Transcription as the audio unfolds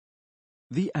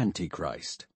The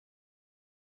Antichrist.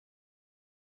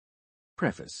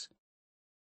 Preface.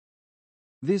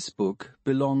 This book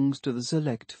belongs to the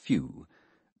select few.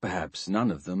 Perhaps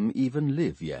none of them even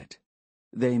live yet.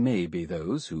 They may be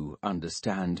those who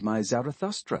understand my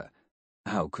Zarathustra.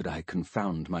 How could I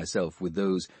confound myself with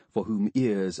those for whom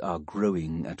ears are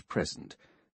growing at present?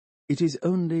 It is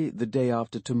only the day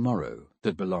after tomorrow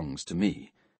that belongs to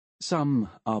me. Some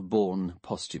are born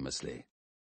posthumously.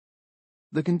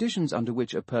 The conditions under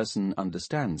which a person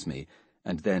understands me,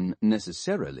 and then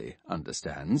necessarily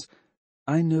understands,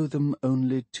 I know them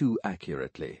only too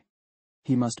accurately.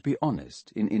 He must be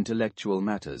honest in intellectual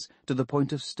matters to the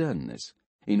point of sternness,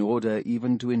 in order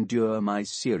even to endure my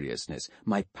seriousness,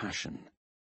 my passion.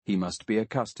 He must be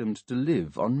accustomed to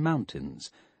live on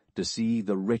mountains, to see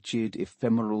the wretched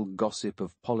ephemeral gossip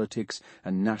of politics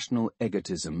and national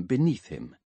egotism beneath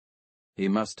him. He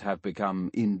must have become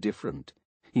indifferent.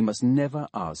 He must never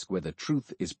ask whether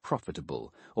truth is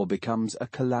profitable or becomes a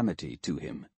calamity to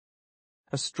him.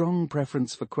 A strong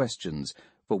preference for questions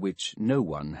for which no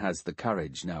one has the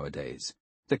courage nowadays,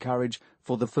 the courage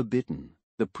for the forbidden,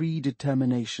 the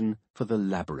predetermination for the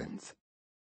labyrinth.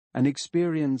 An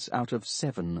experience out of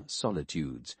 7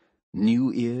 solitudes,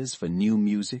 new ears for new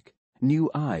music, new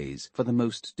eyes for the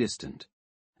most distant,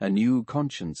 a new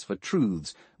conscience for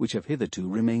truths which have hitherto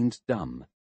remained dumb,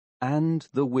 and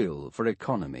the will for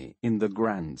economy in the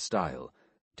grand style,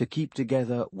 to keep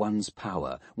together one's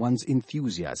power, one's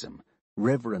enthusiasm,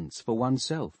 reverence for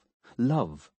oneself,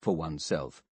 love for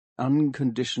oneself,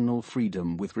 unconditional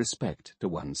freedom with respect to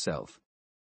oneself.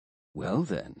 Well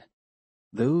then,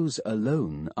 those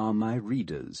alone are my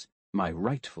readers, my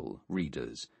rightful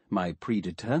readers, my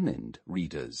predetermined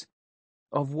readers.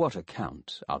 Of what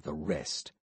account are the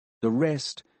rest? The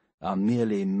rest are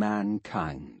merely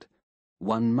mankind.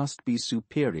 One must be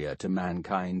superior to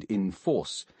mankind in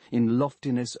force, in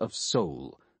loftiness of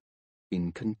soul,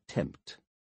 in contempt.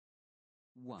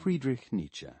 Friedrich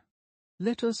Nietzsche.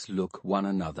 Let us look one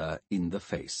another in the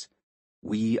face.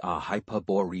 We are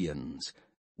Hyperboreans.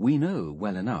 We know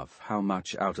well enough how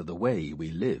much out of the way we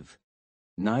live.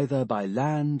 Neither by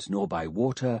land nor by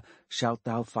water shalt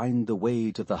thou find the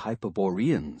way to the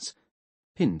Hyperboreans.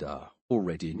 Pindar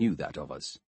already knew that of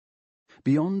us.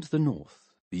 Beyond the north,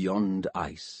 beyond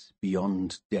ice,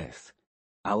 beyond death,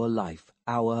 our life,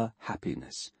 our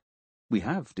happiness. We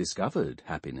have discovered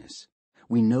happiness.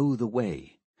 We know the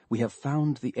way. We have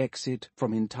found the exit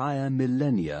from entire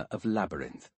millennia of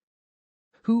labyrinth.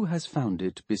 Who has found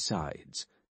it besides?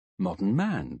 Modern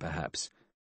man, perhaps.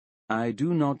 I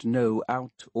do not know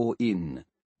out or in.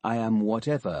 I am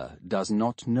whatever does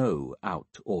not know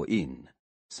out or in,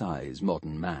 sighs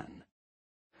modern man.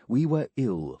 We were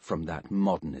ill from that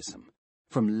modernism,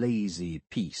 from lazy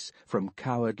peace, from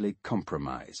cowardly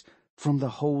compromise, from the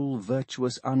whole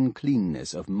virtuous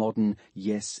uncleanness of modern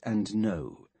yes and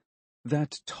no.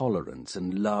 That tolerance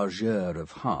and largeur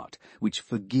of heart, which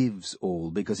forgives all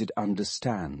because it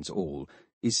understands all,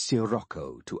 is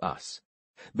sirocco to us.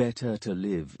 Better to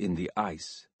live in the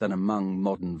ice than among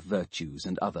modern virtues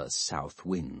and other south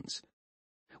winds.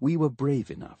 We were brave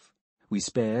enough. We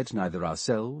spared neither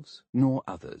ourselves nor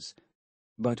others.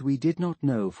 But we did not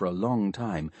know for a long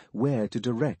time where to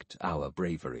direct our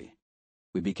bravery.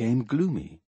 We became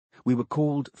gloomy. We were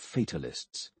called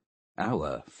fatalists.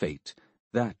 Our fate,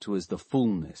 that was the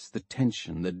fullness, the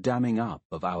tension, the damming up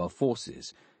of our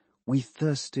forces. We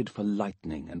thirsted for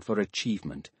lightning and for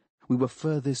achievement. We were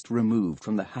furthest removed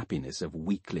from the happiness of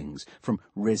weaklings, from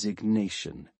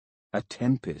resignation. A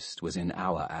tempest was in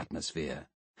our atmosphere.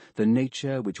 The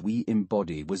nature which we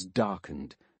embody was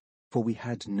darkened, for we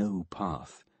had no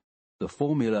path. The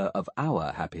formula of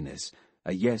our happiness,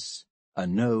 a yes, a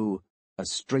no, a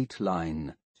straight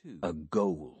line, a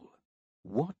goal.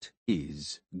 What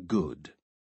is good?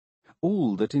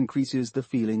 All that increases the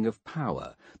feeling of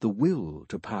power, the will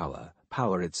to power,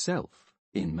 power itself,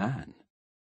 in man.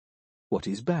 What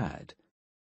is bad?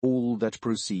 All that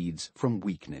proceeds from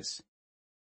weakness.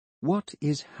 What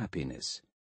is happiness?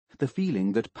 The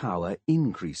feeling that power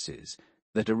increases,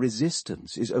 that a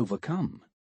resistance is overcome.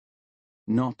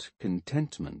 Not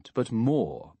contentment, but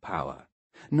more power.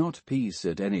 Not peace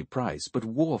at any price, but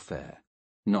warfare.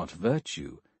 Not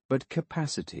virtue, but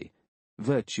capacity.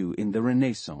 Virtue in the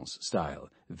Renaissance style,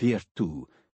 virtu,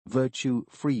 virtue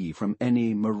free from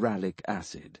any moralic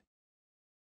acid.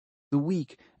 The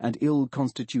weak and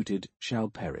ill-constituted shall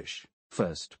perish,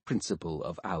 first principle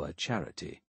of our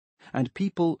charity, and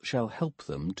people shall help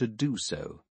them to do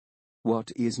so.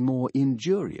 What is more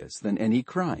injurious than any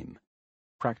crime?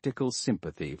 Practical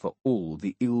sympathy for all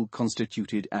the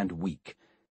ill-constituted and weak.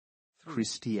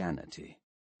 Christianity.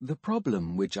 The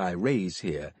problem which I raise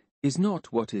here is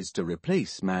not what is to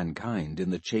replace mankind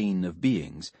in the chain of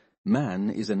beings.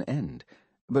 Man is an end,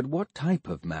 but what type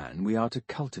of man we are to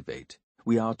cultivate,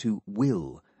 we are to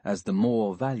will, as the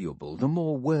more valuable, the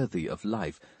more worthy of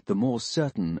life, the more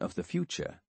certain of the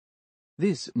future.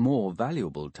 This more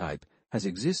valuable type has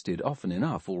existed often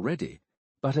enough already,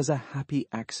 but as a happy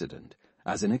accident,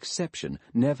 as an exception,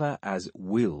 never as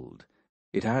willed.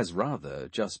 It has rather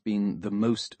just been the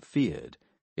most feared.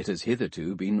 It has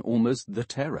hitherto been almost the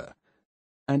terror.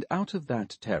 And out of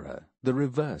that terror, the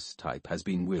reverse type has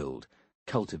been willed,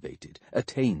 cultivated,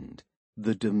 attained,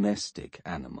 the domestic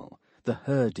animal, the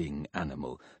herding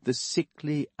animal, the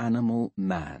sickly animal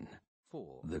man.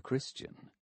 For the Christian,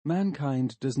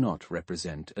 mankind does not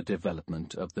represent a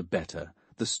development of the better,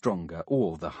 the stronger,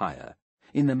 or the higher,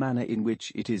 in the manner in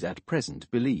which it is at present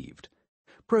believed.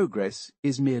 Progress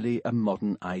is merely a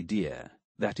modern idea,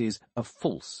 that is, a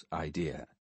false idea.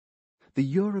 The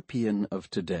European of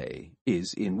today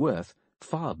is, in worth,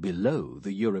 far below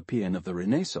the European of the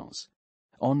Renaissance.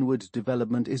 Onward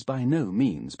development is by no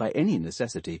means, by any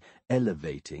necessity,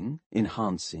 elevating,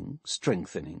 enhancing,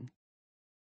 strengthening.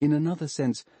 In another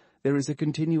sense, there is a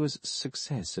continuous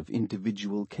success of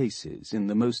individual cases in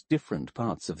the most different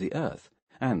parts of the earth,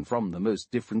 and from the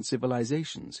most different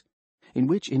civilizations, in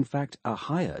which, in fact, a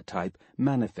higher type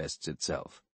manifests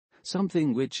itself,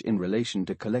 something which, in relation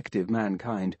to collective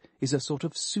mankind, is a sort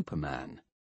of Superman.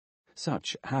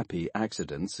 Such happy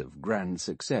accidents of grand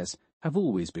success have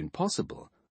always been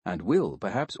possible, and will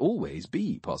perhaps always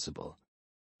be possible.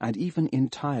 And even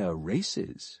entire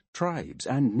races, tribes,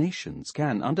 and nations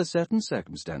can, under certain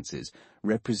circumstances,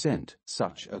 represent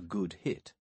such a good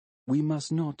hit. We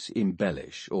must not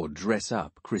embellish or dress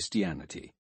up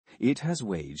Christianity. It has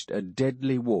waged a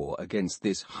deadly war against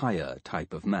this higher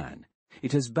type of man.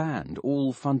 It has banned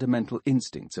all fundamental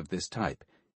instincts of this type.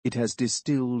 It has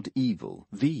distilled evil,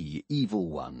 the evil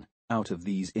one, out of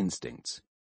these instincts.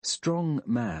 Strong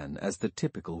man as the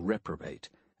typical reprobate,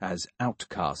 as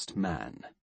outcast man.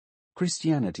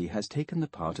 Christianity has taken the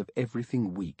part of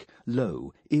everything weak,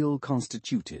 low,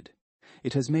 ill-constituted.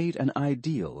 It has made an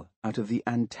ideal out of the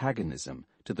antagonism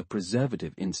to the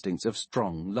preservative instincts of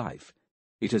strong life.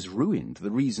 It has ruined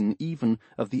the reason even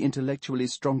of the intellectually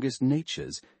strongest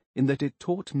natures, in that it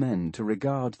taught men to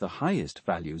regard the highest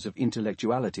values of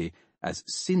intellectuality as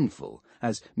sinful,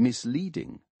 as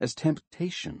misleading, as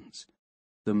temptations.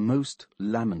 The most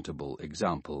lamentable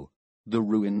example, the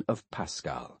ruin of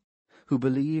Pascal, who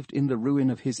believed in the ruin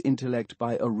of his intellect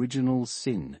by original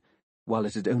sin, while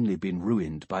it had only been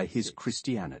ruined by his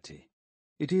Christianity.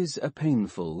 It is a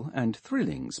painful and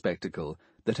thrilling spectacle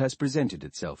that has presented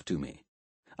itself to me.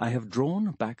 I have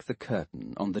drawn back the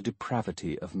curtain on the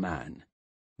depravity of man.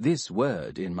 This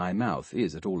word in my mouth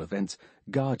is, at all events,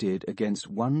 guarded against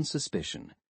one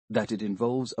suspicion, that it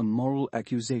involves a moral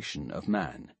accusation of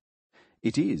man.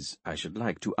 It is, I should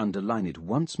like to underline it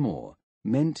once more,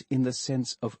 meant in the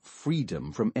sense of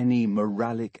freedom from any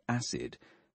moralic acid,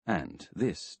 and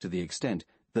this to the extent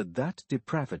that that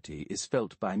depravity is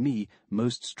felt by me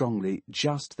most strongly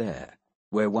just there,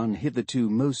 where one hitherto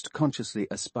most consciously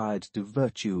aspired to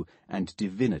virtue and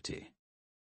divinity.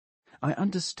 I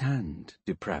understand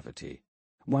depravity.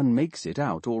 One makes it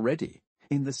out already,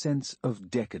 in the sense of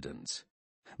decadence.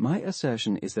 My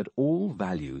assertion is that all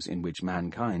values in which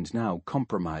mankind now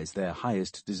compromise their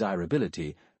highest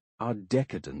desirability are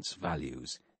decadence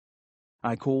values.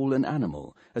 I call an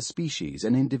animal, a species,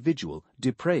 an individual,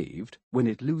 depraved when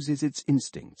it loses its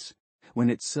instincts, when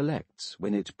it selects,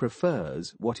 when it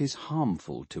prefers what is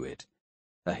harmful to it.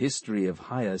 A history of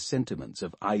higher sentiments,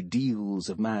 of ideals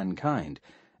of mankind,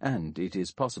 and it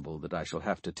is possible that I shall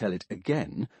have to tell it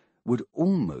again, would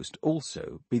almost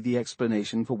also be the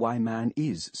explanation for why man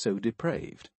is so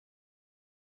depraved.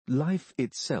 Life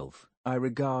itself I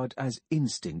regard as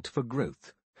instinct for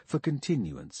growth, for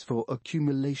continuance, for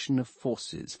accumulation of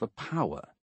forces, for power.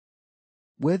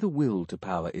 Where the will to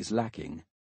power is lacking,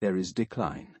 there is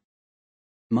decline.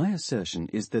 My assertion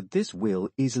is that this will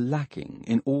is lacking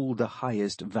in all the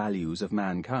highest values of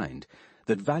mankind,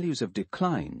 that values of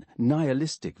decline,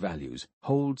 nihilistic values,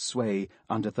 hold sway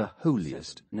under the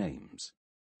holiest names.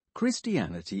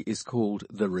 Christianity is called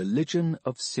the religion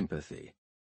of sympathy.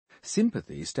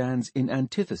 Sympathy stands in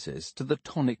antithesis to the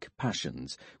tonic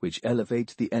passions, which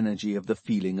elevate the energy of the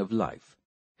feeling of life.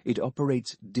 It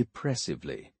operates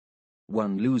depressively.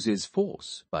 One loses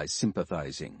force by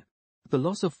sympathizing. The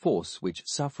loss of force which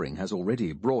suffering has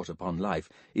already brought upon life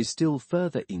is still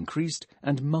further increased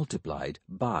and multiplied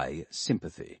by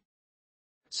sympathy.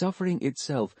 Suffering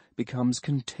itself becomes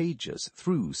contagious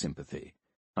through sympathy.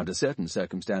 Under certain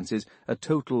circumstances, a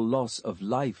total loss of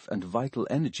life and vital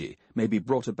energy may be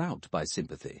brought about by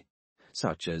sympathy,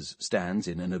 such as stands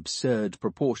in an absurd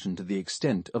proportion to the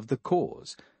extent of the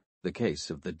cause, the case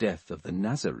of the death of the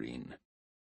Nazarene.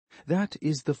 That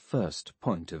is the first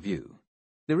point of view.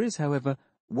 There is, however,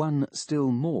 one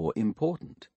still more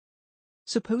important.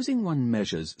 Supposing one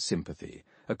measures sympathy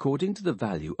according to the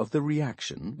value of the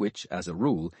reaction which, as a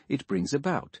rule, it brings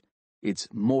about, its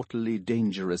mortally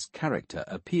dangerous character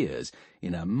appears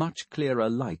in a much clearer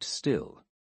light still.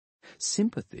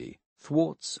 Sympathy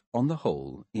thwarts, on the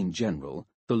whole, in general,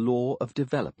 the law of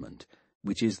development,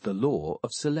 which is the law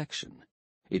of selection.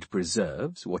 It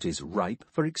preserves what is ripe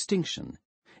for extinction.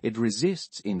 It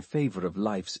resists in favor of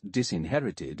life's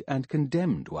disinherited and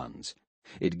condemned ones.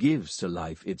 It gives to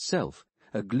life itself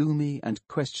a gloomy and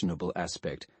questionable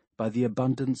aspect by the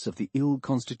abundance of the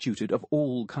ill-constituted of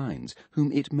all kinds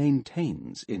whom it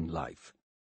maintains in life.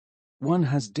 One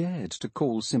has dared to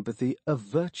call sympathy a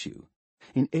virtue.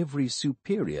 In every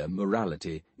superior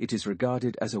morality it is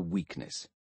regarded as a weakness.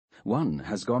 One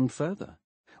has gone further.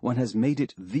 One has made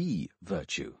it the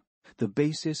virtue, the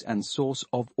basis and source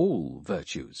of all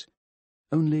virtues.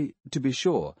 Only, to be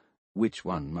sure, which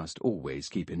one must always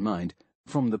keep in mind,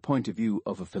 from the point of view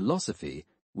of a philosophy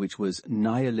which was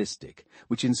nihilistic,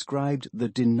 which inscribed the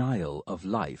denial of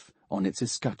life on its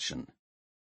escutcheon.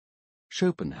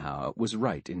 Schopenhauer was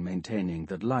right in maintaining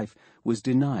that life was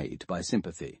denied by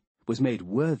sympathy, was made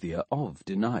worthier of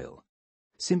denial.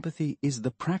 Sympathy is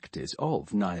the practice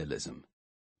of nihilism.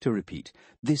 To repeat,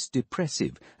 this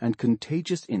depressive and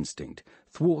contagious instinct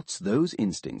thwarts those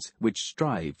instincts which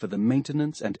strive for the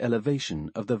maintenance and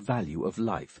elevation of the value of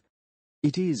life.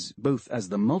 It is, both as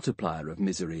the multiplier of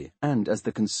misery and as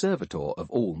the conservator of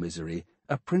all misery,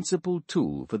 a principal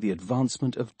tool for the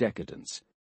advancement of decadence.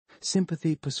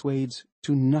 Sympathy persuades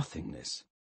to nothingness.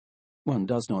 One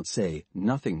does not say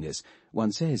nothingness,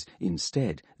 one says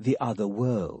instead the other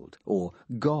world, or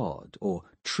God, or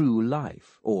true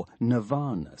life, or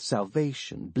nirvana,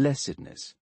 salvation,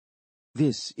 blessedness.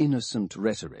 This innocent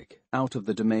rhetoric, out of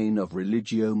the domain of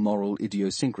religio-moral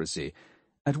idiosyncrasy,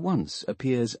 at once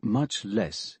appears much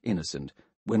less innocent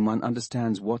when one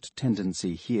understands what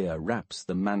tendency here wraps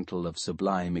the mantle of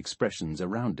sublime expressions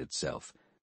around itself,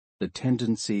 the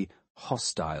tendency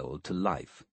hostile to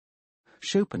life.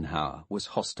 Schopenhauer was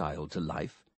hostile to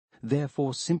life,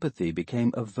 therefore sympathy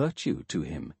became a virtue to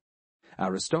him.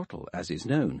 Aristotle, as is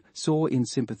known, saw in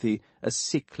sympathy a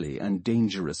sickly and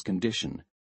dangerous condition,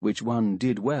 which one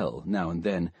did well, now and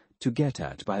then, to get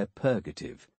at by a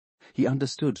purgative. He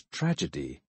understood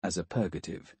tragedy as a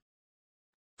purgative.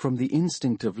 From the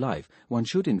instinct of life, one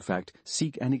should in fact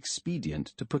seek an expedient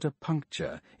to put a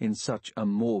puncture in such a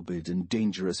morbid and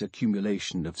dangerous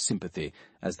accumulation of sympathy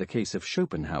as the case of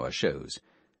Schopenhauer shows,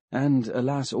 and,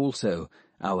 alas also,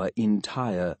 our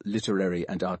entire literary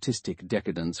and artistic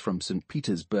decadence from St.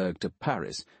 Petersburg to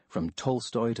Paris, from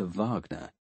Tolstoy to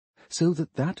Wagner, so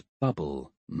that that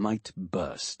bubble might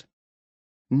burst.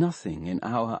 Nothing in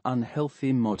our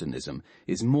unhealthy modernism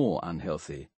is more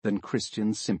unhealthy than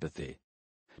Christian sympathy.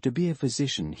 To be a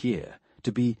physician here,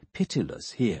 to be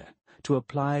pitiless here, to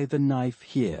apply the knife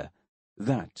here,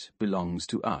 that belongs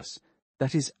to us.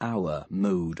 That is our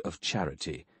mode of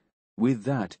charity. With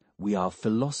that we are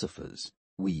philosophers,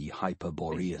 we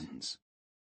Hyperboreans.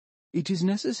 It is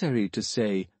necessary to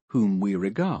say whom we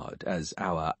regard as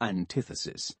our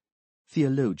antithesis: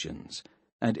 theologians,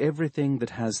 and everything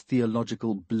that has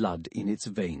theological blood in its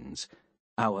veins,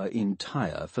 our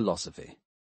entire philosophy.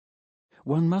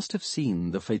 One must have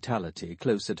seen the fatality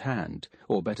close at hand,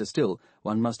 or better still,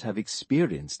 one must have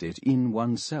experienced it in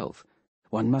oneself.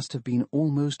 One must have been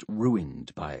almost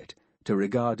ruined by it, to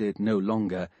regard it no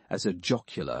longer as a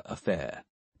jocular affair.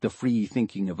 The free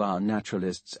thinking of our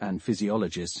naturalists and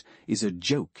physiologists is a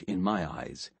joke in my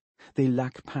eyes. They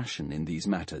lack passion in these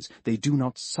matters, they do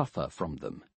not suffer from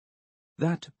them.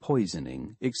 That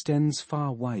poisoning extends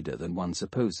far wider than one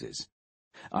supposes.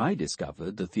 I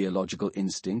discovered the theological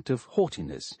instinct of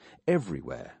haughtiness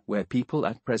everywhere where people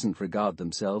at present regard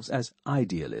themselves as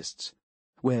idealists,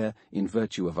 where, in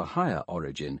virtue of a higher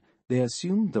origin, they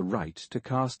assume the right to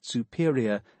cast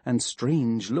superior and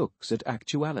strange looks at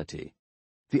actuality.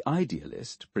 The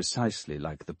idealist, precisely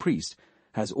like the priest,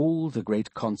 has all the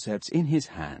great concepts in his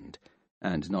hand,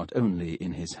 and not only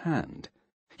in his hand.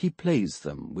 He plays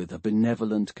them with a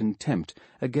benevolent contempt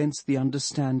against the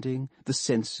understanding, the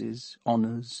senses,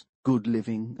 honours, good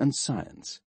living, and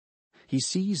science. He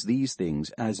sees these things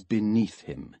as beneath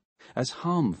him, as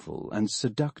harmful and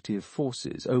seductive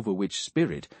forces over which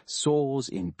spirit soars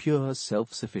in pure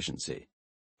self-sufficiency,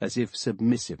 as if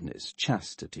submissiveness,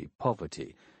 chastity,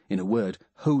 poverty, in a word,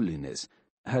 holiness,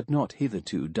 had not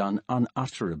hitherto done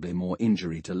unutterably more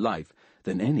injury to life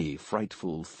than any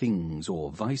frightful things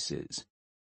or vices.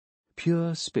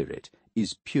 Pure spirit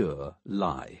is pure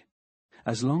lie.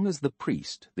 As long as the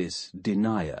priest, this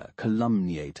denier,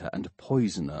 calumniator, and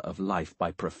poisoner of life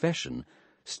by profession,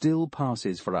 still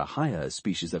passes for a higher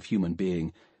species of human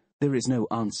being, there is no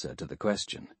answer to the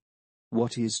question.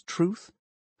 What is truth?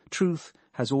 Truth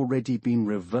has already been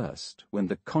reversed when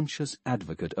the conscious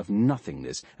advocate of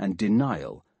nothingness and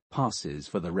denial passes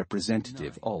for the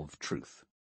representative of truth.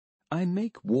 I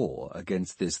make war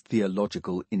against this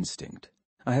theological instinct.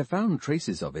 I have found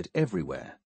traces of it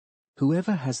everywhere.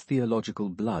 Whoever has theological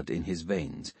blood in his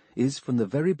veins is from the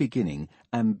very beginning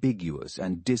ambiguous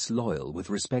and disloyal with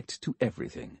respect to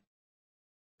everything.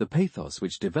 The pathos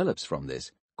which develops from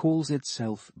this calls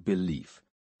itself belief,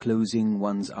 closing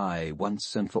one's eye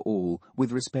once and for all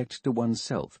with respect to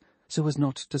oneself, so as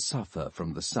not to suffer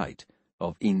from the sight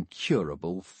of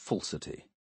incurable falsity.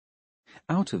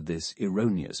 Out of this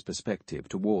erroneous perspective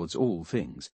towards all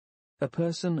things, a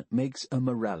person makes a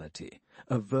morality,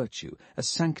 a virtue, a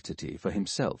sanctity for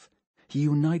himself. He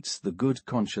unites the good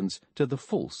conscience to the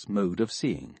false mode of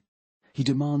seeing. He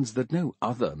demands that no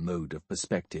other mode of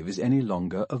perspective is any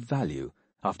longer of value,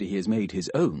 after he has made his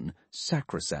own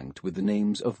sacrosanct with the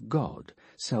names of God,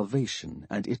 salvation,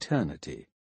 and eternity.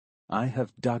 I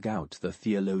have dug out the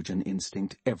theologian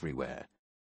instinct everywhere.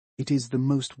 It is the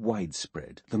most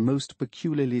widespread, the most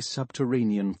peculiarly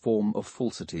subterranean form of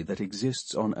falsity that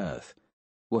exists on earth.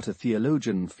 What a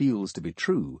theologian feels to be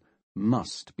true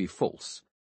must be false.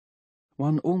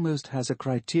 One almost has a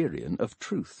criterion of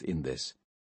truth in this.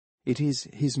 It is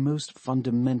his most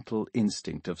fundamental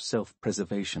instinct of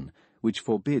self-preservation which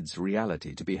forbids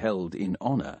reality to be held in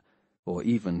honor, or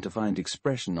even to find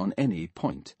expression on any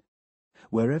point.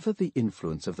 Wherever the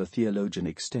influence of the theologian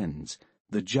extends,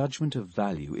 the judgment of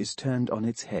value is turned on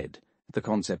its head. The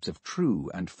concepts of true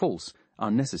and false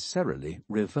are necessarily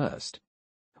reversed.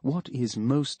 What is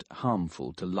most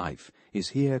harmful to life is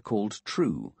here called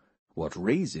true. What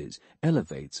raises,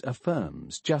 elevates,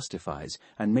 affirms, justifies,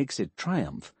 and makes it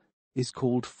triumph is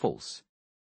called false.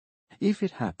 If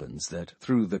it happens that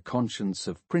through the conscience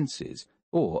of princes,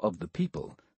 or of the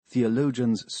people,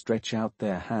 theologians stretch out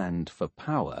their hand for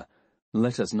power,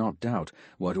 let us not doubt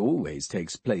what always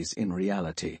takes place in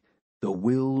reality. The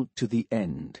will to the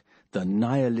end, the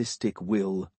nihilistic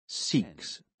will,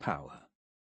 seeks power.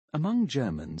 Among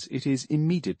Germans it is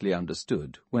immediately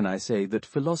understood when I say that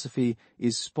philosophy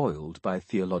is spoiled by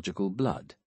theological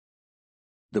blood.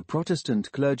 The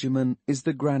Protestant clergyman is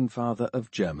the grandfather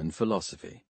of German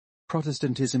philosophy.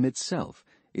 Protestantism itself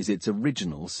is its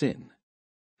original sin.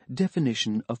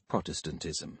 Definition of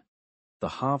Protestantism: the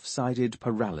half-sided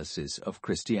paralysis of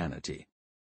Christianity,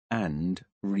 and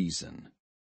reason.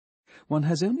 One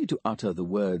has only to utter the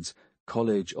words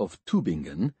College of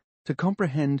Tübingen to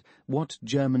comprehend what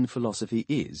German philosophy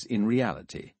is in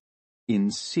reality: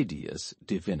 insidious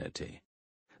divinity.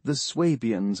 The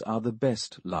Swabians are the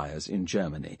best liars in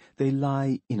Germany. They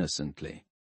lie innocently.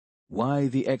 Why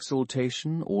the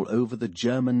exaltation all over the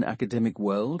German academic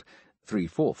world,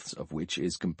 3/4 of which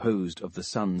is composed of the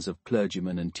sons of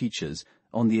clergymen and teachers,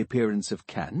 on the appearance of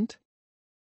Kant?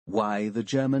 Why the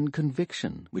German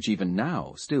conviction, which even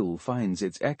now still finds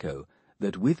its echo,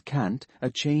 that with Kant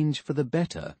a change for the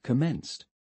better commenced?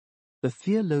 The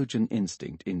theologian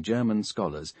instinct in German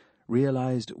scholars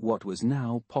realized what was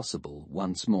now possible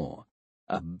once more.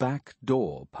 A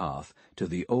back-door path to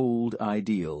the old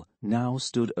ideal now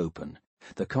stood open.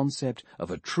 The concept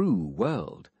of a true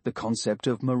world, the concept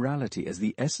of morality as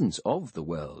the essence of the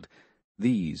world,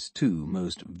 these two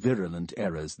most virulent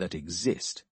errors that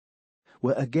exist,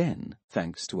 were again,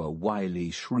 thanks to a wily,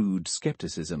 shrewd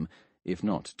skepticism, if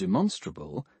not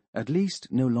demonstrable, at least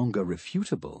no longer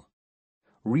refutable.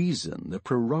 Reason, the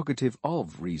prerogative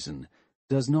of reason,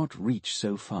 does not reach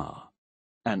so far.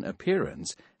 An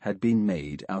appearance had been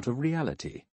made out of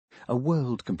reality. A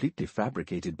world completely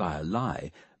fabricated by a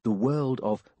lie, the world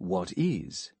of what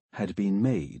is, had been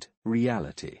made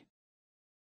reality.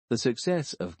 The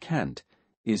success of Kant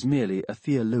is merely a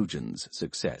theologian's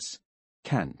success.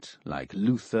 Kant, like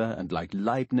Luther and like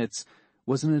Leibniz,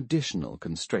 was an additional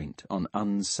constraint on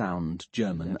unsound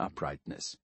German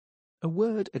uprightness. A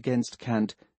word against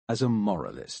Kant as a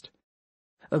moralist.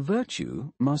 A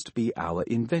virtue must be our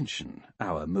invention,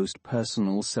 our most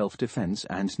personal self-defense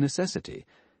and necessity.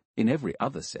 In every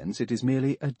other sense it is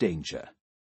merely a danger.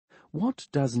 What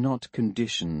does not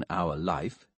condition our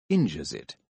life injures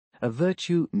it. A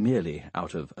virtue merely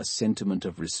out of a sentiment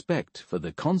of respect for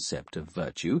the concept of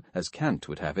virtue, as Kant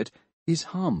would have it, is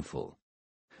harmful.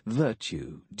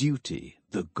 virtue, duty,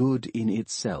 the good in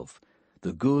itself,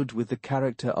 the good with the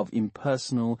character of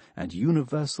impersonal and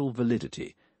universal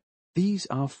validity, these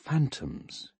are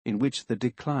phantoms in which the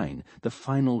decline, the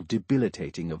final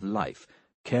debilitating of life,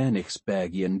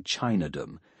 Königsbergian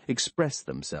Chinadom, express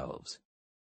themselves.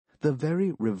 The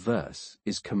very reverse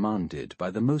is commanded by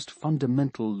the most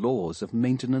fundamental laws of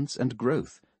maintenance and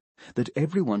growth, that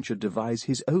everyone should devise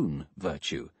his own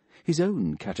virtue, his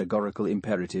own categorical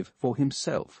imperative for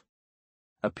himself.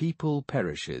 A people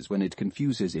perishes when it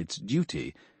confuses its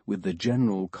duty with the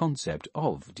general concept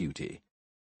of duty.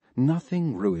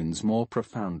 Nothing ruins more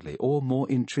profoundly or more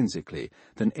intrinsically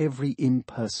than every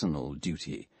impersonal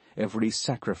duty, every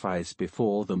sacrifice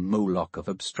before the Moloch of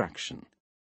abstraction.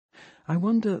 I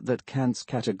wonder that Kant's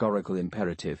categorical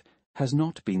imperative has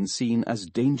not been seen as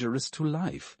dangerous to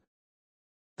life.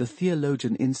 The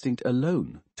theologian instinct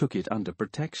alone took it under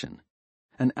protection.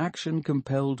 An action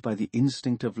compelled by the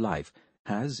instinct of life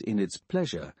has in its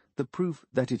pleasure the proof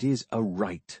that it is a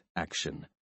right action.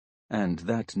 And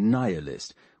that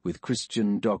nihilist, with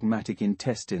Christian dogmatic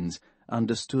intestines,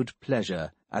 understood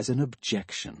pleasure as an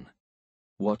objection.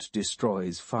 What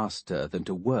destroys faster than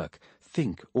to work,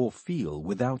 think, or feel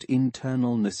without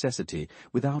internal necessity,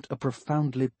 without a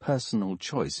profoundly personal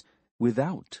choice,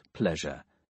 without pleasure,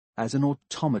 as an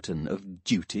automaton of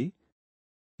duty?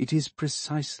 It is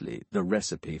precisely the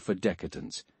recipe for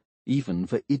decadence, even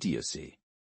for idiocy.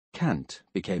 Kant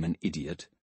became an idiot.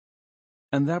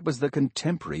 And that was the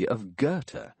contemporary of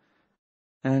Goethe.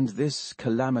 And this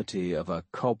calamity of a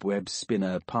cobweb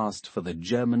spinner passed for the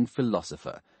German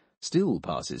philosopher, still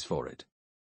passes for it.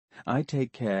 I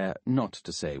take care not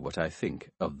to say what I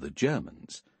think of the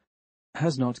Germans.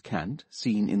 Has not Kant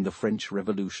seen in the French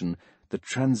Revolution the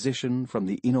transition from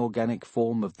the inorganic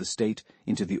form of the state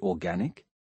into the organic?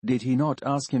 Did he not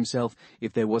ask himself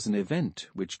if there was an event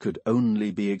which could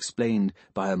only be explained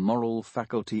by a moral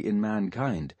faculty in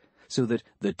mankind, so that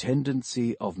the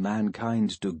tendency of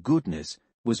mankind to goodness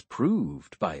was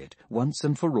proved by it once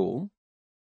and for all?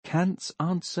 Kant's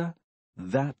answer: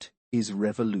 that is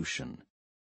revolution.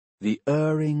 The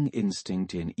erring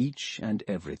instinct in each and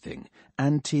everything,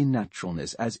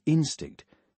 anti-naturalness as instinct,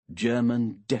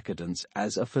 German decadence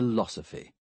as a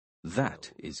philosophy.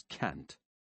 That is Kant.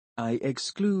 I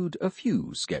exclude a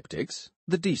few skeptics,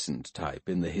 the decent type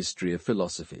in the history of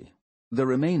philosophy. The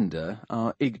remainder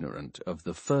are ignorant of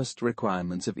the first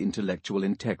requirements of intellectual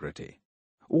integrity.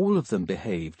 All of them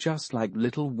behave just like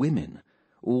little women,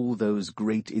 all those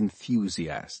great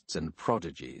enthusiasts and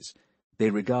prodigies. They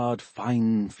regard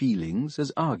fine feelings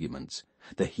as arguments,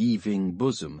 the heaving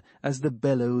bosom as the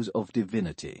bellows of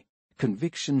divinity,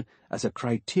 conviction as a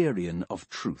criterion of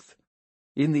truth.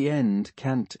 In the end,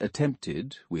 Kant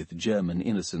attempted, with German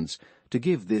innocence, to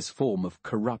give this form of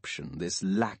corruption, this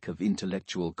lack of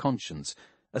intellectual conscience,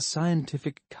 a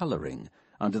scientific colouring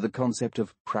under the concept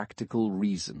of practical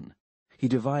reason. He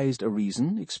devised a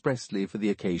reason expressly for the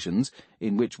occasions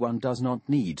in which one does not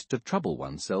need to trouble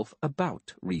oneself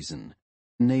about reason,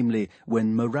 namely,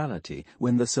 when morality,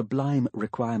 when the sublime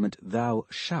requirement "thou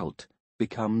shalt"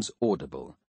 becomes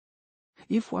audible.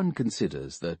 If one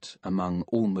considers that, among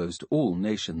almost all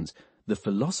nations, the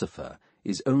philosopher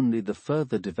is only the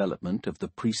further development of the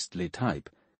priestly type,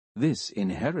 this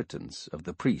inheritance of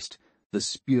the priest, the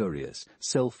spurious,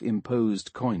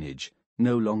 self-imposed coinage,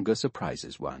 no longer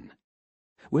surprises one.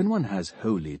 When one has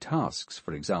holy tasks,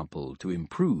 for example, to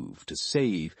improve, to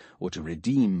save, or to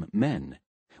redeem men,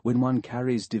 when one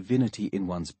carries divinity in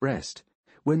one's breast,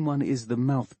 when one is the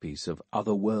mouthpiece of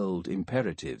other-world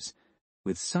imperatives,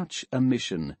 with such a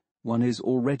mission one is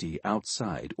already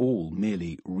outside all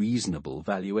merely reasonable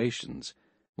valuations.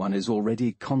 One is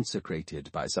already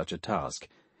consecrated by such a task.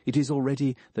 It is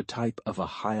already the type of a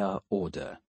higher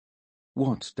order.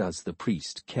 What does the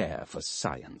priest care for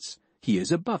science? He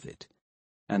is above it.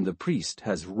 And the priest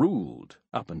has ruled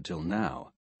up until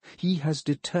now. He has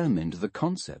determined the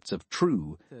concepts of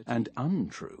true and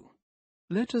untrue.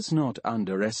 Let us not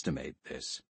underestimate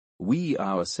this. We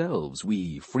ourselves,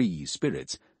 we free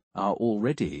spirits, are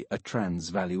already a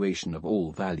transvaluation of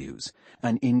all values,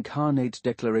 an incarnate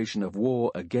declaration of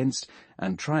war against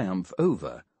and triumph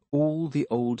over all the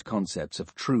old concepts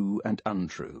of true and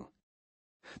untrue.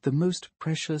 The most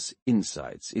precious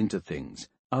insights into things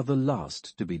are the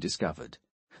last to be discovered.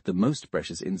 The most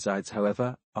precious insights,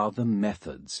 however, are the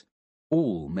methods.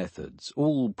 All methods,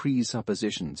 all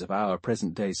presuppositions of our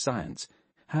present-day science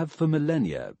have for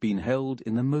millennia been held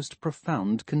in the most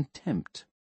profound contempt.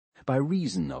 By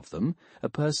reason of them, a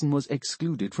person was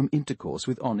excluded from intercourse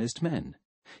with honest men.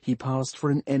 He passed for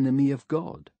an enemy of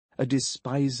God, a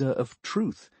despiser of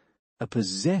truth, a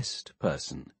possessed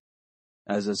person.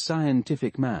 As a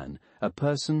scientific man, a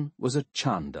person was a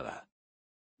Chandala.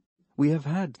 We have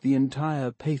had the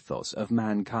entire pathos of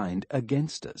mankind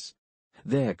against us.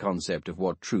 Their concept of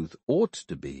what truth ought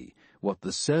to be, what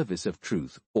the service of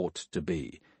truth ought to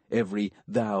be, every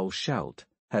thou shalt,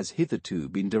 has hitherto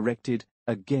been directed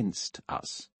against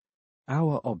us.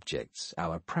 Our objects,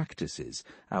 our practices,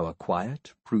 our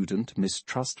quiet, prudent,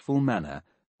 mistrustful manner,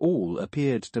 all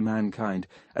appeared to mankind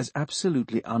as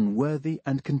absolutely unworthy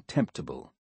and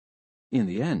contemptible. In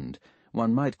the end,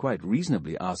 one might quite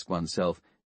reasonably ask oneself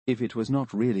if it was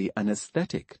not really an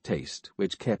aesthetic taste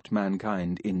which kept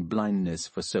mankind in blindness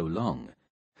for so long.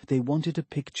 They wanted a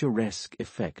picturesque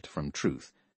effect from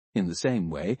truth. In the same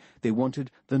way, they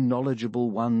wanted the knowledgeable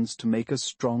ones to make a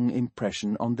strong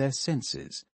impression on their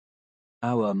senses.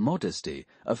 Our modesty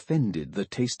offended the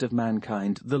taste of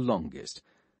mankind the longest.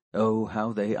 Oh,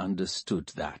 how they understood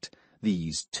that,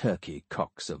 these turkey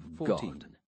cocks of 14. God.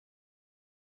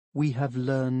 We have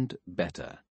learned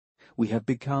better. We have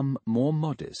become more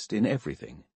modest in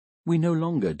everything. We no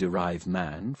longer derive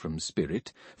man from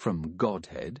spirit, from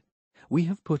Godhead. We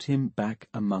have put him back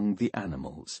among the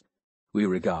animals. We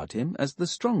regard him as the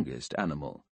strongest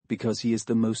animal, because he is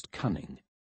the most cunning.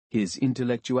 His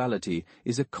intellectuality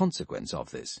is a consequence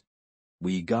of this.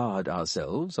 We guard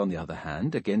ourselves, on the other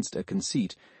hand, against a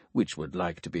conceit which would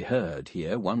like to be heard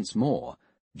here once more,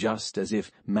 just as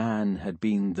if man had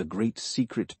been the great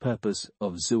secret purpose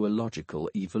of zoological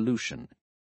evolution.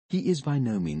 He is by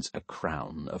no means a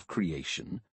crown of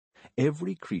creation.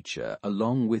 Every creature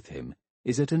along with him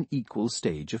is at an equal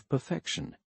stage of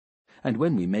perfection. And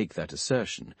when we make that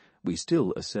assertion, we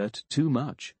still assert too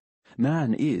much.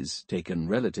 Man is, taken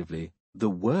relatively, the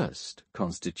worst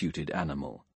constituted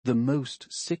animal, the most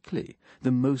sickly,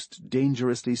 the most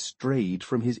dangerously strayed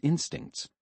from his instincts.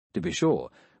 To be sure,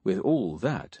 with all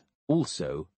that,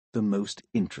 also the most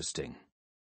interesting.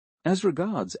 As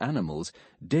regards animals,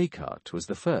 Descartes was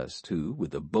the first who,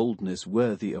 with a boldness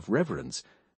worthy of reverence,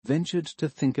 ventured to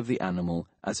think of the animal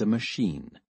as a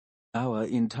machine. Our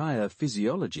entire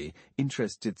physiology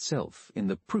interests itself in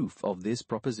the proof of this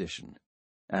proposition,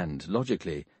 and,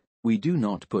 logically, we do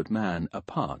not put man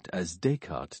apart as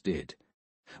Descartes did.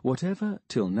 Whatever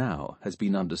till now has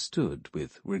been understood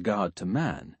with regard to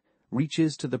man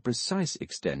reaches to the precise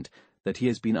extent that he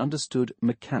has been understood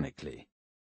mechanically.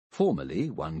 Formerly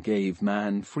one gave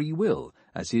man free will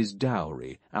as his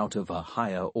dowry out of a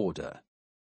higher order.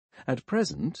 At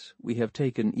present we have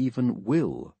taken even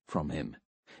will from him,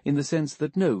 in the sense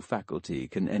that no faculty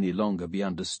can any longer be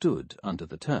understood under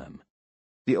the term.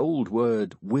 The old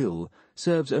word will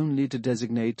serves only to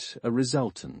designate a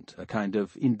resultant, a kind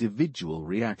of individual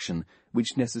reaction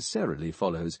which necessarily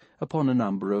follows upon a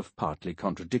number of partly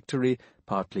contradictory,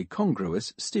 partly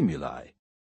congruous stimuli.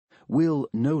 Will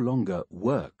no longer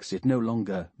works, it no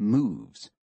longer moves.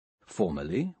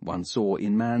 Formerly, one saw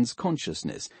in man's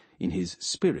consciousness, in his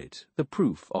spirit, the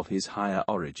proof of his higher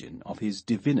origin, of his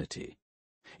divinity.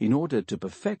 In order to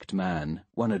perfect man,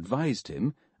 one advised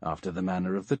him, after the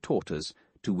manner of the tortoise,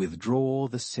 to withdraw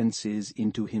the senses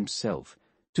into himself,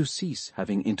 to cease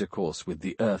having intercourse with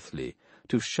the earthly,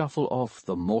 to shuffle off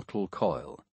the mortal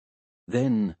coil.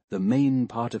 Then the main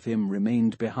part of him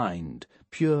remained behind,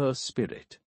 pure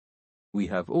spirit. We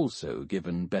have also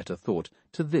given better thought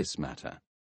to this matter.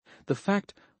 The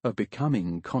fact of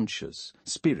becoming conscious,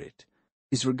 spirit,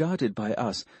 is regarded by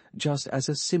us just as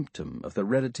a symptom of the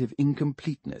relative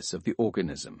incompleteness of the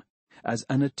organism, as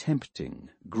an attempting,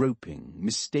 groping,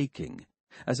 mistaking,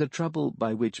 as a trouble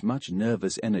by which much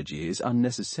nervous energy is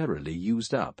unnecessarily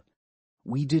used up.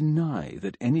 We deny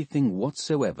that anything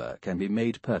whatsoever can be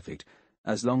made perfect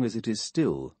as long as it is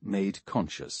still made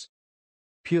conscious.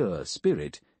 Pure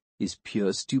spirit is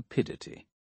pure stupidity.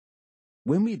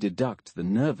 When we deduct the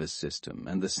nervous system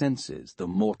and the senses, the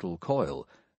mortal coil,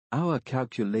 our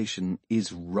calculation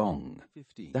is wrong.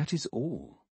 15. That is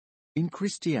all. In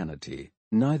Christianity,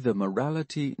 neither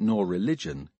morality nor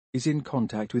religion is in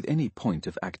contact with any point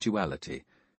of actuality.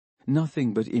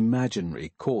 Nothing but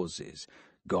imaginary causes,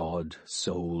 God,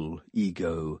 soul,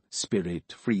 ego,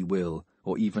 spirit, free will,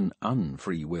 or even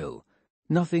unfree will.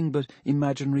 Nothing but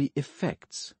imaginary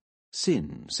effects,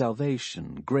 sin,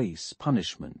 salvation, grace,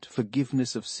 punishment,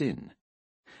 forgiveness of sin.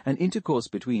 An intercourse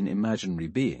between imaginary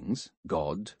beings,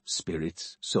 God,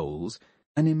 spirits, souls,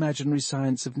 an imaginary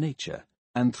science of nature,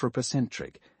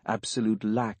 anthropocentric, absolute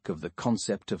lack of the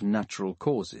concept of natural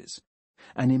causes,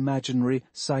 an imaginary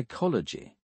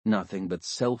psychology, nothing but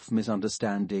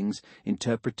self-misunderstandings,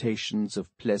 interpretations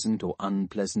of pleasant or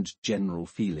unpleasant general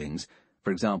feelings,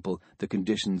 for example, the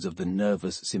conditions of the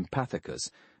nervus sympathicus,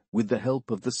 with the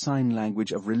help of the sign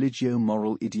language of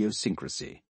religio-moral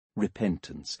idiosyncrasy.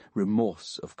 repentance,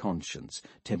 remorse of conscience,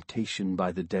 temptation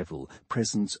by the devil,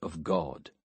 presence of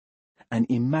God. An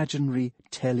imaginary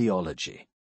teleology,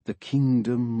 the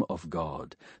kingdom of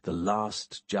God, the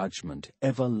last judgment,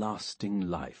 everlasting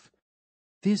life.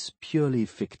 This purely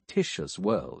fictitious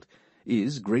world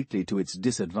is, greatly to its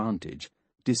disadvantage,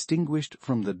 distinguished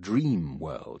from the dream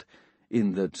world,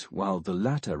 in that while the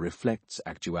latter reflects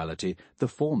actuality, the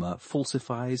former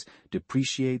falsifies,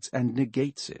 depreciates, and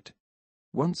negates it.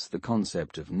 Once the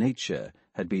concept of nature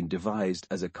had been devised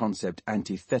as a concept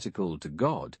antithetical to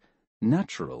God,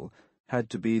 natural had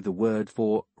to be the word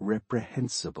for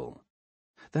reprehensible.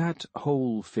 That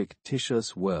whole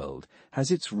fictitious world has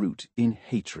its root in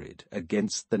hatred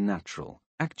against the natural,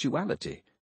 actuality.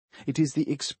 It is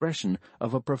the expression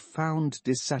of a profound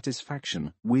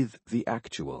dissatisfaction with the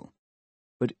actual.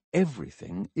 But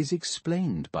everything is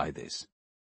explained by this.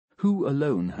 Who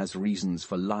alone has reasons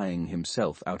for lying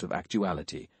himself out of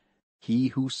actuality? He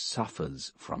who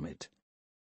suffers from it.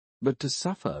 But to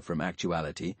suffer from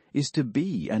actuality is to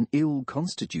be an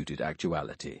ill-constituted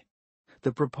actuality.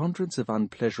 The preponderance of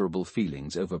unpleasurable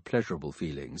feelings over pleasurable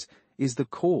feelings is the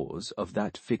cause of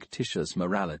that fictitious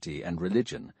morality and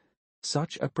religion.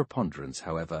 Such a preponderance,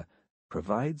 however,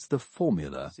 provides the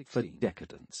formula for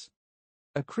decadence.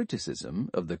 A criticism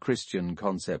of the Christian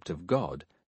concept of God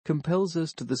compels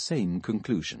us to the same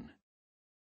conclusion.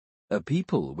 A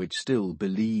people which still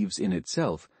believes in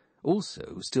itself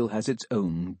also still has its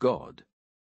own God.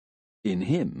 In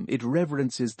him it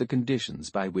reverences the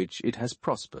conditions by which it has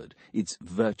prospered, its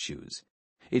virtues.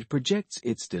 It projects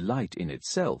its delight in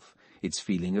itself, its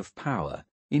feeling of power,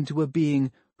 into a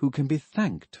being who can be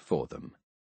thanked for them.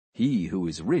 He who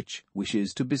is rich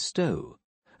wishes to bestow.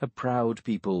 A proud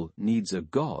people needs a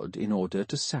God in order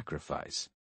to sacrifice.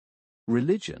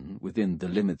 Religion, within the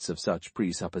limits of such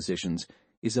presuppositions,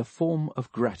 is a form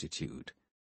of gratitude.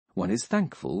 One is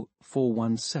thankful for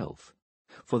oneself.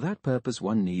 For that purpose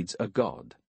one needs a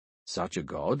God. Such a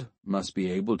God must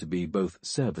be able to be both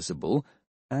serviceable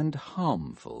and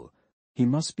harmful. He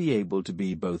must be able to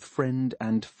be both friend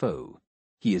and foe.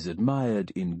 He is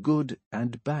admired in good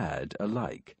and bad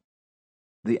alike.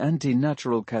 The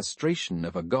anti-natural castration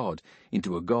of a God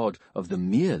into a God of the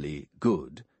merely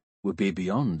good would be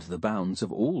beyond the bounds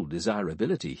of all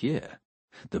desirability here.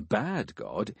 The bad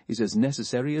God is as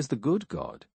necessary as the good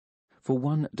God, for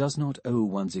one does not owe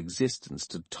one's existence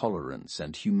to tolerance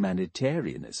and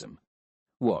humanitarianism.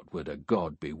 What would a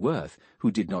God be worth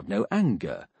who did not know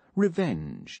anger,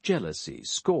 revenge, jealousy,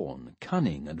 scorn,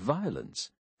 cunning, and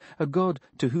violence? A God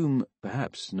to whom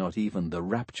perhaps not even the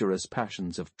rapturous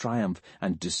passions of triumph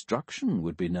and destruction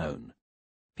would be known.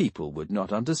 People would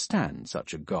not understand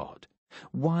such a God.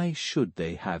 Why should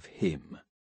they have him?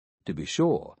 To be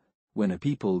sure, when a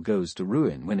people goes to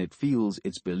ruin, when it feels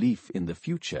its belief in the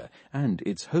future and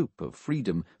its hope of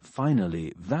freedom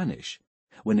finally vanish,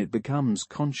 when it becomes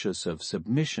conscious of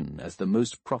submission as the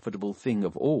most profitable thing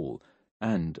of all,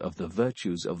 and of the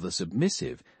virtues of the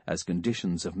submissive as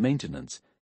conditions of maintenance,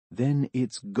 then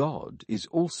its God is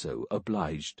also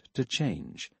obliged to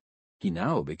change. He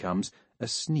now becomes a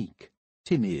sneak,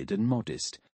 timid and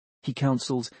modest. He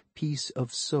counsels peace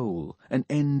of soul, an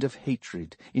end of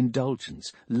hatred,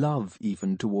 indulgence, love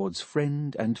even towards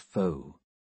friend and foe.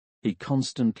 He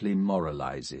constantly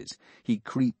moralizes. He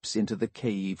creeps into the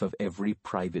cave of every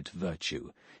private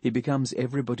virtue. He becomes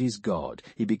everybody's God.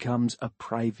 He becomes a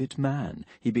private man.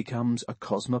 He becomes a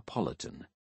cosmopolitan.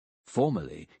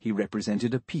 Formerly he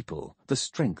represented a people, the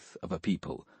strength of a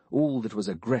people, all that was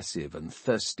aggressive and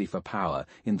thirsty for power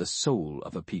in the soul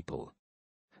of a people.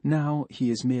 Now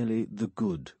he is merely the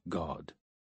good God.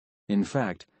 In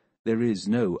fact, there is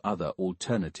no other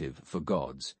alternative for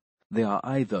gods. They are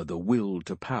either the will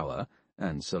to power,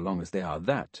 and so long as they are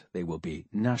that, they will be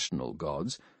national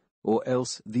gods, or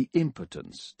else the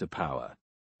impotence to power,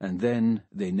 and then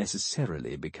they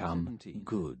necessarily become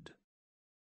good.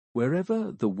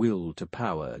 Wherever the will to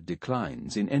power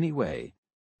declines in any way,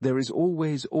 there is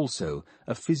always also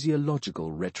a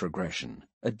physiological retrogression,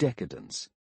 a decadence.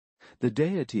 The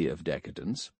deity of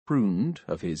decadence, pruned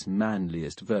of his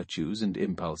manliest virtues and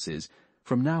impulses,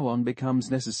 from now on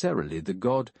becomes necessarily the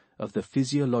god of the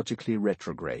physiologically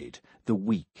retrograde, the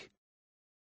weak.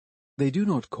 They do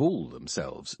not call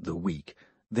themselves the weak,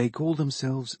 they call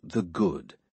themselves the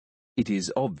good. It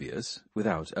is obvious,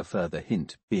 without a further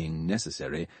hint being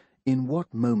necessary, in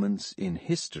what moments in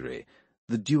history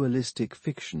the dualistic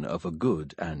fiction of a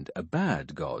good and a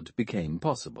bad God became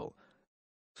possible.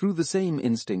 Through the same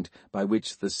instinct by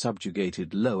which the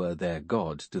subjugated lower their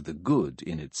God to the good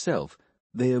in itself,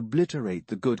 they obliterate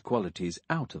the good qualities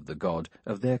out of the God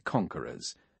of their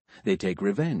conquerors. They take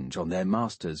revenge on their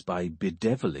masters by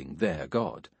bedeviling their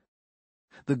God.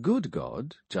 The good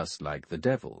God, just like the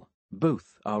devil,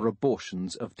 both are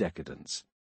abortions of decadence.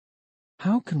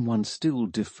 How can one still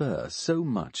defer so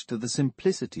much to the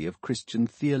simplicity of Christian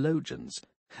theologians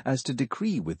as to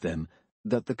decree with them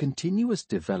that the continuous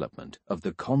development of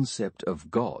the concept of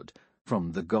God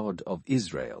from the God of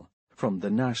Israel, from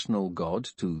the national God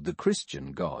to the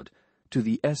Christian God, to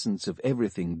the essence of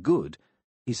everything good,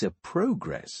 is a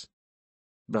progress?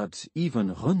 But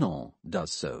even Renan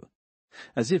does so,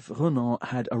 as if Renan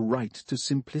had a right to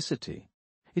simplicity.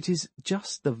 It is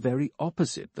just the very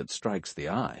opposite that strikes the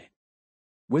eye.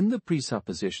 When the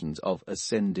presuppositions of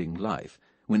ascending life,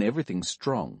 when everything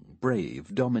strong,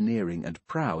 brave, domineering, and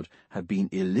proud have been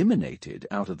eliminated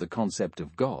out of the concept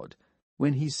of God,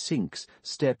 when he sinks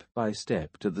step by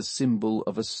step to the symbol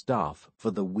of a staff for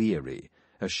the weary,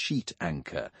 a sheet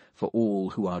anchor for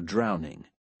all who are drowning,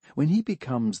 when he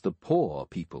becomes the poor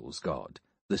people's God,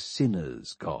 the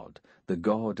sinner's God, the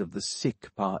God of the sick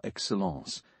par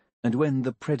excellence, and when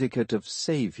the predicate of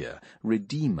Saviour,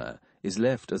 Redeemer, is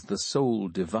left as the sole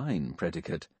divine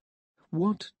predicate,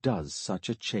 what does such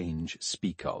a change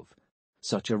speak of,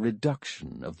 such a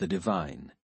reduction of the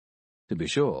divine? To be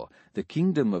sure, the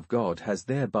kingdom of God has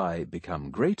thereby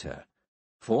become greater.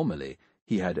 Formerly,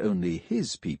 he had only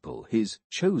his people, his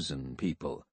chosen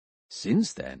people.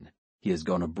 Since then, he has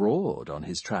gone abroad on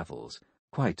his travels,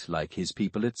 quite like his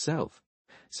people itself.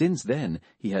 Since then,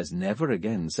 he has never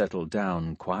again settled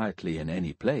down quietly in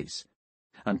any place,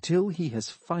 until he has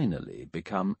finally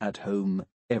become at home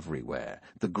everywhere,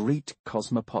 the great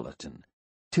cosmopolitan,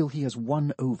 till he has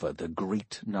won over the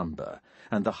great number,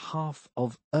 and the half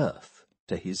of earth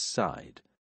to his side.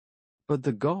 But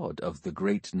the God of the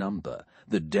great number,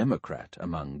 the democrat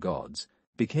among gods,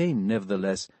 became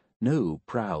nevertheless no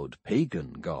proud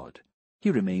pagan god. He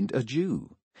remained a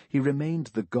Jew. He remained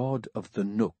the God of the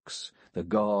nooks, the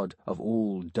God of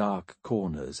all dark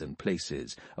corners and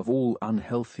places, of all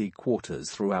unhealthy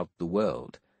quarters throughout the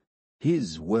world.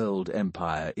 His world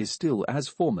empire is still, as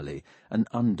formerly, an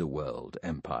underworld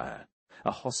empire,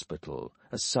 a hospital,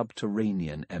 a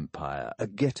subterranean empire, a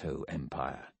ghetto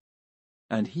empire.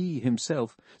 And he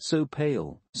himself, so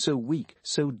pale, so weak,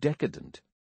 so decadent,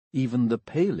 even the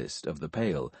palest of the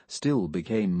pale still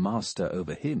became master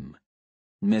over him.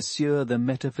 Messieurs the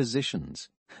metaphysicians,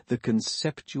 the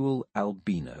conceptual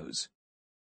albinos.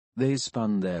 They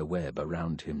spun their web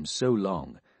around him so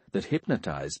long that,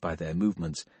 hypnotized by their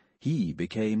movements, he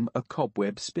became a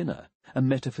cobweb spinner, a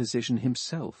metaphysician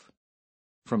himself.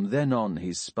 From then on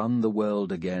he spun the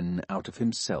world again out of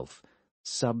himself,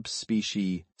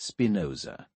 subspecie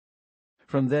Spinoza.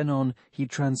 From then on he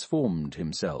transformed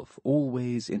himself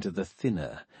always into the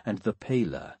thinner and the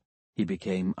paler. He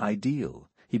became ideal.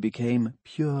 He became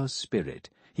pure spirit.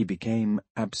 He became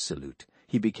absolute.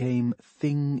 He became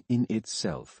thing in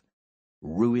itself.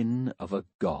 Ruin of a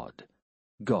god.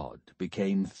 God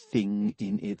became thing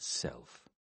in itself.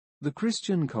 The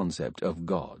Christian concept of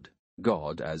God,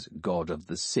 God as God of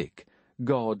the sick,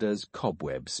 God as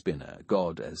cobweb spinner,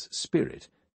 God as spirit,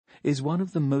 is one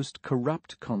of the most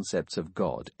corrupt concepts of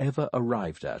God ever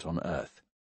arrived at on earth.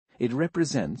 It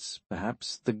represents,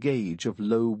 perhaps, the gauge of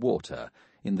low water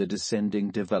in the descending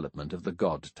development of the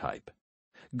God type.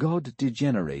 God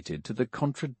degenerated to the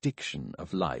contradiction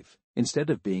of life, instead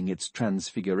of being its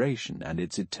transfiguration and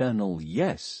its eternal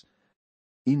yes.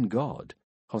 In God,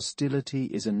 hostility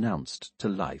is announced to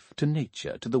life, to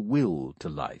nature, to the will to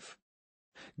life.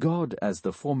 God as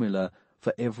the formula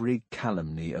for every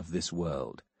calumny of this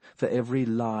world, for every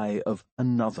lie of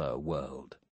another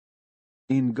world.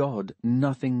 In God,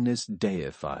 nothingness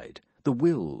deified, the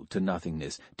will to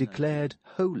nothingness declared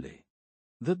holy.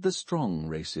 That the strong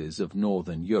races of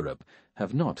northern Europe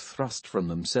have not thrust from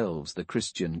themselves the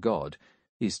Christian God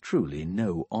is truly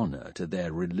no honor to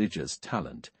their religious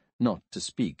talent, not to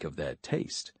speak of their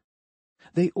taste.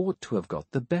 They ought to have got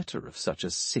the better of such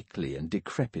a sickly and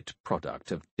decrepit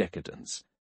product of decadence.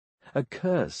 A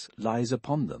curse lies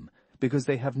upon them because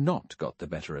they have not got the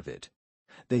better of it.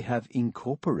 They have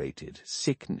incorporated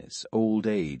sickness, old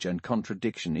age, and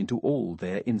contradiction into all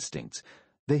their instincts.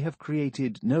 They have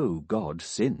created no God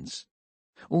since.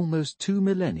 Almost 2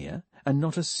 millennia, and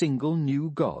not a single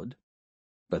new God.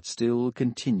 But still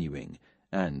continuing,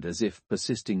 and as if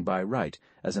persisting by right,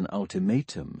 as an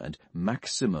ultimatum and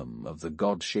maximum of the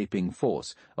God-shaping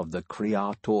force of the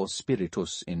Creator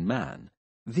Spiritus in man,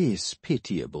 this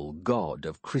pitiable God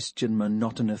of Christian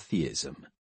monotonotheism.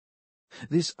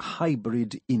 This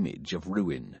hybrid image of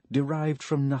ruin, derived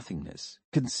from nothingness,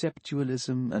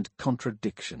 conceptualism and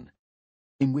contradiction.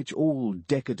 in which all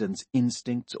decadence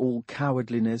instincts, all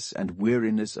cowardliness and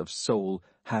weariness of soul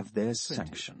have their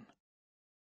sanction.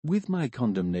 With my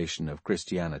condemnation of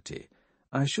Christianity,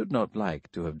 I should not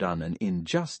like to have done an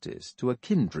injustice to a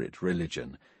kindred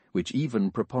religion, which even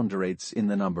preponderates in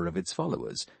the number of its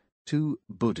followers, to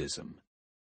Buddhism.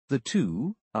 The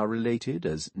two are related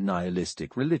as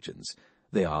nihilistic religions.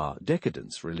 They are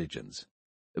decadence religions.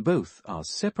 Both are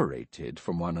separated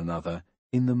from one another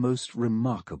in the most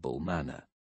remarkable manner.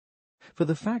 For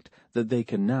the fact that they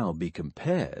can now be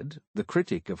compared, the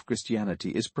critic of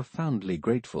Christianity is profoundly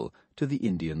grateful to the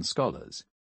Indian scholars.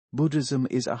 Buddhism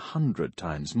is 100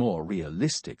 times more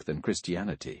realistic than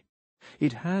Christianity.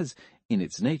 It has, in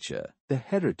its nature, the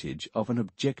heritage of an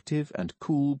objective and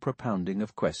cool propounding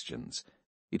of questions.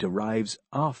 It arrives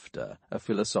after a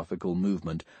philosophical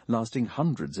movement lasting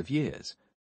hundreds of years.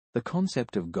 The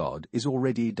concept of God is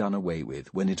already done away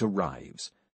with when it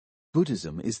arrives.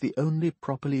 Buddhism is the only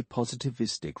properly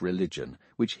positivistic religion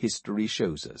which history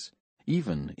shows us,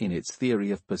 even in its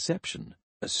theory of perception,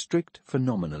 a strict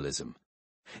phenomenalism.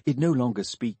 It no longer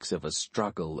speaks of a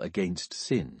struggle against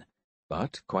sin,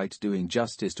 but, quite doing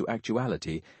justice to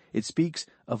actuality, it speaks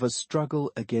of a struggle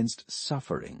against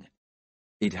suffering.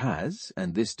 It has,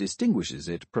 and this distinguishes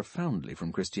it profoundly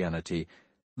from Christianity,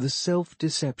 the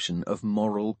self-deception of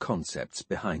moral concepts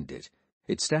behind it.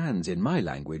 It stands, in my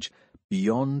language,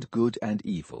 beyond good and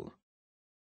evil.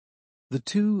 The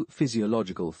two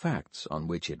physiological facts on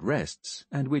which it rests,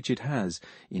 and which it has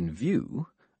in view,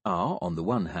 are, on the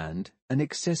one hand, an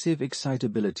excessive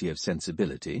excitability of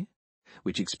sensibility,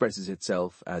 which expresses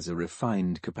itself as a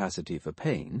refined capacity for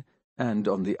pain, and,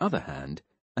 on the other hand,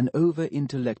 an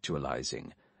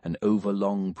over-intellectualizing, an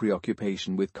over-long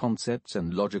preoccupation with concepts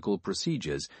and logical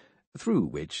procedures, through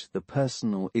which the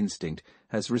personal instinct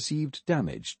has received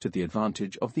damage to the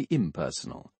advantage of the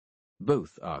impersonal.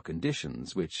 Both are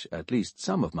conditions which at least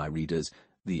some of my readers,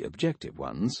 the objective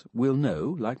ones, will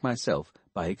know, like myself,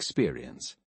 by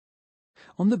experience.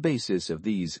 On the basis of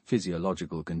these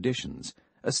physiological conditions,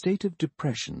 a state of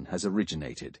depression has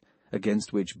originated,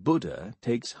 against which Buddha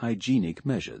takes hygienic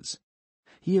measures.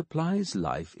 He applies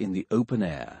life in the open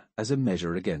air as a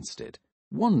measure against it,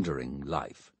 wandering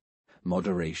life,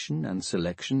 moderation and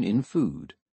selection in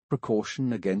food,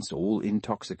 precaution against all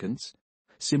intoxicants,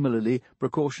 similarly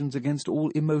precautions against all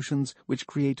emotions which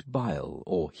create bile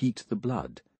or heat the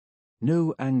blood,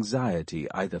 no anxiety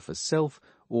either for self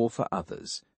or for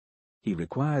others. He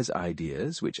requires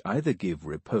ideas which either give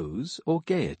repose or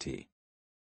gaiety.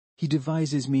 He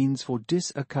devises means for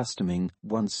disaccustoming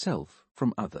oneself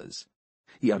from others.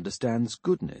 He understands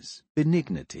goodness,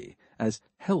 benignity, as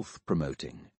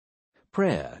health-promoting.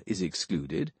 Prayer is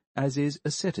excluded, as is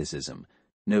asceticism,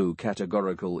 no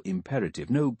categorical imperative,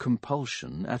 no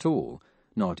compulsion at all,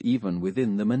 not even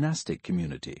within the monastic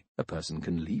community. A person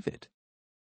can leave it.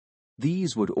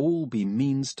 These would all be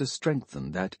means to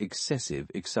strengthen that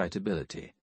excessive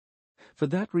excitability. For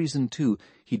that reason, too,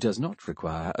 he does not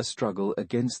require a struggle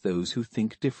against those who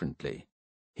think differently.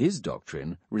 His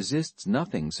doctrine resists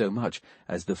nothing so much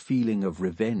as the feeling of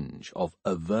revenge, of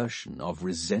aversion, of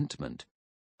resentment.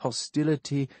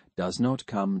 Hostility does not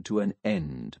come to an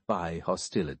end by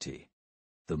hostility,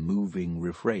 the moving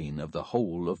refrain of the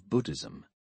whole of Buddhism.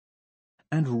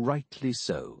 And rightly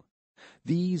so.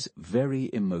 These very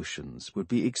emotions would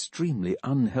be extremely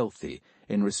unhealthy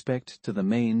in respect to the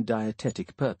main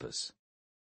dietetic purpose.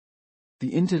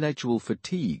 The intellectual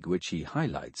fatigue which he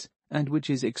highlights, and which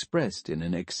is expressed in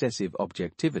an excessive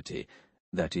objectivity,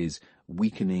 that is,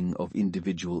 weakening of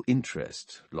individual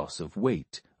interest, loss of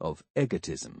weight, of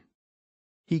egotism,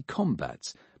 he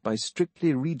combats by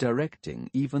strictly redirecting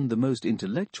even the most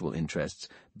intellectual interests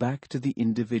back to the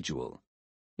individual.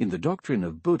 In the doctrine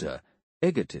of Buddha,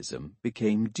 egotism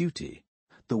became duty,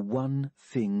 the one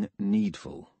thing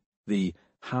needful, the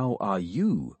 "how are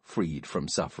you freed from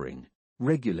suffering?"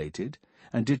 regulated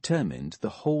and determined the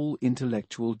whole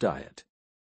intellectual diet.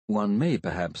 One may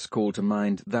perhaps call to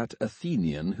mind that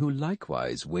Athenian who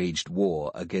likewise waged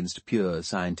war against pure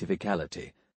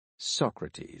scientificality,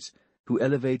 Socrates, who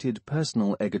elevated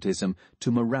personal egotism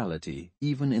to morality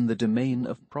even in the domain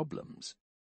of problems.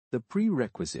 The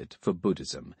prerequisite for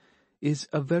Buddhism is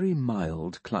a very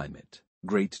mild climate,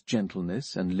 great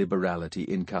gentleness and liberality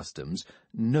in customs,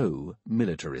 no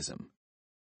militarism,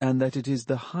 and that it is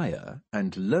the higher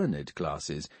and learned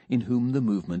classes in whom the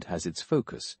movement has its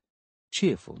focus.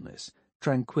 Cheerfulness,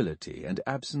 tranquility, and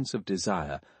absence of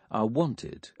desire are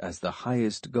wanted as the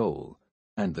highest goal,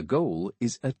 and the goal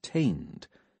is attained.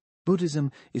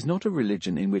 Buddhism is not a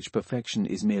religion in which perfection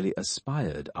is merely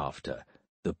aspired after.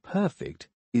 The perfect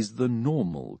is the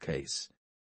normal case.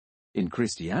 In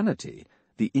Christianity,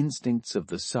 the instincts of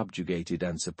the subjugated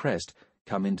and suppressed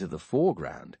come into the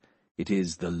foreground, it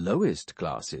is the lowest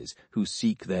classes who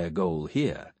seek their goal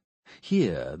here.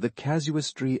 Here the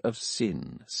casuistry of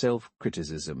sin,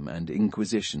 self-criticism, and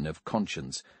inquisition of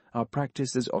conscience are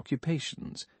practiced as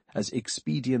occupations, as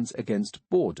expedients against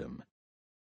boredom.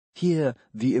 Here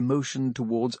the emotion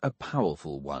towards a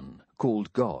powerful one,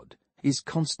 called God, is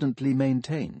constantly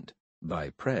maintained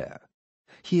by prayer.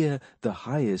 Here the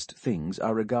highest things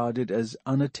are regarded as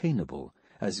unattainable,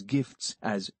 as gifts,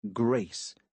 as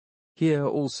grace. Here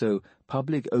also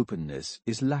public openness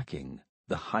is lacking.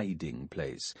 The hiding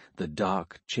place, the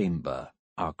dark chamber,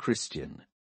 are Christian.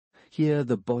 Here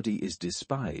the body is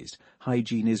despised,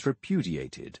 hygiene is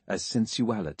repudiated as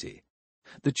sensuality.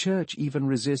 The Church even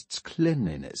resists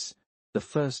cleanliness. The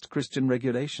first Christian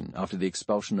regulation after the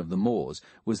expulsion of the Moors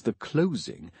was the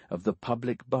closing of the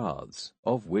public baths,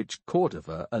 of which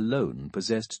Cordova alone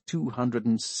possessed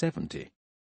 270.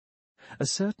 A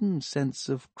certain sense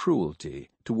of cruelty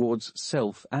towards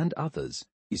self and others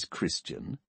is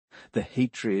Christian. The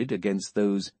hatred against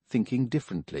those thinking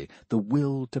differently, the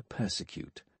will to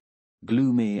persecute.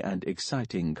 Gloomy and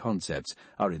exciting concepts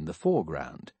are in the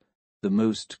foreground. The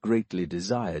most greatly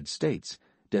desired states,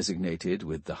 designated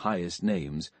with the highest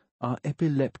names, are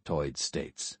epileptoid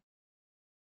states.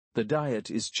 The diet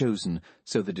is chosen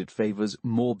so that it favors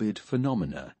morbid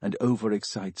phenomena and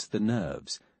overexcites the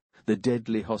nerves. The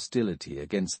deadly hostility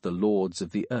against the lords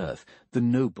of the earth, the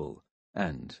noble,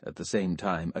 and, at the same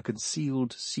time, a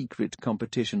concealed secret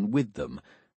competition with them,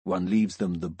 one leaves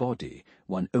them the body,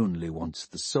 one only wants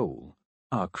the soul,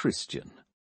 are Christian.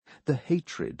 The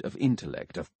hatred of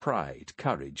intellect, of pride,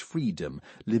 courage, freedom,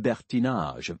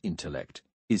 libertinage of intellect,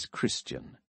 is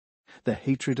Christian. The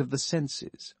hatred of the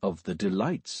senses, of the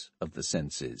delights of the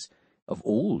senses, of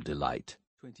all delight,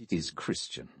 is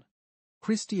Christian.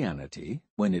 Christianity,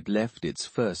 when it left its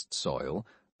first soil,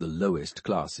 the lowest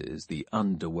classes, the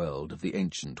underworld of the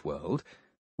ancient world,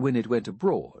 when it went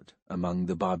abroad among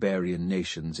the barbarian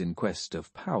nations in quest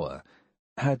of power,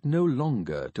 had no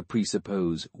longer to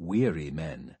presuppose weary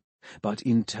men, but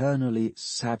internally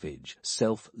savage,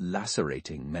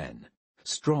 self-lacerating men,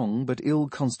 strong but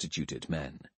ill-constituted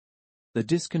men. The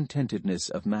discontentedness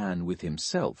of man with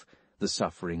himself, the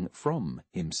suffering from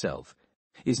himself,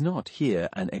 is not here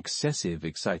an excessive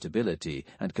excitability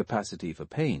and capacity for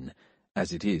pain,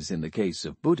 as it is in the case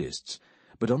of Buddhists,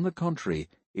 but on the contrary,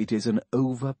 it is an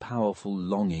over-powerful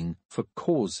longing for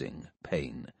causing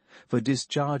pain, for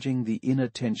discharging the inner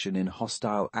tension in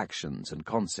hostile actions and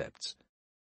concepts.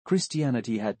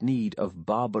 Christianity had need of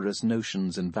barbarous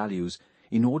notions and values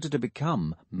in order to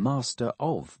become master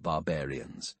of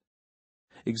barbarians.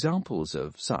 Examples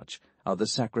of such are the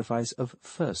sacrifice of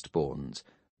firstborns,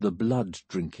 the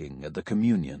blood-drinking at the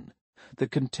communion, the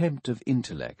contempt of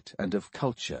intellect and of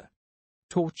culture,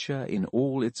 torture in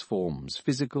all its forms,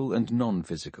 physical and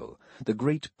non-physical, the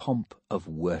great pomp of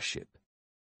worship.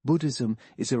 Buddhism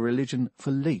is a religion for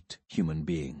late human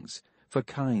beings, for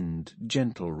kind,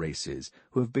 gentle races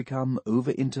who have become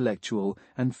over-intellectual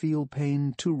and feel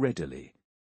pain too readily.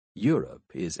 Europe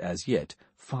is as yet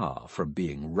far from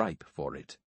being ripe for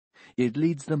it. It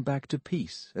leads them back to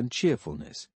peace and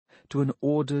cheerfulness, to an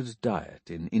ordered diet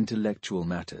in intellectual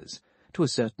matters, to a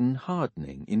certain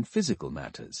hardening in physical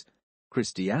matters.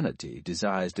 Christianity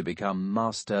desires to become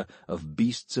master of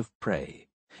beasts of prey.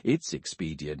 Its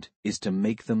expedient is to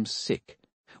make them sick.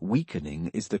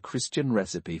 Weakening is the Christian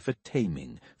recipe for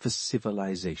taming, for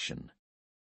civilization.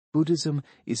 Buddhism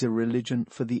is a religion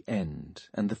for the end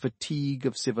and the fatigue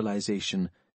of civilization,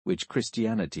 which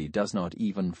Christianity does not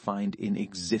even find in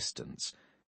existence,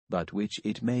 but which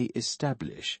it may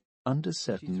establish under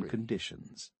certain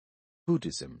conditions.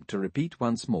 Buddhism, to repeat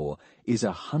once more, is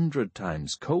 100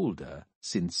 times colder,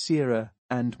 sincerer,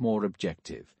 and more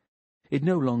objective. It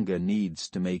no longer needs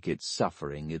to make its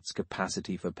suffering, its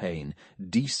capacity for pain,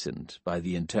 decent by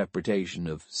the interpretation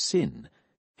of sin.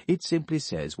 It simply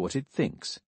says what it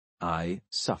thinks: I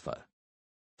suffer.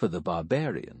 For the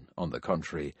barbarian, on the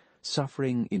contrary,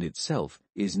 suffering in itself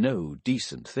is no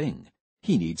decent thing.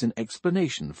 He needs an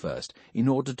explanation first, in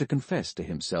order to confess to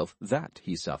himself that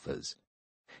he suffers.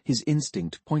 His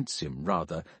instinct points him,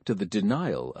 rather, to the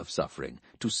denial of suffering,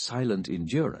 to silent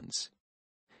endurance.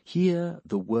 Here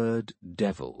the word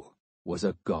devil was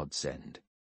a godsend.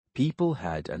 People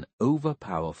had an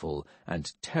overpowerful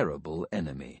and terrible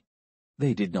enemy.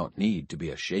 They did not need to be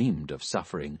ashamed of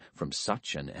suffering from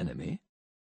such an enemy.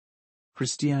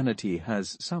 Christianity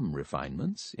has some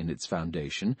refinements in its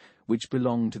foundation which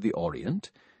belong to the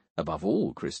Orient. Above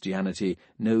all, Christianity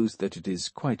knows that it is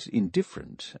quite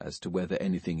indifferent as to whether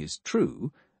anything is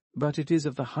true, but it is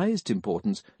of the highest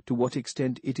importance to what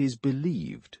extent it is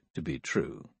believed to be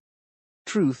true.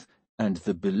 Truth and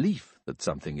the belief that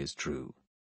something is true,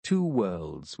 two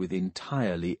worlds with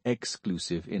entirely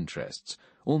exclusive interests,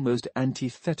 almost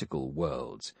antithetical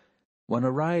worlds. One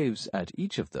arrives at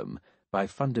each of them by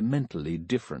fundamentally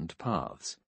different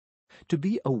paths. To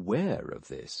be aware of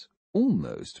this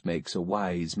almost makes a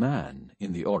wise man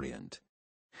in the Orient.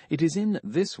 It is in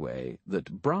this way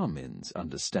that Brahmins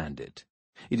understand it.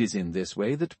 It is in this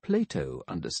way that Plato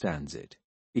understands it.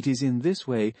 It is in this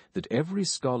way that every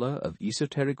scholar of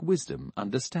esoteric wisdom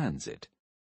understands it.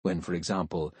 When, for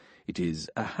example, it is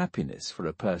a happiness for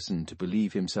a person to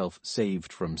believe himself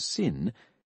saved from sin,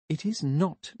 it is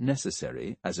not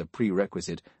necessary as a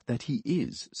prerequisite that he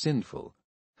is sinful,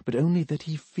 but only that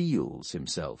he feels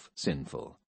himself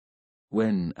sinful.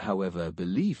 When, however,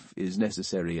 belief is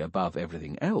necessary above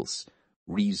everything else,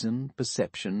 reason,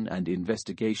 perception, and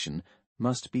investigation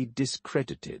must be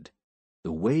discredited.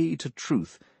 The way to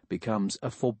truth becomes a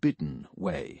forbidden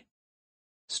way.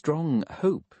 Strong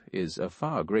hope is a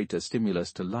far greater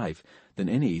stimulus to life than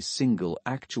any single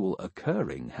actual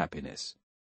occurring happiness.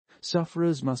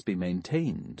 Sufferers must be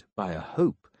maintained by a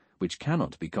hope which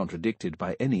cannot be contradicted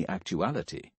by any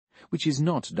actuality, which is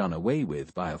not done away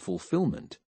with by a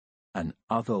fulfillment, an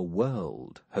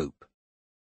other-world hope.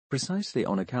 Precisely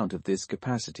on account of this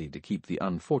capacity to keep the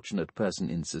unfortunate person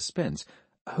in suspense,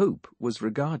 hope was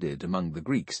regarded among the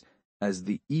Greeks as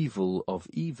the evil of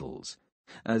evils,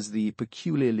 as the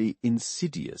peculiarly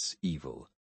insidious evil.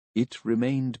 It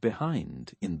remained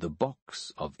behind in the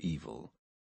box of evil.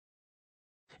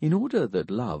 In order that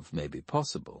love may be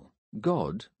possible,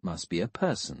 God must be a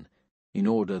person. In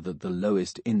order that the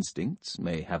lowest instincts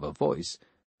may have a voice,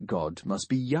 God must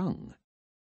be young.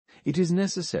 It is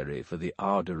necessary for the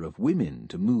ardour of women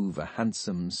to move a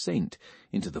handsome saint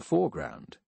into the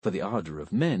foreground, for the ardour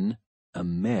of men, a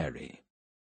Mary.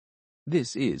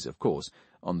 This is, of course,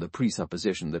 on the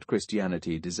presupposition that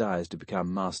Christianity desires to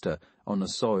become master on a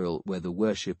soil where the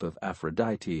worship of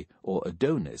Aphrodite or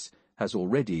Adonis has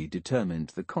already determined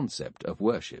the concept of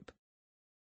worship.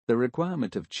 The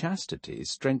requirement of chastity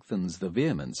strengthens the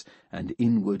vehemence and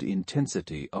inward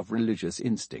intensity of religious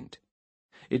instinct.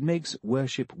 It makes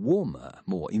worship warmer,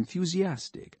 more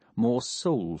enthusiastic, more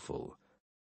soulful.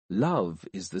 Love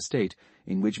is the state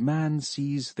in which man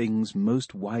sees things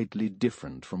most widely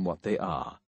different from what they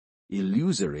are.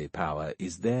 Illusory power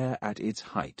is there at its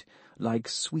height, like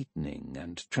sweetening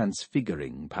and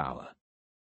transfiguring power.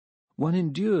 One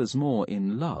endures more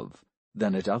in love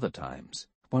than at other times.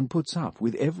 One puts up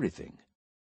with everything.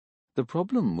 The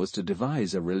problem was to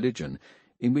devise a religion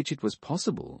in which it was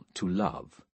possible to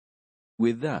love.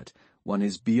 With that, one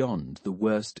is beyond the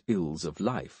worst ills of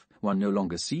life. One no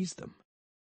longer sees them.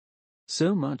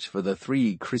 So much for the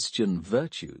three Christian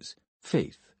virtues,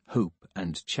 faith, hope,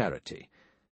 and charity.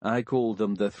 I call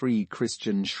them the three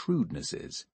Christian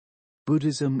shrewdnesses.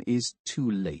 Buddhism is too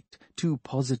late, too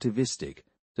positivistic,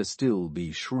 to still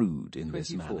be shrewd in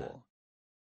this manner.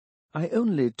 I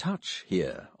only touch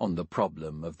here on the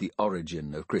problem of the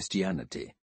origin of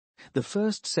Christianity. The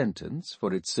first sentence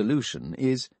for its solution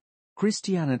is,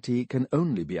 Christianity can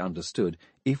only be understood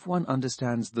if one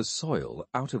understands the soil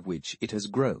out of which it has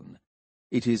grown.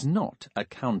 It is not a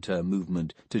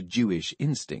counter-movement to Jewish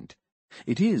instinct.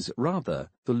 It is, rather,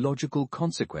 the logical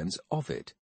consequence of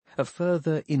it, a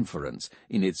further inference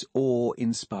in its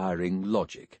awe-inspiring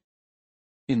logic.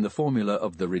 In the formula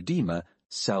of the Redeemer,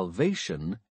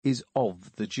 salvation is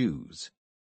of the Jews.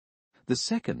 The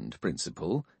second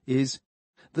principle is,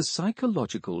 the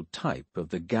psychological type of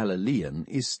the Galilean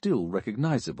is still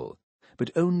recognizable,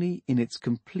 but only in its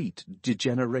complete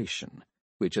degeneration,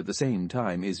 which at the same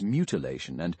time is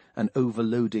mutilation and an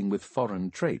overloading with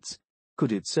foreign traits,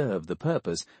 could it serve the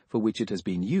purpose for which it has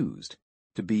been used,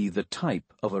 to be the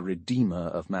type of a Redeemer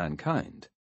of mankind.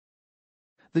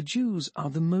 The Jews are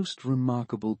the most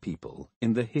remarkable people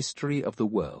in the history of the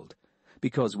world,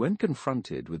 because when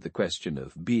confronted with the question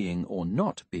of being or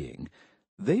not being,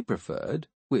 they preferred,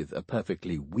 with a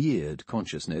perfectly weird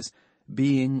consciousness,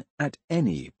 being at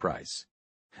any price.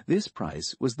 This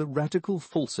price was the radical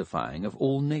falsifying of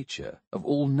all nature, of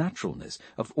all naturalness,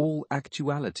 of all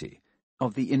actuality,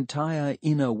 of the entire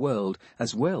inner world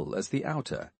as well as the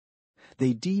outer.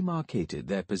 They demarcated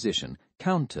their position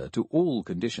counter to all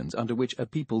conditions under which a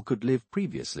people could live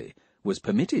previously, was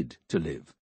permitted to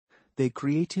live. They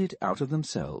created out of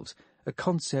themselves a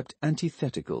concept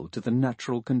antithetical to the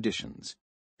natural conditions.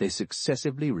 They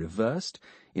successively reversed,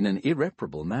 in an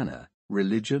irreparable manner,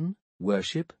 religion,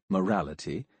 worship,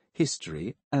 morality,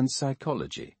 history, and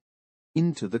psychology,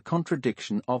 into the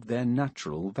contradiction of their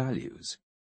natural values.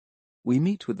 we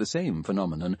meet with the same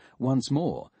phenomenon once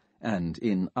more, and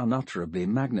in unutterably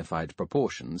magnified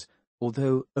proportions,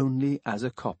 although only as a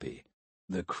copy.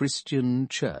 The Christian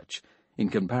Church, in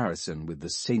comparison with the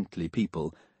saintly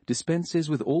people, dispenses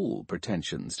with all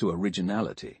pretensions to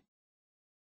originality.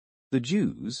 The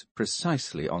Jews,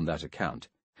 precisely on that account,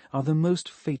 are the most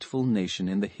faithful nation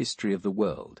in the history of the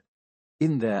world.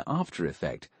 In their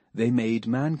after-effect, they made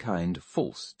mankind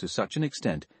false to such an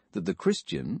extent that the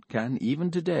Christian can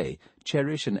even today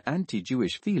cherish an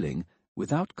anti-Jewish feeling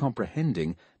without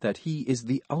comprehending that he is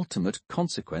the ultimate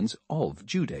consequence of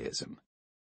Judaism.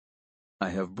 I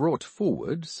have brought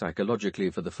forward, psychologically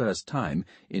for the first time,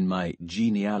 in my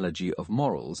genealogy of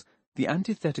morals, the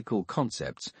antithetical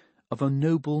concepts of a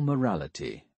noble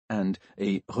morality and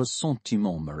a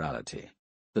ressentiment morality.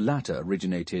 The latter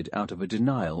originated out of a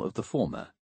denial of the former.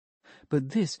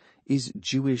 But this is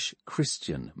Jewish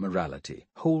Christian morality,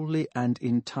 wholly and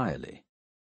entirely.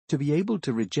 To be able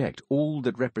to reject all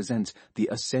that represents the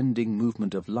ascending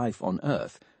movement of life on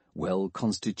earth,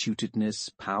 well-constitutedness,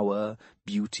 power,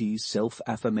 beauty,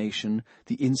 self-affirmation,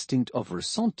 the instinct of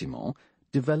ressentiment,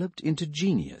 developed into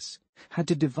genius, had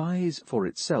to devise for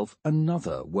itself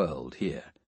another world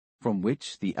here, from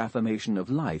which the affirmation of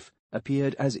life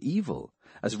appeared as evil,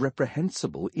 as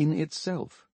reprehensible in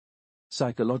itself.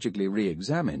 Psychologically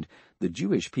re-examined, the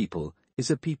Jewish people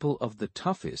is a people of the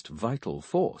toughest vital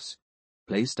force.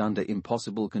 Placed under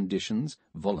impossible conditions,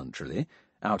 voluntarily,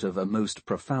 out of a most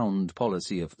profound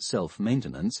policy of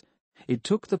self-maintenance, it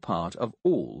took the part of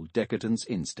all decadence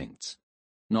instincts,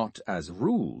 not as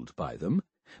ruled by them,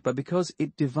 but because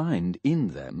it divined in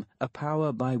them a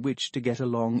power by which to get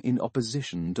along in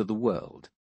opposition to the world.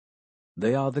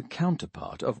 They are the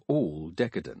counterpart of all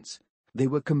decadence. They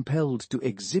were compelled to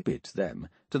exhibit them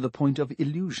to the point of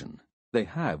illusion. They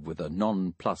have, with a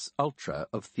non plus ultra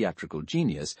of theatrical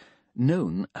genius,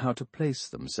 known how to place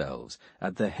themselves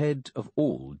at the head of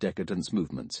all decadence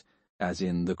movements, as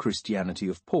in the Christianity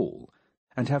of Paul,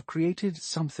 and have created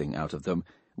something out of them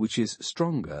which is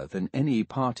stronger than any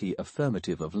party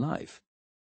affirmative of life.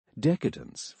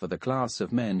 Decadence, for the class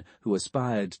of men who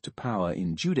aspired to power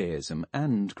in Judaism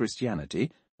and Christianity,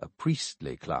 a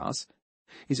priestly class,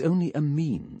 is only a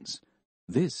means.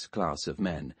 This class of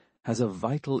men has a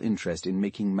vital interest in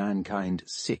making mankind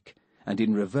sick, and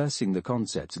in reversing the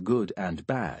concepts good and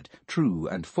bad, true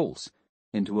and false,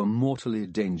 into a mortally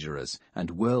dangerous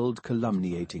and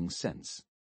world-calumniating sense.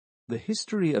 The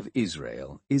history of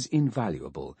Israel is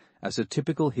invaluable as a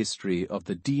typical history of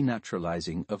the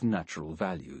denaturalizing of natural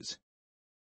values.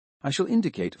 I shall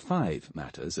indicate 5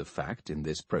 matters of fact in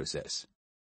this process.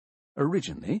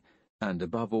 Originally, and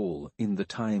above all in the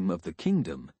time of the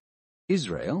kingdom,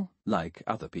 Israel, like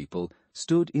other people,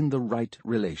 stood in the right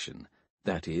relation,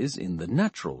 that is, in the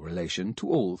natural relation to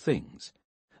all things.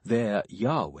 Their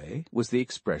Yahweh was the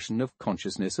expression of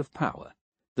consciousness of power,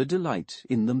 the delight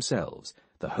in themselves,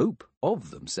 the hope of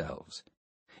themselves.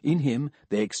 In him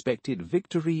they expected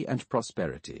victory and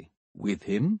prosperity. With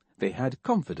him they had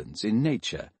confidence in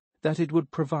nature, that it would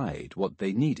provide what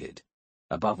they needed,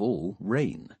 above all,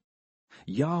 rain.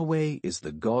 Yahweh is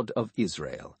the God of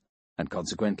Israel, and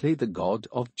consequently the God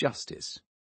of justice,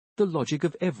 the logic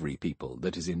of every people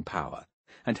that is in power,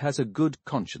 and has a good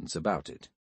conscience about it.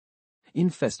 In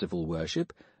festival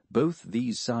worship, both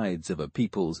these sides of a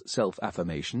people's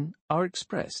self-affirmation are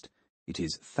expressed. It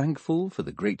is thankful for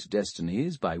the great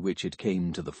destinies by which it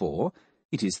came to the fore.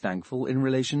 It is thankful in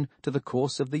relation to the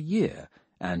course of the year,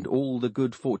 and all the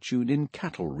good fortune in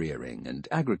cattle-rearing and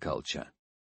agriculture.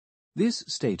 This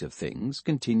state of things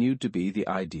continued to be the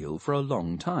ideal for a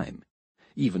long time,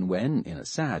 even when, in a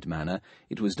sad manner,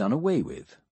 it was done away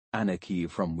with, anarchy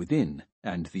from within,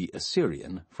 and the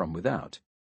Assyrian from without.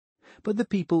 But the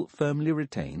people firmly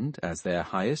retained, as their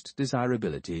highest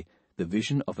desirability, the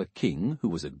vision of a king who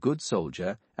was a good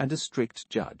soldier and a strict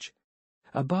judge.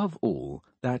 Above all,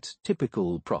 that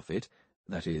typical prophet,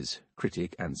 that is,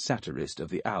 critic and satirist of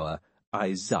the hour,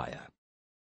 Isaiah.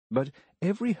 But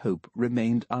every hope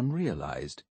remained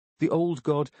unrealized. The old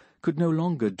God could no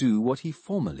longer do what he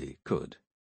formerly could.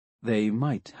 They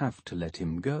might have to let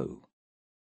him go.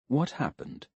 What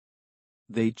happened?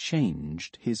 They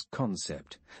changed his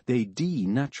concept. They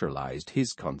denaturalized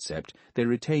his concept. They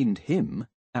retained him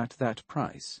at that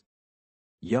price.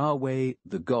 Yahweh,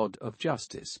 the God of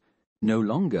justice, no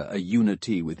longer a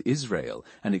unity with Israel,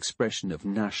 an expression of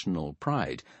national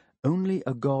pride, only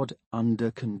a God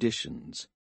under conditions.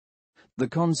 The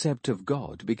concept of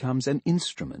God becomes an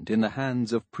instrument in the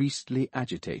hands of priestly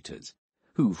agitators,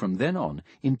 who from then on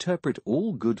interpret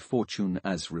all good fortune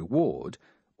as reward,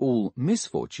 all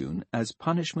misfortune as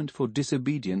punishment for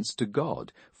disobedience to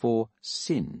God, for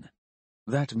sin.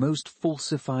 that most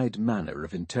falsified manner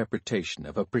of interpretation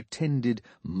of a pretended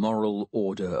moral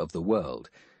order of the world,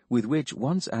 with which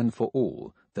once and for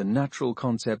all the natural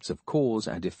concepts of cause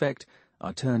and effect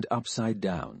are turned upside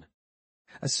down.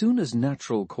 As soon as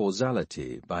natural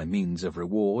causality by means of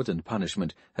reward and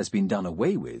punishment has been done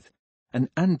away with, an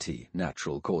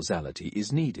anti-natural causality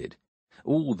is needed.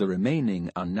 All the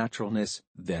remaining unnaturalness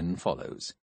then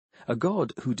follows. A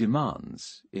God who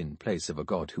demands, in place of a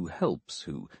God who helps,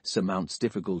 who surmounts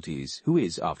difficulties, who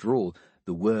is, after all,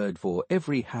 the word for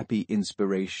every happy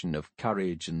inspiration of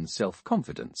courage and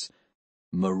self-confidence.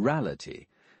 Morality,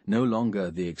 no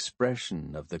longer the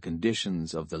expression of the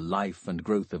conditions of the life and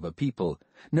growth of a people,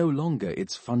 no longer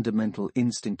its fundamental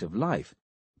instinct of life,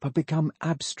 but become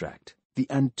abstract, the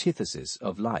antithesis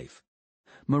of life.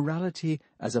 Morality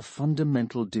as a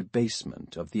fundamental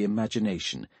debasement of the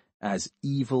imagination, as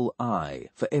evil eye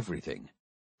for everything.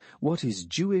 What is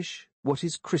Jewish, what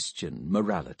is Christian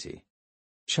morality?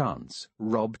 Chance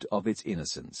robbed of its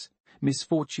innocence,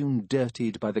 misfortune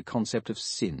dirtied by the concept of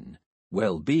sin,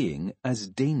 well-being as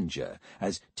danger,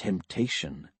 as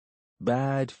temptation,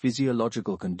 bad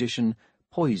physiological condition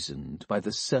poisoned by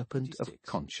the serpent of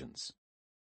conscience.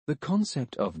 The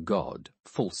concept of God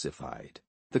falsified,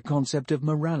 the concept of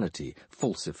morality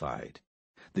falsified.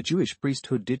 The Jewish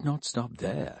priesthood did not stop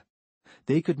there.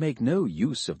 They could make no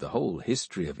use of the whole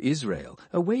history of Israel,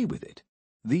 away with it.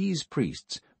 These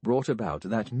priests brought about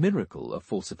that miracle of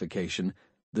falsification,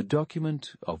 the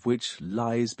document of which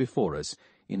lies before us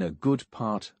in a good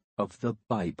part of the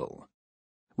Bible.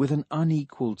 With an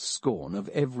unequalled scorn of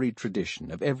every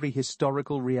tradition, of every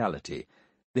historical reality,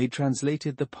 they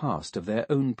translated the past of their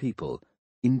own people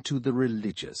into the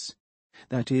religious.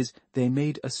 That is, they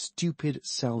made a stupid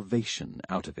salvation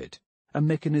out of it, a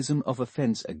mechanism of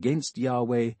offense against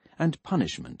Yahweh and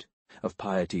punishment, of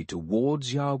piety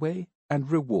towards Yahweh and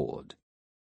reward.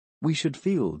 We should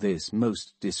feel this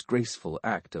most disgraceful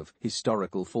act of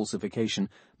historical falsification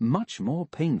much more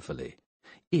painfully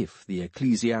if the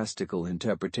ecclesiastical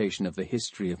interpretation of the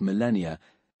history of millennia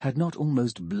had not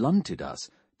almost blunted us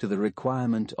to the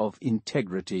requirement of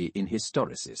integrity in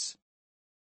historicis.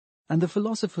 And the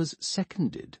philosophers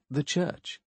seconded the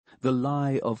Church. The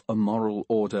lie of a moral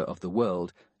order of the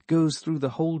world goes through the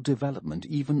whole development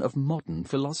even of modern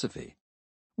philosophy.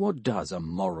 What does a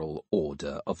moral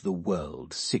order of the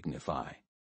world signify?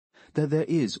 That there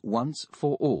is once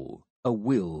for all a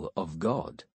will of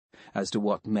God, as to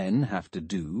what men have to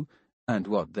do and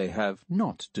what they have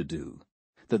not to do,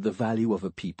 that the value of a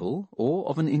people or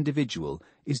of an individual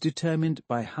is determined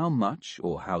by how much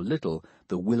or how little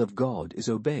the will of God is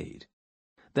obeyed,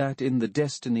 that in the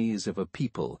destinies of a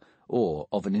people or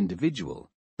of an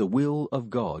individual the will of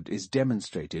God is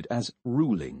demonstrated as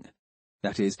ruling,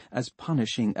 that is, as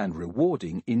punishing and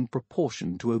rewarding in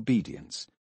proportion to obedience.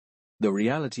 The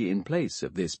reality in place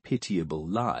of this pitiable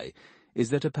lie is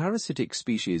that a parasitic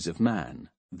species of man,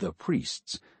 the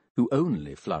priests, who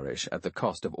only flourish at the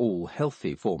cost of all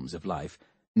healthy forms of life,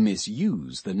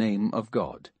 misuse the name of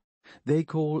God. They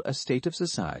call a state of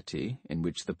society, in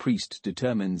which the priest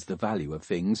determines the value of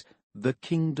things, the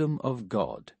kingdom of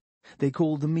God. They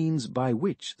call the means by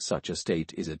which such a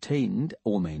state is attained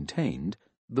or maintained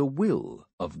the will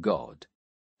of God.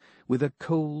 With a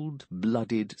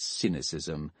cold-blooded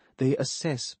cynicism, they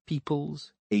assess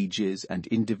peoples, ages, and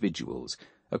individuals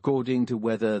according to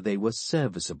whether they were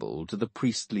serviceable to the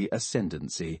priestly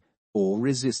ascendancy or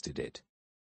resisted it.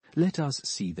 Let us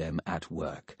see them at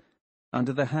work.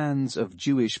 Under the hands of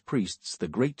Jewish priests, the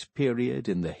great period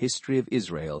in the history of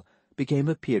Israel became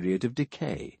a period of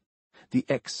decay. The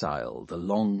exile, the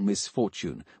long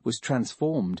misfortune, was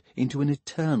transformed into an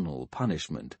eternal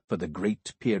punishment for the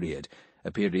great period,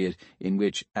 a period in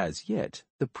which, as yet,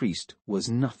 the priest was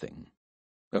nothing.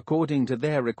 According to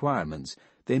their requirements,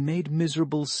 they made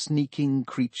miserable sneaking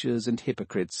creatures and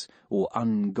hypocrites, or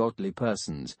ungodly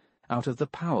persons, out of the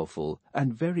powerful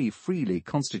and very freely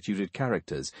constituted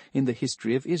characters in the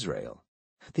history of Israel.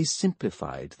 They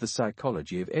simplified the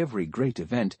psychology of every great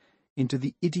event into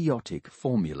the idiotic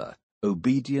formula,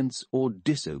 obedience or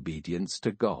disobedience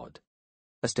to God.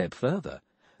 A step further,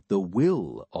 the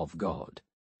will of God,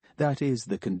 that is,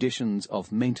 the conditions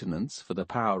of maintenance for the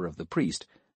power of the priest,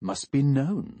 must be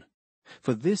known.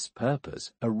 For this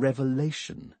purpose a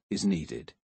revelation is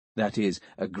needed. That is,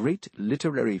 a great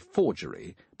literary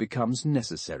forgery becomes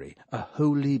necessary. A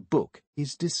holy book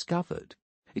is discovered.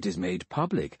 It is made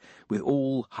public with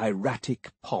all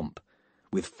hieratic pomp,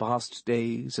 with fast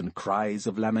days and cries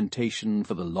of lamentation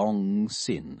for the long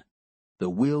sin. The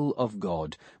will of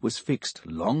God was fixed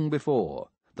long before,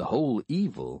 the The whole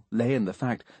evil lay in the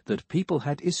fact that people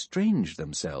had estranged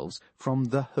themselves from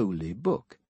the holy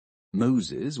book.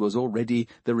 Moses was already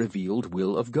the revealed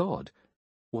will of God.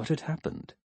 What had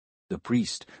happened? The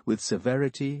priest, with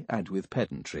severity and with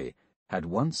pedantry, had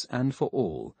once and for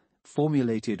all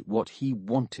formulated what he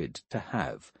wanted to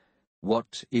have.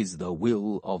 What is the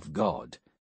will of God?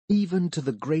 Even to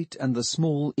the great and the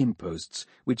small imposts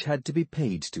which had to be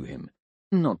paid to him,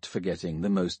 not forgetting the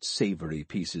most savoury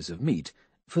pieces of meat,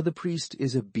 for the priest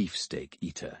is a beefsteak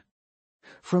eater.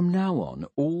 From now on,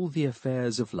 all the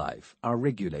affairs of life are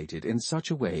regulated in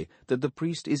such a way that the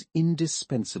priest is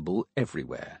indispensable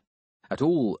everywhere. At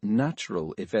all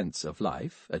natural events of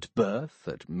life, at birth,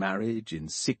 at marriage, in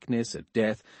sickness, at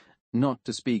death, not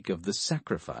to speak of the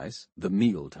sacrifice, the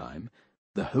mealtime,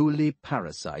 the holy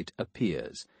parasite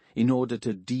appears, in order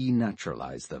to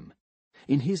denaturalize them.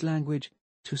 In his language,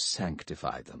 to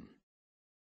sanctify them.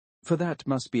 For that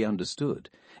must be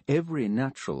understood, every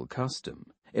natural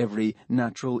custom, every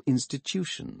natural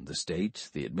institution, the state,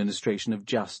 the administration of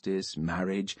justice,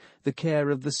 marriage, the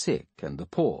care of the sick and the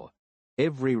poor,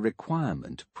 every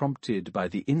requirement prompted by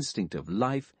the instinct of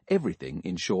life, everything,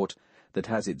 in short, that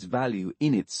has its value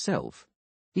in itself,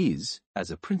 is,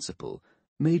 as a principle,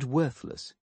 made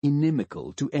worthless,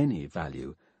 inimical to any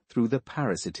value, through the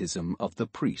parasitism of the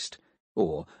priest,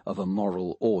 or of a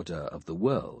moral order of the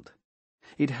world.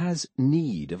 It has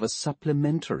need of a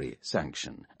supplementary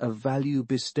sanction, a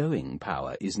value-bestowing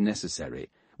power is necessary,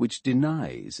 which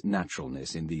denies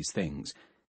naturalness in these things,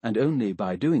 and only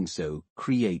by doing so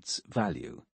creates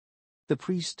value. The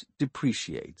priest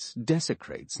depreciates,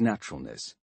 desecrates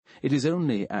naturalness. It is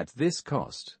only at this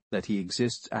cost that he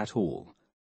exists at all.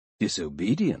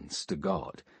 Disobedience to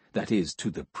God, that is,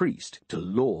 to the priest, to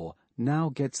law, now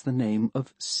gets the name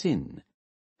of sin.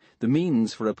 The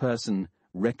means for a person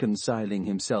reconciling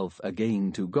himself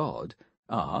again to God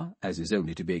are, as is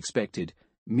only to be expected,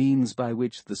 means by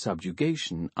which the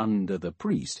subjugation under the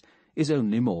priest is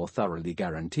only more thoroughly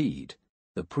guaranteed.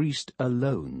 The priest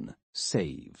alone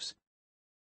saves.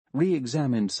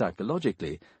 Re-examined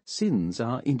psychologically, sins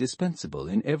are indispensable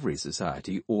in every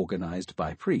society organized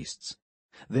by priests.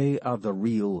 They are the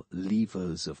real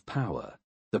levers of power.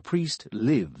 The priest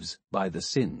lives by the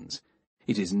sins.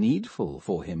 It is needful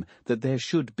for him that there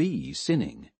should be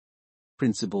sinning.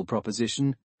 Principal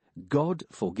proposition: God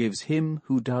forgives him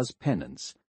who does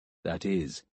penance, that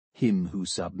is, him who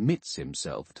submits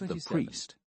himself to 27. The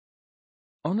priest.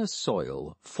 On a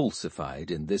soil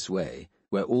falsified in this way,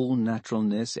 where all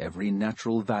naturalness, every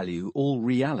natural value, all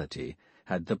reality,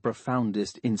 had the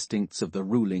profoundest instincts of the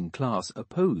ruling class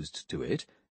opposed to it,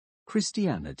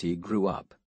 Christianity grew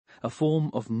up, a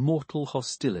form of mortal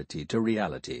hostility to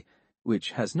reality,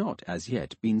 which has not as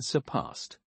yet been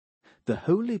surpassed. The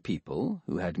holy people,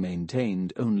 who had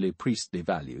maintained only priestly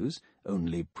values,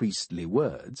 only priestly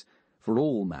words, for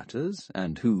all matters,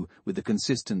 and who, with a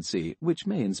consistency which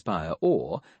may inspire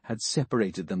awe, had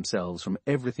separated themselves from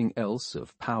everything else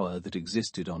of power that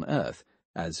existed on earth,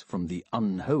 as from the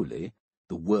unholy,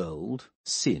 the world,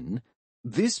 sin,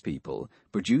 this people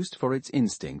produced for its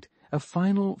instinct a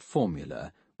final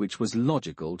formula which was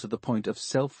logical to the point of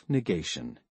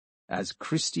self-negation. As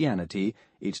Christianity,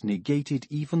 it negated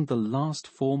even the last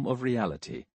form of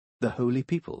reality, the holy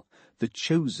people, the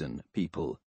chosen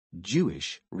people,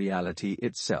 Jewish reality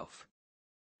itself.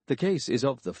 The case is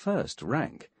of the first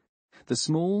rank. The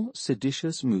small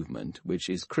seditious movement, which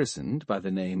is christened by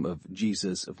the name of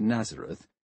Jesus of Nazareth,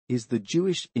 is the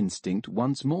Jewish instinct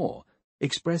once more,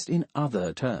 expressed in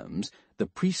other terms, the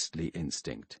priestly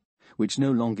instinct, which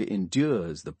no longer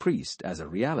endures the priest as a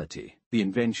reality, the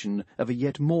invention of a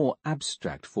yet more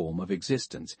abstract form of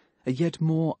existence, a yet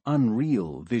more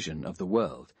unreal vision of the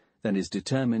world, than is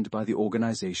determined by the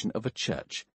organization of a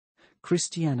church.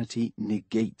 Christianity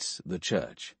negates the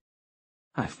church.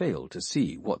 I fail to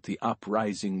see what the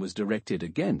uprising was directed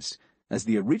against, as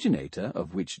the originator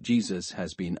of which Jesus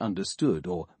has been understood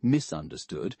or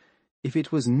misunderstood, if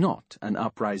it was not an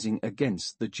uprising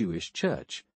against the Jewish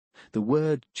church, the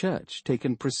word church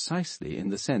taken precisely in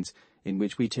the sense in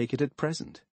which we take it at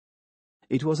present.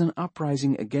 It was an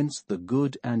uprising against the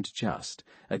good and just,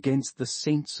 against the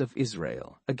saints of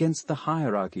Israel, against the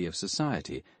hierarchy of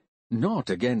society, not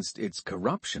against its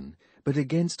corruption, but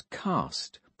against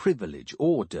caste, privilege,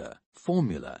 order,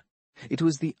 formula. It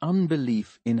was the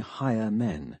unbelief in higher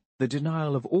men, the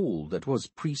denial of all that was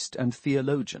priest and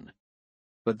theologian.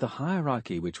 But the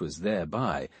hierarchy which was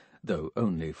thereby, though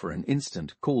only for an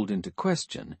instant called into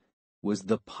question, was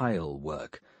the pile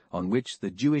work, on which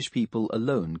the Jewish people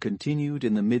alone continued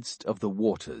in the midst of the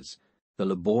waters, the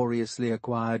laboriously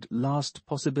acquired last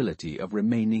possibility of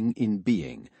remaining in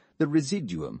being, the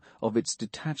residuum of its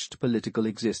detached political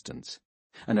existence.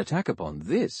 An attack upon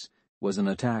this was an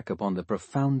attack upon the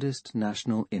profoundest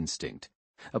national instinct,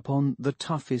 upon the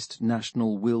toughest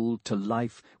national will to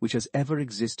life which has ever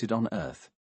existed on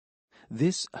earth.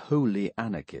 This holy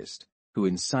anarchist, who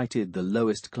incited the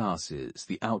lowest classes,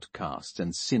 the outcasts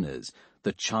and sinners,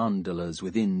 the chandelers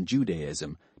within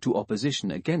Judaism, to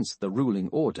opposition against the ruling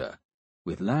order,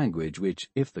 with language which,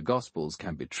 if the Gospels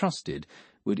can be trusted,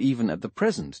 would even at the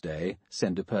present day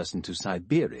send a person to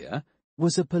Siberia,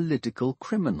 was a political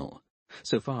criminal,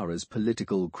 so far as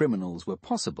political criminals were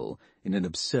possible in an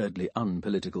absurdly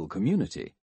unpolitical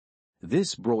community.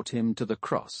 This brought him to the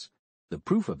cross. The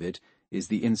proof of it is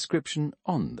the inscription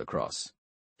on the cross.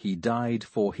 He died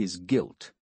for his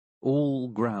guilt. All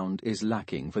ground is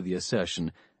lacking for the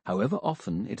assertion, however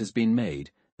often it has been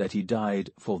made, that he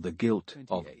died for the guilt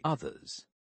of others.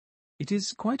 It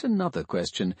is quite another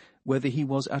question whether he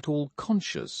was at all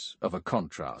conscious of a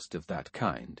contrast of that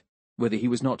kind, whether he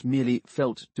was not merely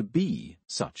felt to be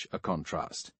such a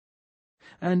contrast.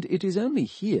 And it is only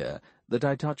here that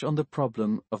I touch on the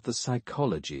problem of the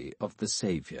psychology of the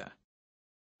Saviour.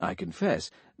 I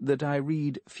confess that I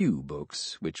read few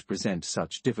books which present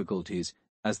such difficulties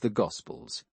as the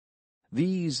Gospels.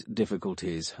 These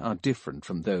difficulties are different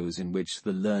from those in which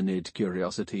the learned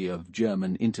curiosity of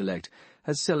German intellect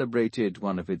has celebrated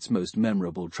one of its most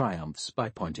memorable triumphs by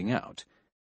pointing out.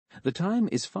 The time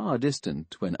is far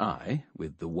distant when I,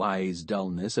 with the wise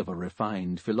dullness of a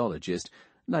refined philologist,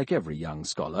 like every young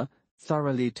scholar,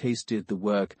 thoroughly tasted the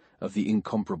work of the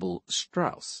incomparable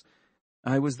Strauss.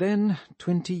 I was then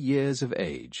 20 years of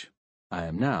age. I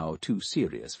am now too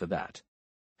serious for that.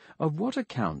 Of what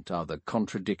account are the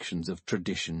contradictions of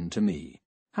tradition to me?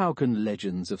 How can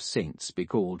legends of saints be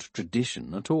called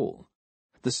tradition at all?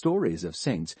 The stories of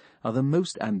saints are the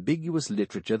most ambiguous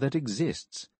literature that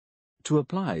exists. To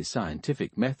apply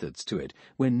scientific methods to it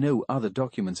when no other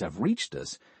documents have reached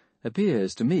us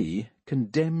appears to me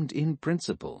condemned in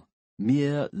principle,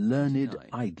 mere learned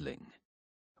idling.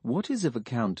 What is of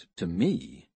account to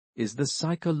me is the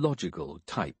psychological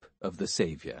type of the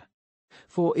Saviour.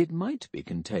 For it might be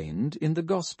contained in the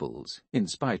Gospels, in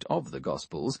spite of the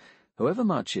Gospels, however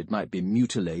much it might be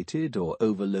mutilated or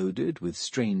overloaded with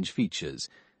strange features,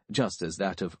 just as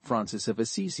that of Francis of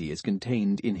Assisi is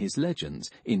contained in his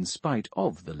legends, in spite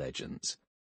of the legends.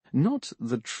 Not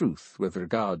the truth with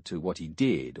regard to what he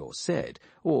did or said,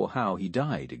 or how he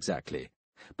died exactly,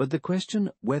 but the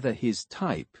question whether his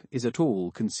type is at all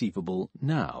conceivable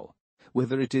now,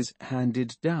 whether it is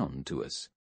handed down to us.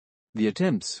 The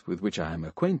attempts with which I am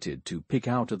acquainted to pick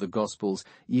out of the Gospels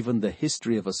even the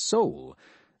history of a soul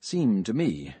seem to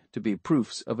me to be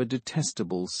proofs of a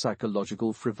detestable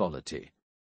psychological frivolity.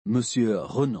 Monsieur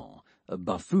Renan, a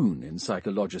buffoon in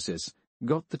psychologicis,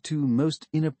 got the two most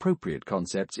inappropriate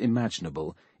concepts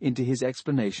imaginable into his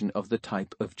explanation of the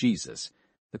type of Jesus,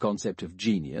 the concept of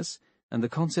genius and the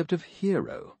concept of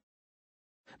hero.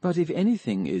 But if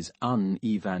anything is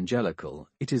unevangelical,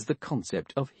 it is the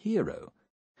concept of hero.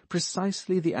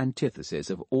 Precisely the antithesis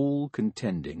of all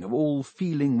contending, of all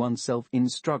feeling oneself in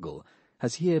struggle,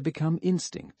 has here become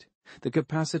instinct. The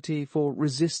capacity for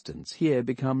resistance here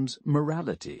becomes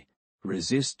morality.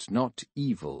 Resist not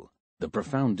evil, the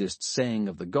profoundest saying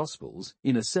of the Gospels,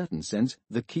 in a certain sense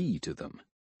the key to them.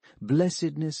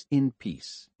 Blessedness in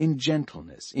peace, in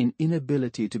gentleness, in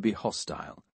inability to be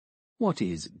hostile. What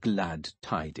is glad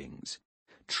tidings?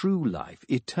 True life,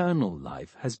 eternal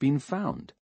life, has been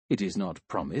found. It is not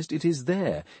promised, it is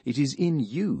there, it is in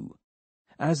you.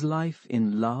 As life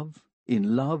in love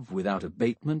without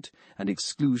abatement, and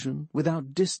exclusion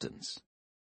without distance.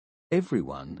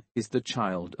 Everyone is the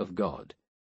child of God.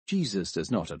 Jesus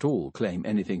does not at all claim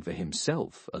anything for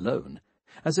himself alone.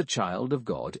 As a child of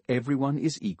God, everyone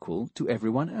is equal to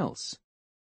everyone else.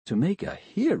 To make a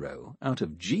hero out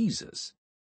of Jesus,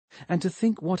 and to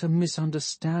think what a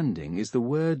misunderstanding is the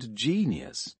word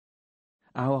genius.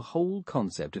 Our whole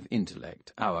concept of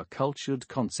intellect, our cultured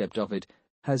concept of it,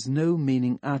 has no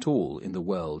meaning at all in the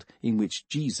world in which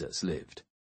Jesus lived.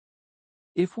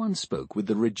 If one spoke with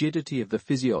the rigidity of the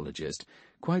physiologist,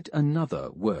 quite another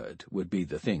word would be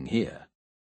the thing here.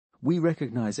 We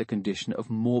recognize a condition of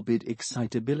morbid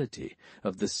excitability,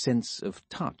 of the sense of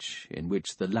touch, in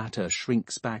which the latter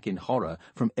shrinks back in horror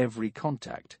from every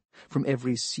contact, from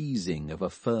every seizing of a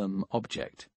firm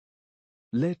object.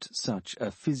 Let such a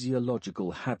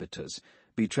physiological habitus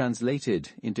be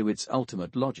translated into its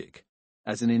ultimate logic,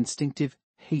 as an instinctive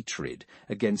hatred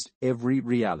against every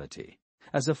reality,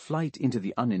 as a flight into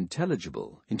the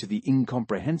unintelligible, into the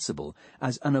incomprehensible,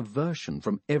 as an aversion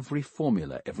from every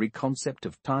formula, every concept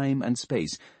of time and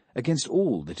space, against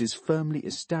all that is firmly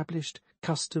established,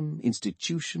 custom,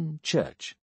 institution,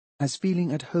 church, as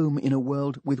feeling at home in a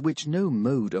world with which no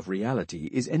mode of reality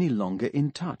is any longer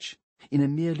in touch, in a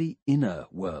merely inner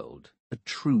world, a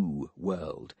true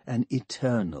world, an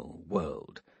eternal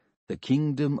world. The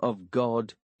kingdom of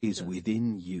God is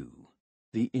within you.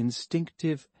 The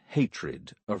instinctive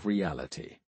hatred of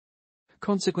reality.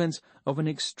 Consequence of an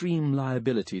extreme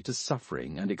liability to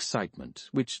suffering and excitement,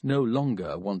 which no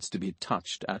longer wants to be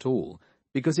touched at all,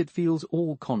 because it feels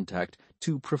all contact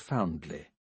too profoundly.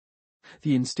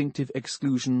 The instinctive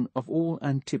exclusion of all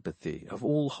antipathy, of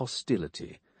all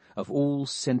hostility, of all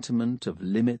sentiment of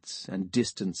limits and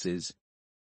distances.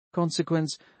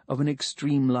 Consequence of an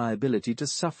extreme liability to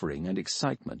suffering and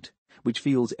excitement, which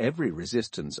feels every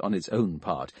resistance on its own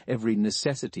part, every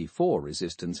necessity for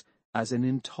resistance, as an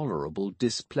intolerable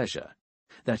displeasure,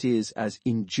 that is, as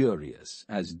injurious,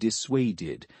 as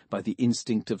dissuaded by the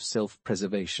instinct of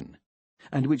self-preservation,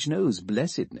 and which knows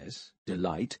blessedness,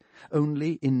 delight,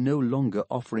 only in no longer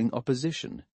offering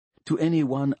opposition to any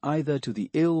one, either to the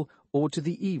ill or to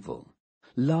the evil,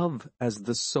 love as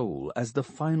the soul, as the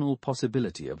final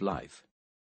possibility of life.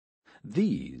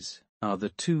 These are the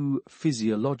two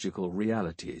physiological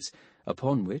realities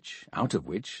upon which, out of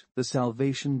which, the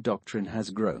salvation doctrine has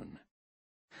grown.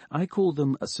 I call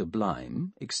them a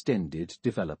sublime, extended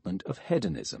development of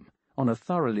hedonism on a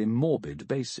thoroughly morbid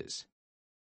basis.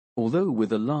 Although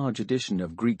with a large addition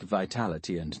of Greek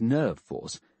vitality and nerve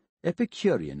force,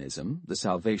 Epicureanism, the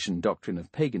salvation doctrine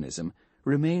of paganism,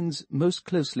 remains most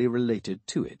closely related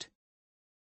to it.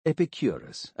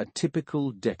 Epicurus, a typical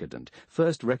decadent,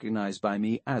 first recognized by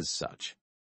me as such.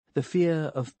 The fear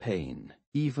of pain,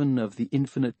 even of the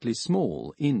infinitely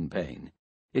small in pain,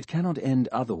 it cannot end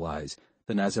otherwise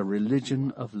than as a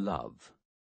religion of love.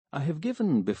 I have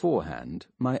given beforehand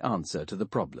my answer to the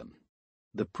problem.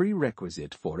 The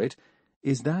prerequisite for it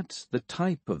is that the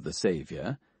type of the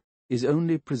Saviour is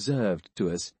only preserved to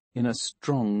us in a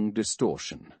strong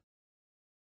distortion.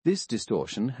 This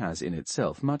distortion has in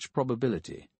itself much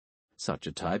probability. Such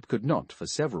a type could not, for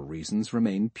several reasons,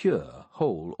 remain pure,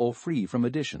 whole, or free from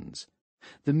additions.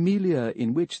 The milieu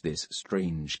in which this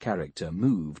strange character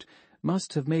moved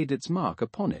must have made its mark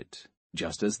upon it,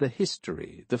 just as the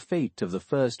history, the fate of the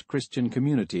first Christian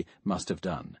community must have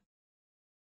done.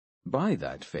 By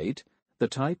that fate, the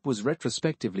type was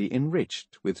retrospectively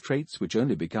enriched with traits which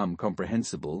only become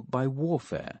comprehensible by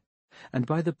warfare, and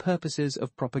by the purposes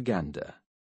of propaganda,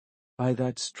 by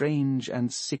that strange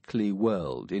and sickly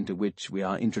world into which we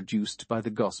are introduced by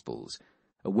the Gospels,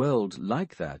 a world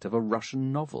like that of a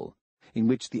Russian novel, in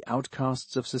which the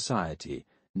outcasts of society,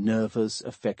 nervous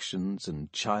affections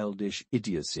and childish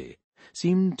idiocy,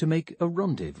 seem to make a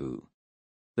rendezvous.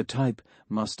 The type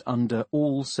must, under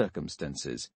all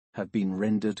circumstances, have been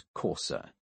rendered coarser.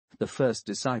 The first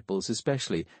disciples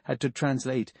especially had to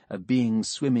translate a being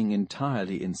swimming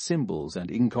entirely in symbols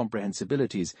and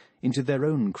incomprehensibilities into their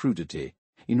own crudity,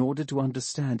 in order to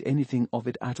understand anything of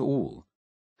it at all.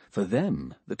 For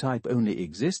them, the type only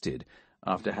existed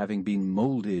after having been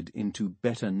moulded into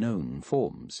better-known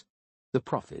forms. The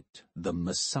prophet, the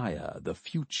Messiah, the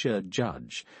future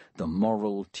judge, the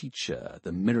moral teacher,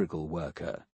 the miracle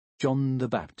worker, John the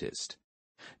Baptist.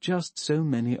 Just so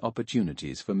many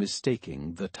opportunities for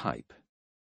mistaking the type.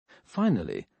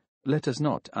 Finally, let us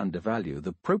not undervalue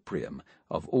the proprium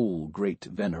of all great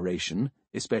veneration,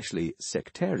 especially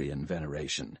sectarian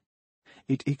veneration.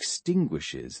 It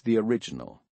extinguishes the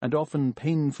original and often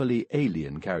painfully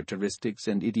alien characteristics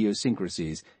and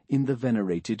idiosyncrasies in the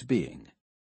venerated being.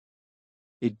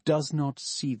 It does not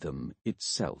see them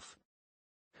itself.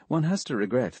 One has to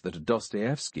regret that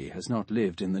Dostoevsky has not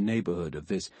lived in the neighborhood of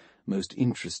this most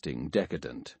interesting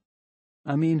decadent.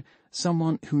 I mean,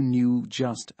 someone who knew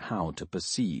just how to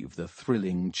perceive the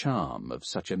thrilling charm of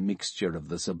such a mixture of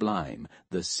the sublime,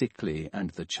 the sickly,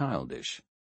 and the childish.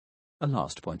 A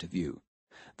last point of view.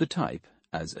 The type,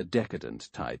 as a decadent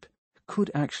type, could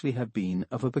actually have been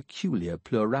of a peculiar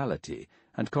plurality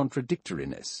and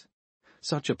contradictoriness.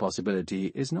 Such a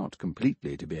possibility is not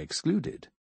completely to be excluded.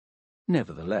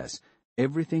 Nevertheless,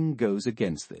 everything goes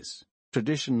against this.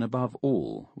 Tradition above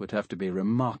all would have to be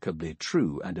remarkably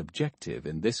true and objective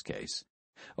in this case,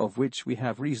 of which we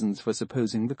have reasons for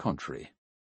supposing the contrary.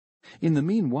 In the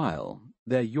meanwhile,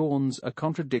 there yawns a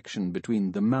contradiction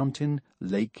between the mountain,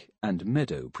 lake, and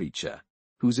meadow preacher,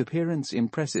 whose appearance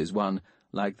impresses one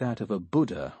like that of a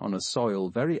Buddha on a soil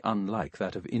very unlike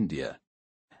that of India,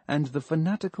 and the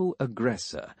fanatical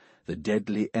aggressor, the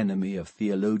deadly enemy of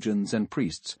theologians and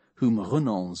priests, whom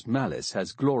Renan's malice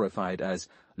has glorified as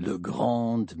le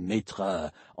grand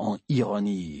maître en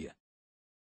ironie.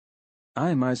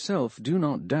 I myself do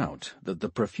not doubt that the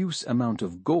profuse amount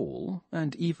of gall,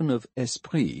 and even of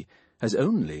esprit, has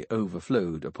only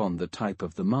overflowed upon the type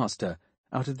of the master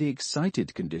out of the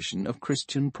excited condition of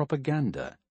Christian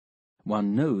propaganda.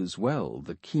 One knows well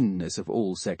the keenness of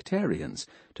all sectarians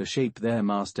to shape their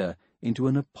master into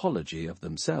an apology of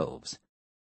themselves.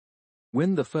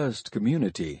 When the first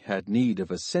community had need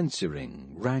of a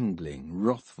censuring, wrangling,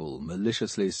 wrathful,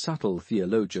 maliciously subtle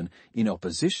theologian in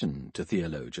opposition to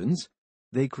theologians,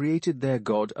 they created their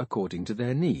God according to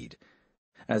their need,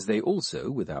 as they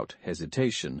also, without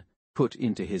hesitation, put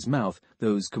into his mouth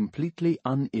those completely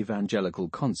unevangelical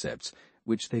concepts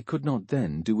which they could not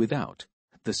then do without: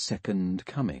 the second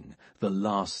coming, the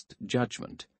last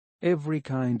judgment, every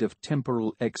kind of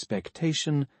temporal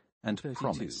expectation and 32.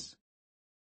 Promise.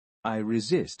 I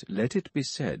resist, let it be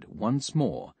said once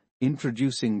more,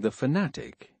 introducing the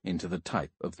fanatic into the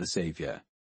type of the Saviour.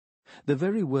 The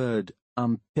very word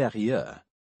impérieux,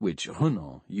 which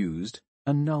Renan used,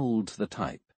 annulled the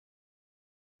type.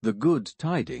 The good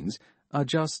tidings are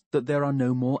just that there are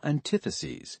no more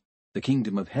antitheses. The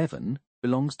kingdom of heaven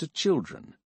belongs to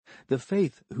children. The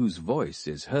faith whose voice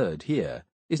is heard here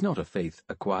is not a faith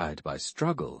acquired by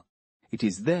struggle. It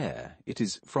is there, it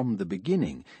is from the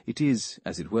beginning, it is,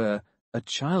 as it were, a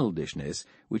childishness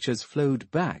which has flowed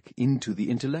back into the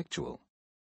intellectual.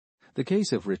 The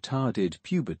case of retarded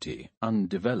puberty,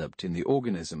 undeveloped in the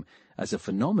organism, as a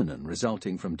phenomenon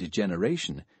resulting from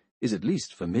degeneration, is at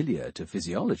least familiar to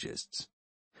physiologists.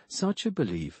 Such a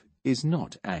belief is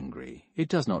not angry, it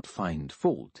does not find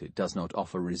fault, it does not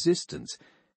offer resistance,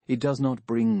 it does not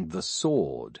bring the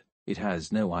sword, it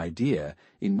has no idea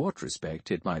in what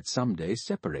respect it might someday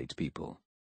separate people.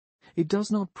 It does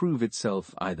not prove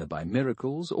itself either by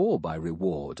miracles or by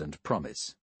reward and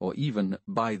promise, or even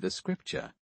by the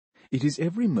Scripture. It is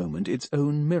every moment its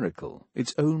own miracle,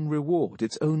 its own reward,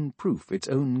 its own proof, its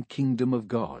own kingdom of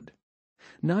God.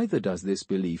 Neither does this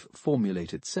belief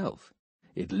formulate itself.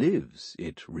 It lives,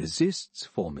 it resists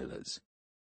formulas.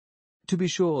 To be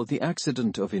sure, the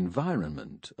accident of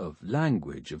environment, of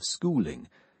language, of schooling,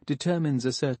 determines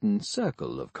a certain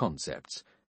circle of concepts.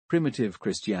 Primitive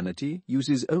Christianity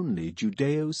uses only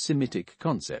Judeo-Semitic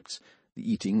concepts. The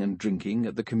eating and drinking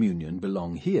at the communion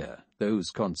belong here,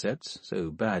 those concepts, so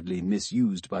badly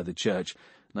misused by the Church,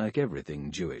 like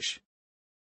everything Jewish.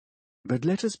 But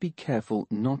let us be careful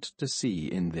not to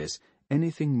see in this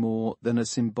anything more than a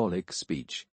symbolic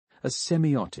speech, a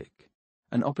semiotic,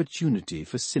 an opportunity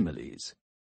for similes.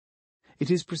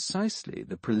 It is precisely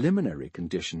the preliminary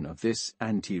condition of this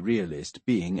anti-realist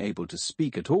being able to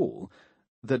speak at all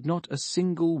that not a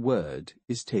single word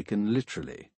is taken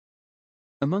literally.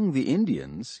 Among the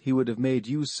Indians he would have made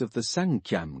use of the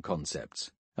Sankhya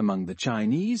concepts. Among the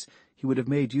Chinese he would have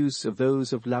made use of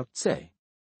those of Lao Tse,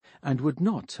 and would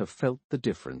not have felt the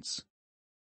difference.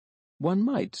 One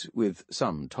might, with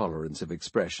some tolerance of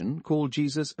expression, call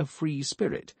Jesus a free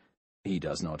spirit. He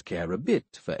does not care a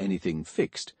bit for anything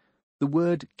fixed. The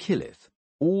word killeth.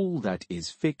 All that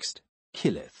is fixed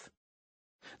killeth.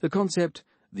 The concept,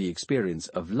 the experience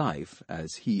of life,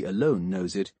 as he alone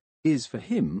knows it, is for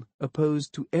him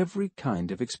opposed to every kind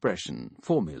of expression,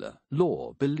 formula,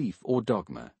 law, belief, or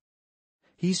dogma.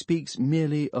 He speaks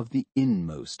merely of the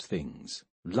inmost things.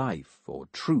 Life, or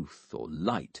truth, or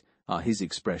light are his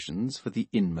expressions for the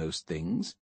inmost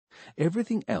things.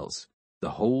 Everything else,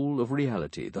 the whole of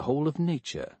reality, the whole of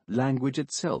nature, language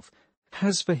itself,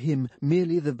 has for him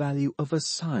merely the value of a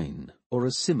sign or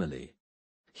a simile.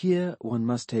 Here one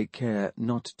must take care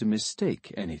not to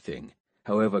mistake anything,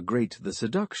 however great the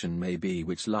seduction may be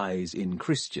which lies in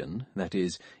Christian, that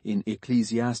is, in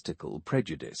ecclesiastical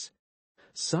prejudice.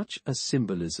 Such a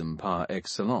symbolism par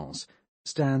excellence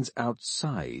stands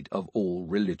outside of all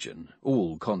religion,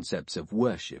 all concepts of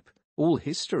worship, all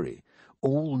history,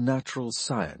 all natural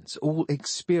science, all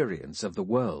experience of the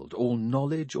world, all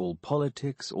knowledge, all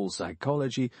politics, all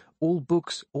psychology, all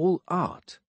books, all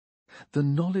art. The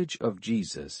knowledge of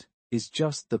Jesus is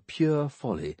just the pure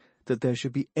folly that there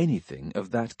should be anything of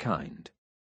that kind.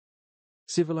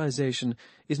 Civilization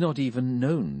is not even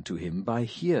known to him by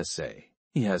hearsay.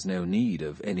 He has no need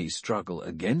of any struggle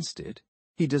against it.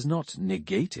 He does not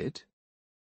negate it.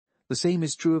 The same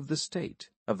is true of the state,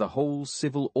 of the whole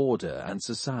civil order and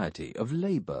society, of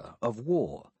labor, of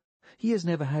war. He has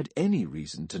never had any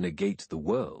reason to negate the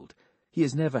world. He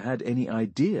has never had any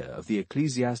idea of the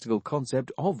ecclesiastical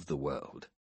concept of the world.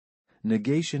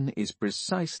 Negation is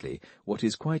precisely what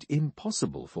is quite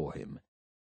impossible for him.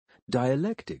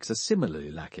 Dialectics are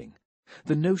similarly lacking.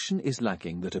 The notion is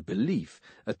lacking that a belief,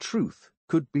 a truth,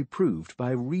 could be proved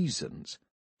by reasons.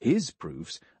 His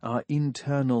proofs are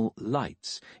internal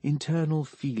lights, internal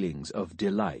feelings of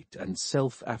delight and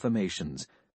self-affirmations,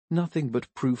 nothing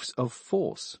but proofs of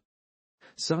force.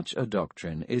 Such a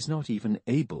doctrine is not even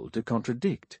able to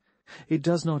contradict. It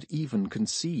does not even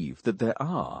conceive that there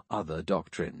are other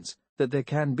doctrines, that there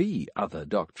can be other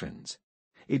doctrines.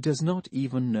 It does not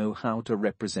even know how to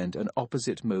represent an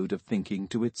opposite mode of thinking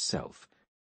to itself.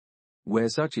 Where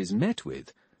such is met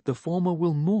with, the former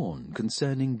will mourn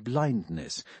concerning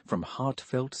blindness from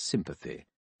heartfelt sympathy,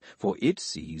 for it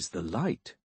sees the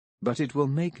light, but it will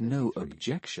make no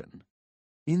objection.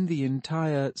 In the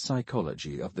entire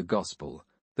psychology of the gospel,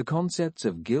 the concepts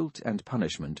of guilt and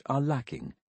punishment are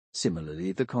lacking,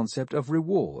 similarly the concept of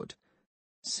reward.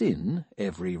 Sin,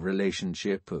 every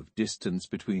relationship of distance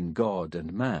between God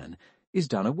and man, is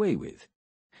done away with.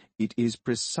 It is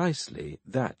precisely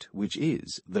that which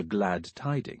is the glad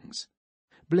tidings.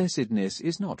 Blessedness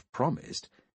is not promised.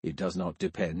 It does not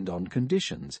depend on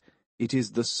conditions. It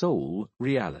is the sole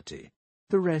reality.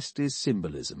 The rest is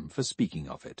symbolism for speaking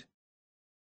of it.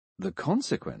 The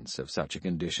consequence of such a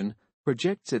condition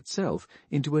projects itself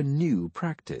into a new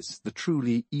practice, the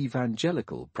truly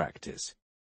evangelical practice.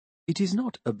 It is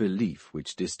not a belief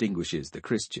which distinguishes the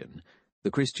Christian.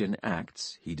 The Christian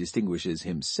acts, he distinguishes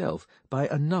himself by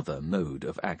another mode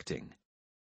of acting.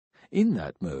 In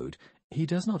that mode, he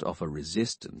does not offer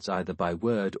resistance either by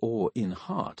word or in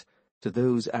heart to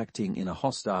those acting in a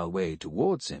hostile way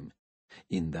towards him.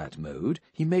 In that mode,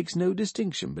 he makes no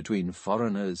distinction between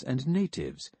foreigners and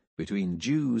natives, between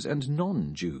Jews and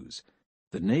non-Jews.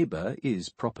 The neighbor is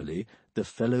properly the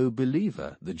fellow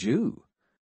believer, the Jew.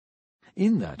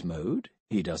 In that mode,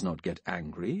 he does not get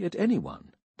angry at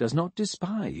anyone, does not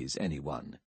despise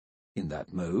anyone. In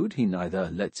that mode, he neither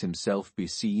lets himself be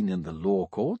seen in the law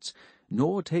courts,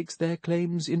 nor takes their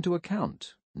claims into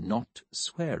account, not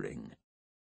swearing.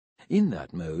 In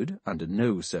that mode, under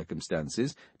no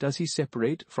circumstances, does he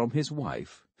separate from his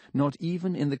wife, not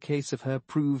even in the case of her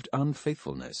proved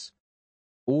unfaithfulness.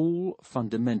 All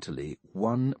fundamentally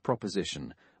one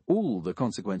proposition, all the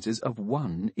consequences of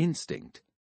one instinct.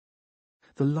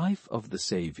 The life of the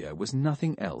Saviour was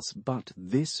nothing else but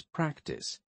this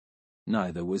practice.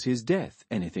 Neither was his death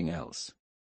anything else.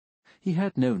 He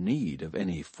had no need of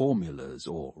any formulas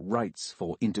or rites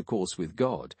for intercourse with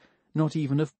God, not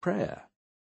even of prayer.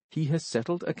 He has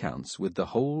settled accounts with the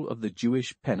whole of the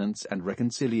Jewish penance and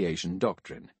reconciliation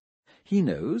doctrine. He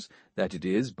knows that it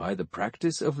is by the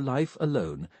practice of life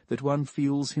alone that one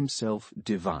feels himself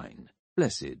divine,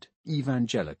 blessed,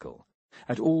 evangelical,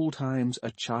 at all times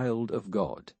a child of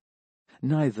God.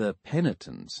 Neither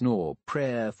penitence nor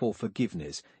prayer for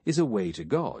forgiveness is a way to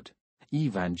God.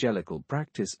 Evangelical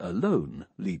practice alone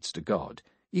leads to God,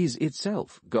 is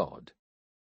itself God.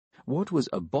 What was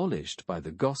abolished by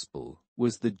the gospel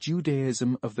was the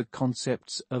Judaism of the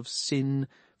concepts of sin,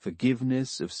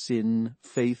 forgiveness of sin,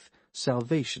 faith,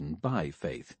 salvation by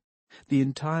faith. The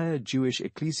entire Jewish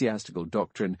ecclesiastical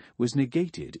doctrine was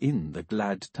negated in the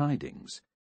glad tidings.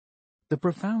 The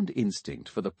profound instinct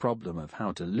for the problem of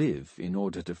how to live in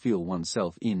order to feel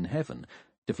oneself in heaven,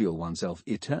 to feel oneself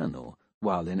eternal,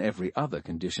 while in every other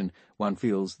condition one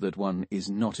feels that one is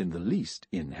not in the least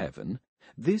in heaven,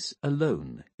 this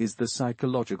alone is the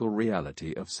psychological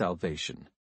reality of salvation.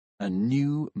 A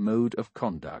new mode of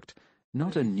conduct,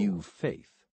 not a new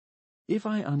faith. If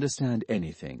I understand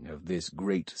anything of this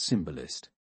great symbolist,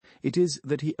 it is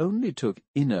that he only took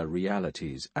inner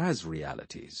realities, as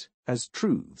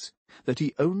truths, that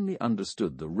he only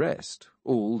understood the rest,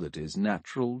 all that is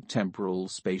natural, temporal,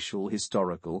 spatial,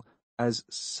 historical, as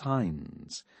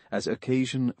signs, as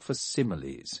occasion for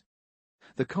similes.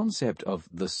 The concept of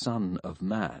the Son of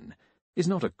Man is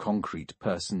not a concrete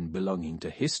person belonging to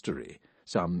history,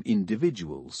 some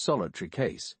individual, solitary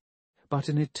case, but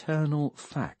an eternal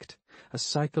fact, a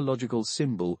psychological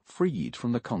symbol freed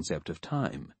from the concept of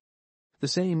time. The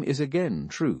same is again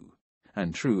true,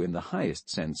 and true in the highest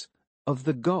sense, of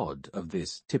the God of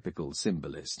this typical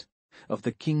symbolist, of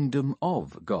the kingdom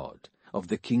of God, of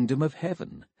the kingdom of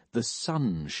heaven, the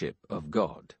sonship of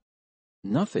God.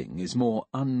 Nothing is more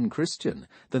unchristian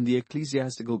than the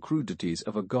ecclesiastical crudities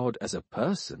of a God as a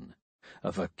person,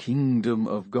 of a kingdom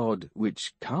of God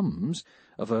which comes,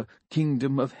 of a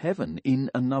kingdom of heaven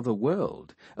in another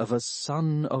world, of a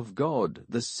Son of God,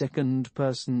 the second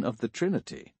person of the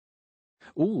Trinity.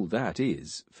 All that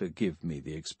is, forgive me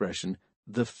the expression,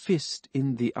 the fist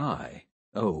in the eye,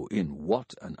 oh, in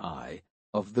what an eye,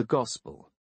 of the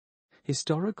gospel.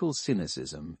 Historical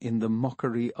cynicism in the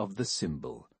mockery of the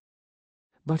symbol.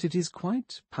 But it is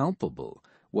quite palpable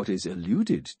what is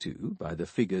alluded to by the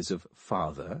figures of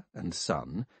Father and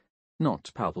Son,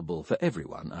 not palpable for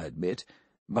everyone, I admit,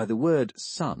 By the word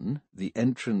Son, the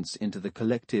entrance into the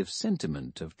collective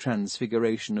sentiment of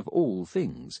transfiguration of all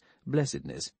things,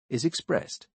 blessedness, is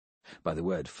expressed. By the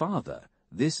word Father,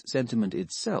 this sentiment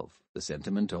itself, the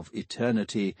sentiment of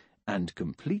eternity and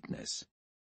completeness.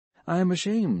 I am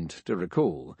ashamed to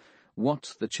recall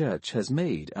what the Church has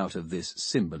made out of this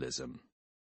symbolism.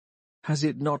 Has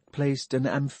it not placed an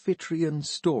Amphitryon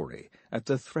story at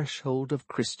the threshold of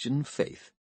Christian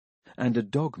faith, and a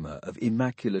dogma of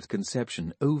Immaculate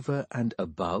Conception over and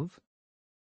above?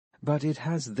 But it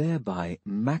has thereby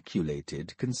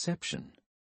maculated conception.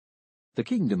 The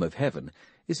kingdom of heaven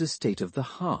is a state of the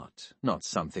heart, not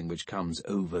something which comes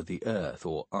over the earth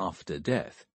or after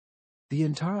death. The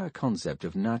entire concept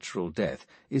of natural death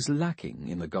is lacking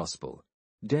in the gospel.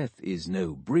 Death is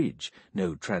no bridge,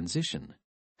 no transition.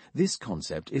 This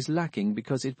concept is lacking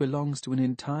because it belongs to an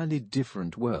entirely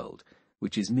different world,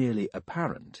 which is merely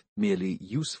apparent, merely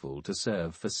useful to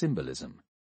serve for symbolism.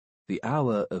 The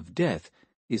hour of death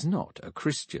is not a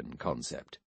Christian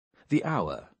concept. The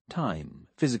hour, time,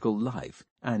 physical life,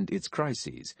 and its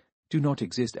crises do not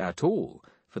exist at all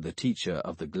for the teacher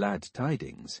of the glad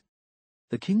tidings.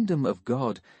 The kingdom of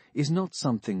God is not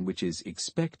something which is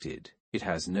expected. It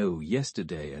has no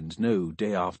yesterday and no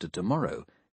day after tomorrow.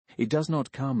 It does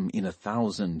not come in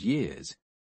 1,000 years.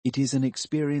 It is an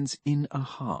experience in a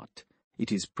heart.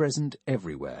 It is present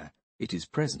everywhere. It is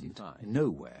present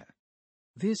nowhere.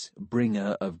 This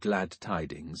bringer of glad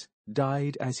tidings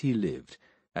died as he lived,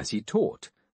 as he taught,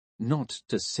 not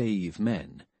to save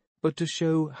men, but to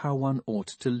show how one ought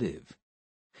to live.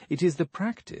 It is the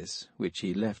practice which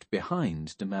he left behind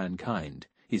to mankind,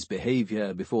 his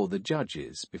behavior before the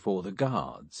judges, before the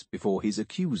guards, before his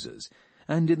accusers,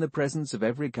 and in the presence of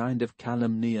every kind of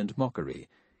calumny and mockery,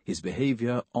 his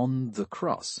behavior on the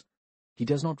cross. He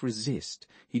does not resist,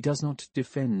 he does not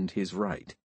defend his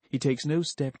right. He takes no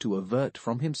step to avert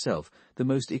from himself the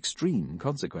most extreme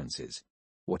consequences.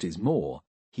 What is more,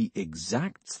 he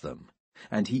exacts them,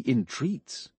 and he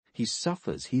entreats, he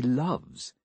suffers, he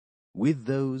loves, with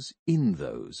those, in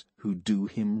those, who do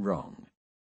him wrong.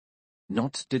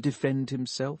 Not to defend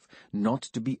himself, not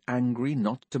to be angry,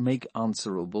 not to make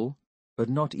answerable, but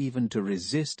not even to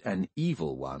resist an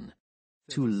evil one,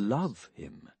 to love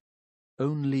him.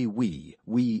 Only we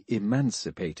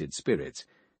emancipated spirits,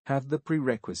 have the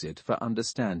prerequisite for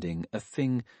understanding a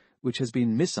thing which has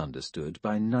been misunderstood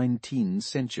by 19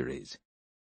 centuries.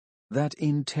 That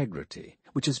integrity,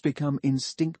 which has become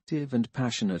instinctive and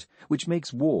passionate, which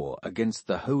makes war against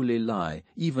the holy lie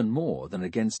even more than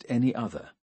against any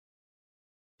other.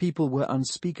 People were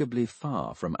unspeakably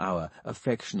far from our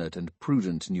affectionate and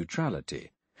prudent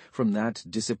neutrality, from that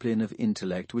discipline of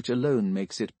intellect which alone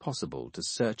makes it possible to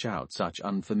search out such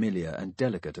unfamiliar and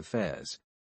delicate affairs.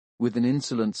 With an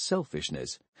insolent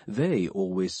selfishness, they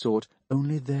always sought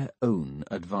only their own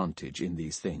advantage in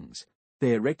these things.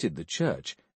 They erected the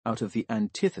Church out of the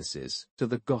antithesis to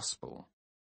the gospel.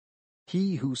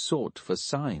 He who sought for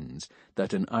signs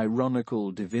that an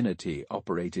ironical divinity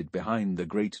operated behind the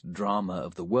great drama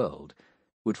of the world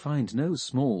would find no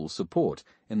small support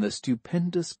in the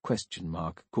stupendous question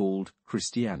mark called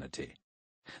Christianity.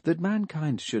 That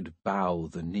mankind should bow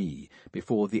the knee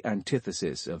before the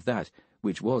antithesis of that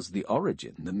which was the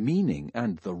origin, the meaning,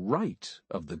 and the right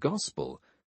of the gospel,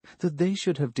 that they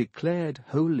should have declared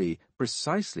holy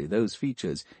precisely those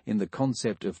features in the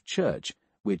concept of church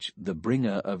which the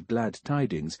bringer of glad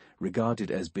tidings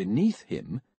regarded as beneath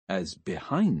him, as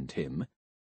behind him,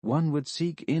 one would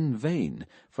seek in vain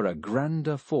for a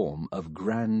grander form of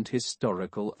grand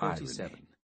historical irony.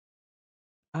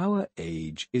 Our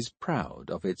age is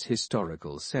proud of its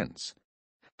historical sense.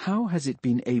 How has it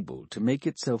been able to make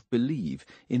itself believe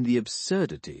in the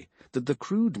absurdity that the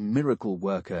crude miracle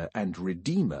worker and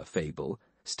redeemer fable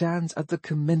stands at the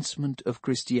commencement of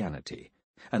Christianity,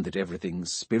 and that everything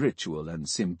spiritual and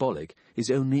symbolic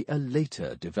is only a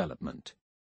later development?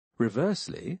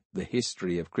 Reversely, the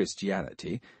history of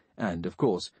Christianity, and of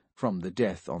course from the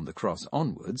death on the cross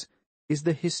onwards, is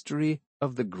the history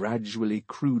of the gradually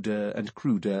cruder and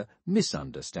cruder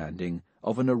misunderstanding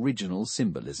of an original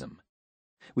symbolism.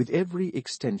 With every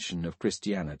extension of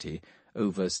Christianity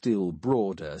over still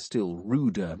broader, still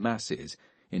ruder masses,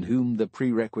 in whom the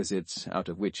prerequisites out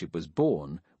of which it was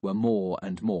born were more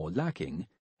and more lacking,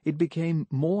 it became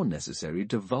more necessary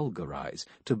to vulgarize,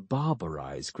 to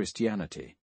barbarize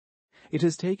Christianity. It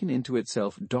has taken into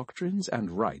itself doctrines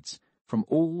and rites from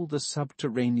all the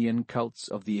subterranean cults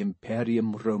of the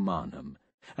Imperium Romanum,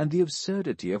 and the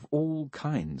absurdity of all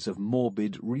kinds of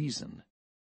morbid reason.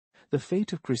 The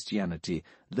fate of Christianity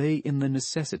lay in the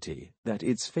necessity that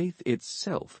its faith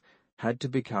itself had to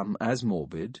become as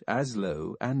morbid, as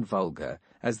low and vulgar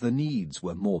as the needs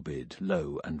were morbid,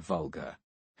 low and vulgar,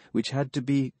 which had to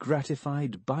be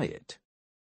gratified by it.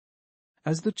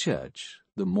 As the Church,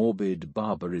 the morbid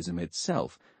barbarism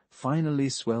itself, finally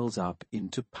swells up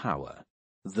into power,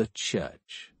 the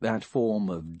Church, that form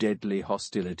of deadly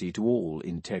hostility to all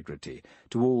integrity,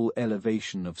 to all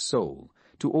elevation of soul,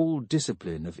 to all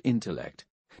discipline of intellect,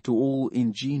 to all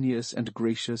ingenious and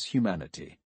gracious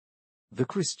humanity. The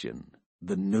Christian,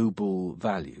 the noble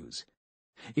values.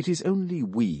 It is only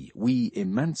we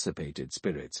emancipated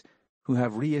spirits, who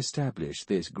have re-established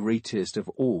this greatest of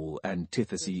all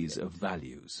antitheses of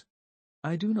values.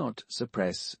 I do not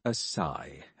suppress a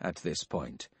sigh at this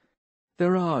point.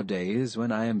 There are days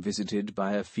when I am visited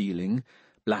by a feeling,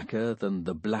 blacker than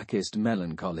the blackest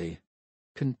melancholy,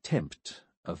 contempt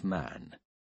of man.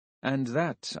 And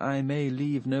that I may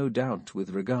leave no doubt with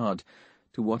regard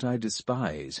to what I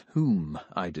despise, whom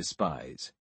I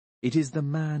despise. It is the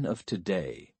man of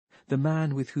today, the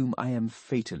man with whom I am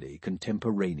fatally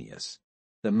contemporaneous.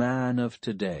 The man of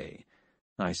today.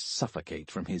 I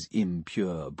suffocate from his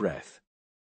impure breath.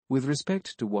 With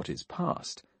respect to what is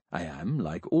past, I am,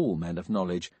 like all men of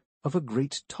knowledge, of a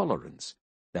great tolerance,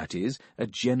 that is, a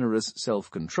generous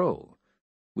self-control.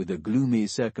 With a gloomy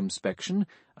circumspection,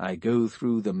 I go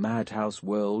through the madhouse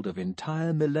world of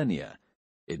entire millennia.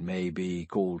 It may be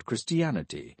called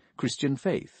Christianity, Christian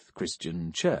faith,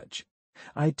 Christian church.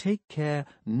 I take care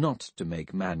not to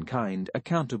make mankind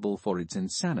accountable for its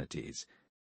insanities.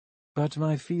 But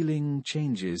my feeling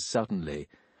changes suddenly,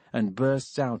 and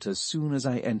bursts out as soon as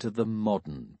I enter the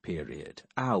modern period,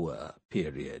 our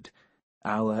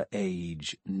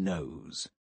age knows.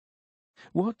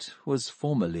 What was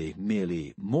formerly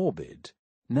merely morbid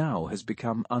now has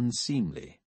become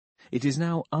unseemly. It is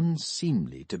now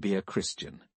unseemly to be a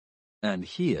Christian. And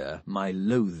here my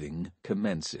loathing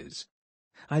commences.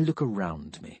 I look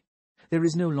around me. There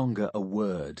is no longer a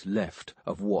word left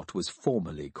of what was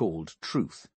formerly called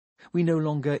truth. We no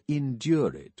longer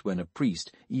endure it when a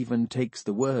priest even takes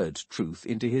the word truth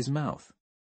into his mouth.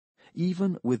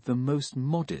 Even with the most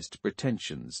modest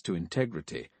pretensions to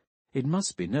integrity, it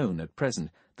must be known at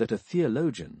present that a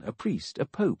theologian, a priest, a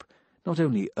pope, not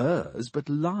only errs but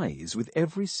lies with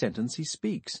every sentence he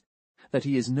speaks, that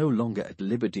he is no longer at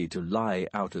liberty to lie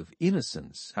out of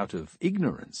innocence, out of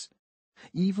ignorance.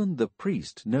 Even the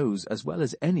priest knows as well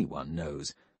as anyone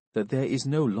knows that there is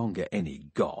no longer any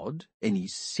God, any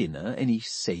sinner, any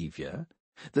Saviour,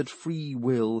 that free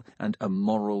will and a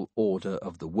moral order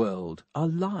of the world are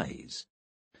lies.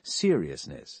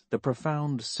 Seriousness, the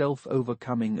profound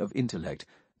self-overcoming of intellect,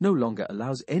 no longer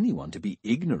allows anyone to be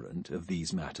ignorant of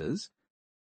these matters.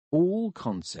 All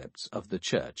concepts of the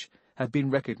Church have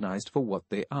been recognized for what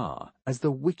they are, as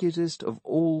the wickedest of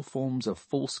all forms of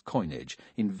false coinage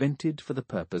invented for the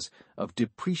purpose of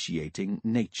depreciating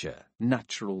nature,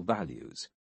 natural values.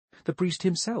 The priest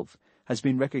himself has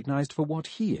been recognized for what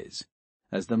he is,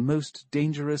 as the most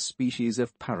dangerous species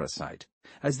of parasite,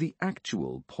 as the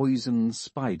actual poison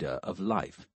spider of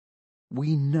life.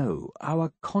 We know,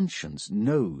 our conscience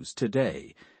knows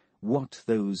today, what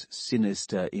those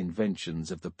sinister inventions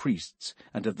of the priests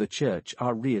and of the Church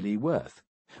are really worth,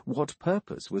 what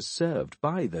purpose was served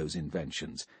by those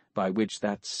inventions, by which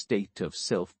that state of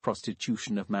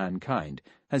self-prostitution of mankind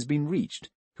has been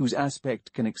reached, whose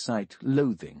aspect can excite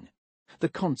loathing. The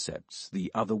concepts,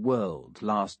 the other world,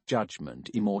 last judgment,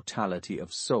 immortality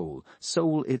of soul,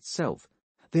 soul itself,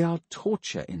 they are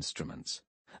torture instruments.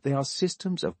 They are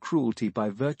systems of cruelty by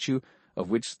virtue of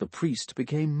which the priest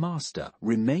became master,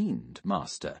 remained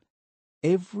master.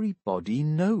 Everybody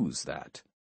knows that.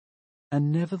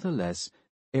 And nevertheless,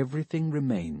 everything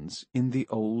remains in the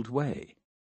old way.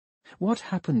 What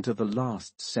happened to the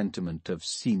last sentiment of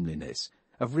seemliness,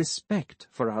 of respect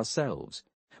for ourselves,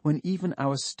 when even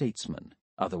our statesmen,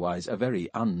 otherwise a very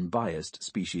unbiased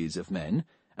species of men,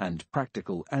 and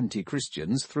practical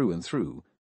anti-Christians through and through,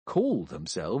 call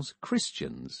themselves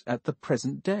Christians at the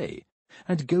present day,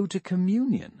 and go to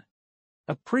communion?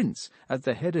 A prince at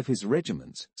the head of his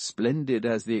regiments, splendid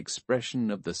as the expression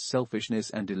of the selfishness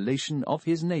and elation of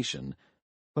his nation,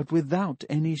 but without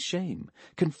any shame,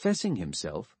 confessing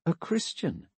himself a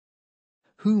Christian.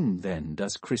 Whom then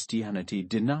does Christianity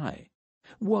deny?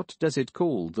 What does it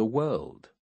call the world?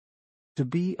 To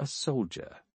be a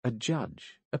soldier, a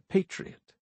judge, a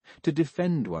patriot, to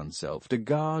defend oneself, to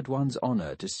guard one's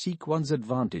honor, to seek one's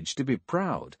advantage, to be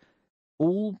proud,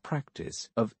 all practice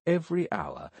of every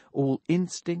hour, all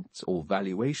instincts, all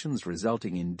valuations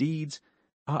resulting in deeds,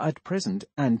 are at present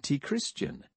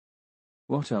anti-Christian.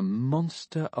 What a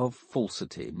monster of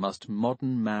falsity must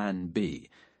modern man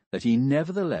be, that he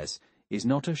nevertheless, is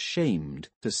not ashamed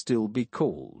to still be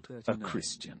called a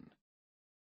Christian.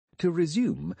 To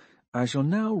resume, I shall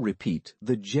now repeat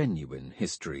the genuine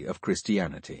history of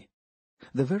Christianity.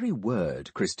 The very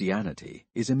word Christianity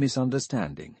is a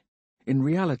misunderstanding. In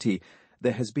reality,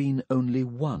 there has been only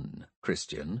one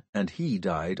Christian, and he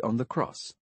died on the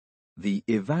cross. The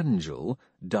Evangel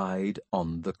died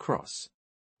on the cross.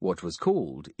 What was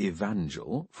called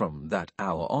Evangel from that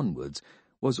hour onwards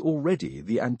was already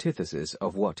the antithesis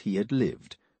of what he had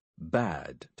lived.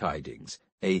 Bad tidings,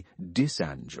 a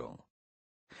disangel.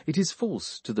 It is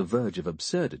false to the verge of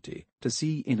absurdity to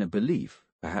see in a belief,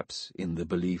 perhaps in the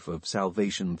belief of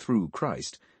salvation through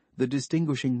Christ, the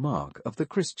distinguishing mark of the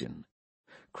Christian.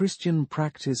 Christian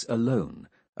practice alone,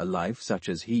 a life such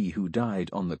as he who died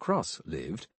on the cross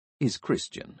lived, is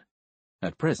Christian.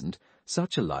 At present,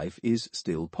 such a life is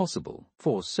still possible.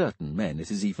 For certain men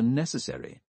it is even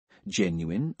necessary.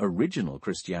 Genuine, original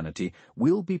Christianity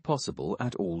will be possible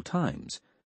at all times.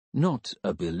 Not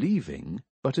a believing,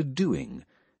 but a doing,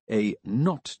 a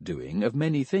not doing of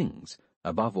many things,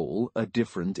 above all a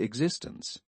different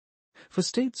existence. For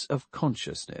states of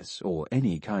consciousness, or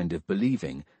any kind of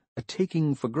believing, a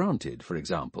taking for granted, for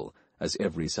example, as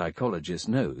every psychologist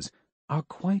knows, are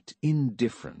quite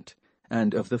indifferent,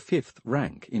 and of the fifth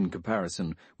rank in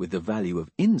comparison with the value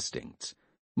of instincts.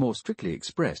 More strictly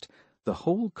expressed, the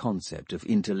whole concept of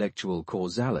intellectual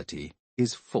causality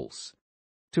is false.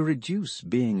 To reduce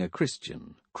being a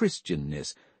Christian,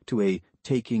 Christianness, to a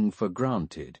taking for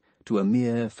granted, to a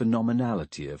mere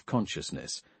phenomenality of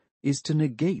consciousness, is to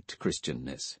negate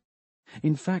Christianness.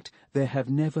 In fact, there have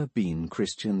never been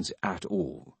Christians at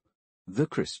all. The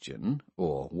Christian,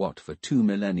 or what for 2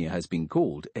 millennia has been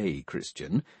called a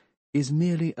Christian, is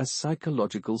merely a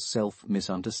psychological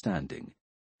self-misunderstanding.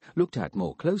 Looked at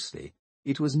more closely,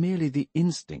 it was merely the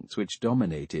instincts which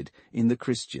dominated in the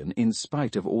Christian in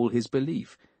spite of all his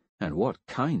belief. And what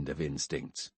kind of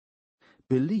instincts?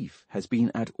 Belief has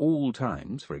been at all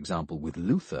times, for example with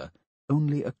Luther,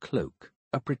 only a cloak,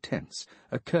 a pretense,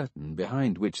 a curtain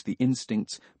behind which the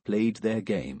instincts played their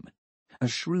game, a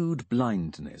shrewd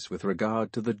blindness with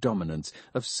regard to the dominance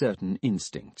of certain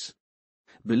instincts.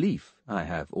 Belief, I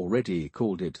have already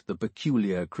called it the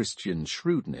peculiar Christian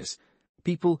shrewdness.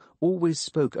 People always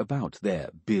spoke about their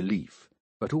belief,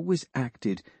 but always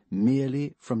acted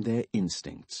merely from their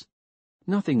instincts.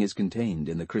 Nothing is contained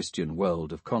in the Christian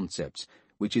world of concepts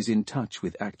which is in touch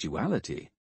with actuality.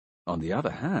 On the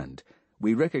other hand,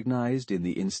 we recognized in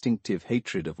the instinctive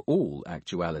hatred of all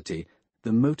actuality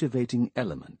the motivating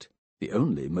element, the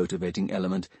only motivating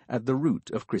element at the root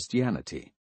of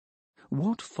Christianity.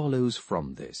 What follows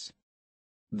from this?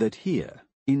 That here,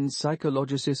 in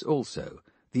psychologicis also,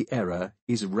 the error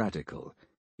is radical.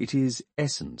 It is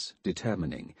essence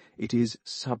determining. It is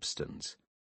substance.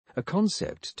 A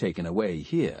concept taken away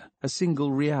here, a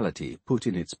single reality put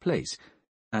in its place,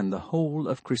 and the whole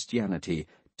of Christianity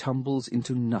tumbles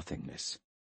into nothingness.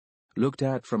 Looked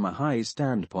at from a high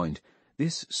standpoint,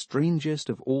 this strangest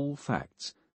of all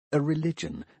facts, a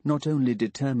religion not only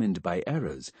determined by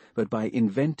errors, but by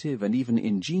inventive and even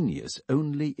ingenious,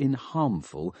 only in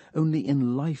harmful, only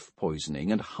in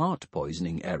life-poisoning and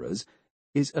heart-poisoning errors,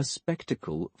 is a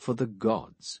spectacle for the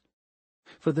gods.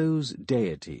 For those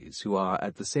deities who are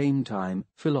at the same time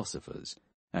philosophers,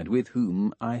 and with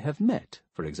whom I have met,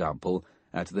 for example,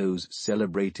 at those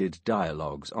celebrated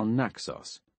dialogues on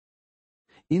Naxos.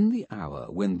 In the hour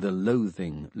when the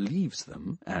loathing leaves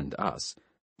them, and us,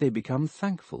 they become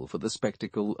thankful for the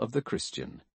spectacle of the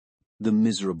Christian. The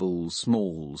miserable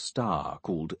small star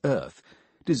called Earth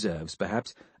deserves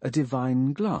perhaps a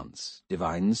divine glance,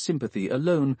 divine sympathy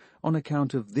alone on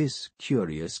account of this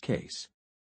curious case.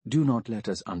 Do not let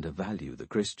us undervalue the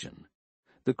Christian.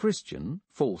 The Christian,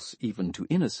 false even to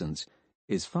innocence,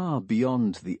 is far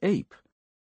beyond the ape.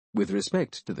 With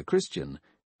respect to the Christian,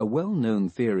 a well-known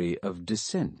theory of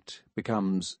descent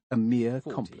becomes a mere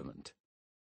compliment.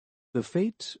 The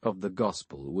fate of the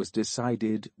gospel was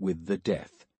decided with the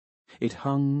death. It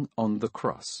hung on the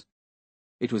cross.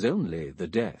 It was only the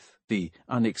death, the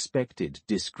unexpected,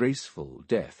 disgraceful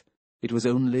death. It was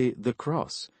only the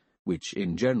cross, which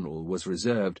in general was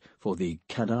reserved for the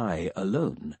canaille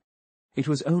alone. It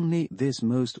was only this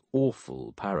most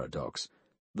awful paradox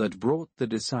that brought the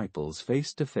disciples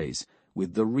face to face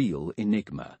with the real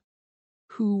enigma.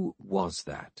 Who was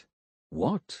that?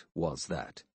 What was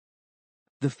that?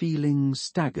 The feeling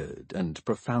staggered and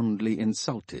profoundly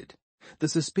insulted, the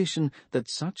suspicion that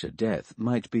such a death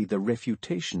might be the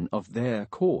refutation of their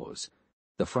cause,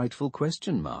 the frightful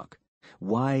question mark,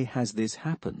 why has this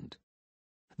happened?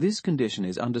 This condition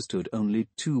is understood only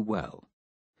too well.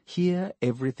 Here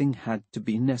everything had to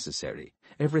be necessary.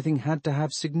 Everything had to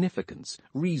have significance,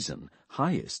 reason,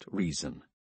 highest reason.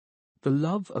 The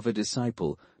love of a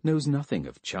disciple knows nothing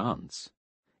of chance.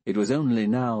 It was only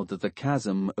now that the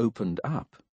chasm opened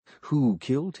up. Who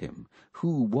killed him?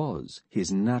 Who was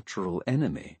his natural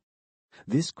enemy?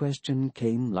 This question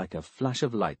came like a flash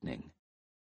of lightning.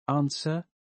 Answer: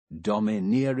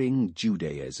 domineering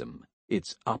Judaism,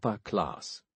 its upper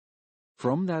class.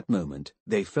 From that moment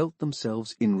they felt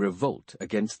themselves in revolt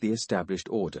against the established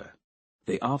order.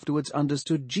 They afterwards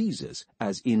understood Jesus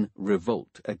as in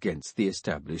revolt against the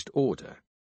established order.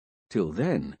 Till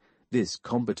then, this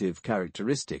combative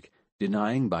characteristic,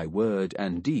 denying by word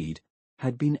and deed,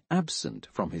 had been absent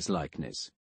from his likeness.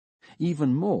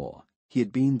 Even more, he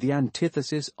had been the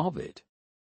antithesis of it.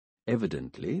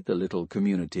 Evidently, the little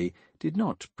community did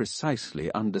not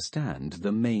precisely understand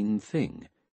the main thing.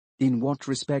 In what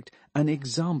respect an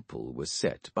example was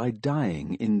set by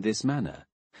dying in this manner,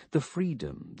 the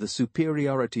freedom, the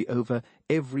superiority over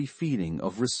every feeling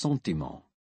of ressentiment.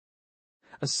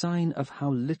 A sign of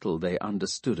how little they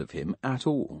understood of him at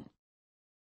all.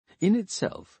 In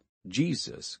itself,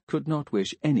 Jesus could not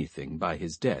wish anything by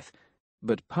his death,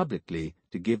 but publicly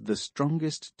to give the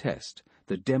strongest test,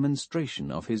 the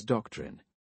demonstration of his doctrine.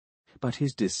 But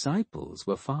his disciples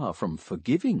were far from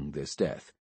forgiving this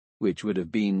death, which would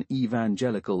have been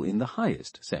evangelical in the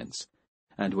highest sense,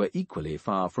 and were equally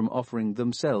far from offering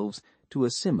themselves to a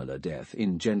similar death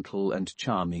in gentle and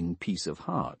charming peace of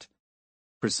heart.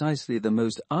 Precisely the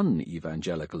most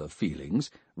unevangelical of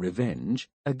feelings, revenge,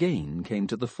 again came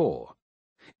to the fore.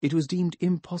 It was deemed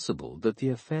impossible that the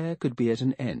affair could be at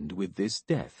an end with this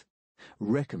death.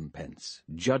 Recompense,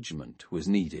 judgment was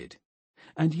needed.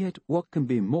 And yet what can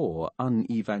be more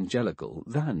unevangelical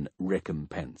than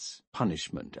recompense,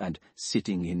 punishment, and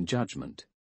sitting in judgment?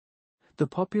 The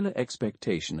popular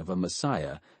expectation of a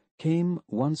Messiah came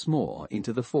once more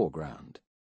into the foreground.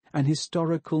 An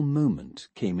historical moment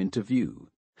came into view.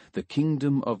 The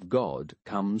kingdom of God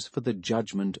comes for the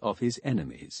judgment of his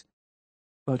enemies.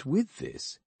 But with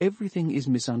this, everything is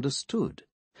misunderstood.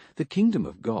 The kingdom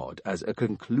of God as a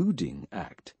concluding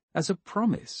act, as a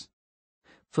promise.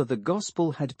 For the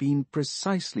gospel had been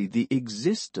precisely the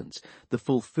existence, the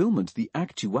fulfillment, the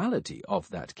actuality of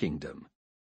that kingdom.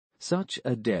 Such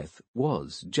a death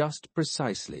was just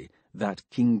precisely that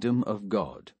kingdom of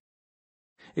God.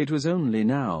 It was only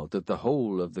now that the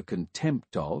whole of the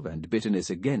contempt of and bitterness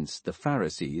against the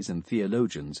Pharisees and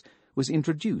theologians was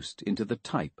introduced into the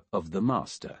type of the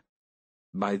Master.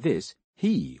 By this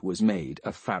he was made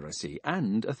a Pharisee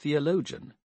and a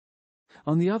theologian.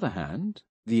 On the other hand,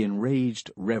 the enraged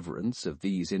reverence of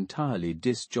these entirely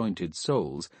disjointed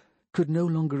souls could no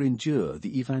longer endure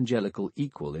the evangelical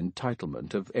equal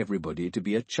entitlement of everybody to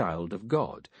be a child of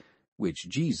God, which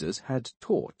Jesus had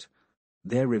taught.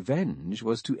 Their revenge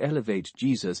was to elevate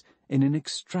Jesus in an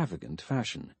extravagant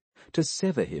fashion, to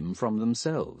sever him from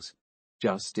themselves,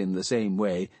 just in the same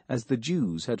way as the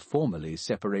Jews had formerly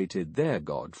separated their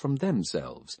God from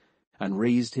themselves, and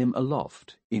raised him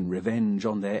aloft in revenge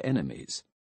on their enemies.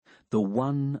 The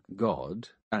one God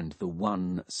and the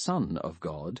one Son of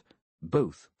God,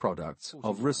 both products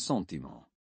of ressentiment.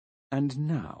 And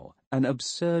now an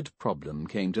absurd problem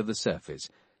came to the surface.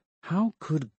 How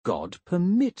could God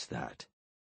permit that?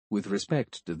 With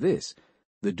respect to this,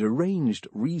 the deranged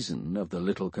reason of the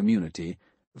little community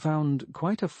found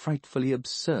quite a frightfully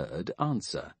absurd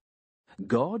answer.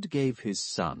 God gave his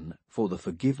Son for the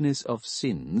forgiveness of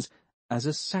sins as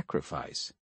a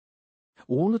sacrifice.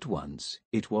 All at once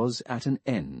it was at an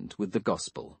end with the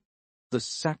gospel, the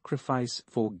sacrifice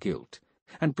for guilt,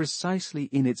 and precisely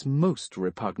in its most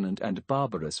repugnant and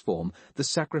barbarous form, the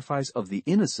sacrifice of the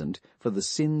innocent for the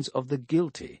sins of the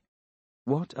guilty.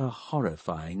 What a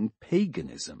horrifying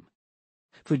paganism!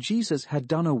 For Jesus had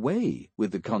done away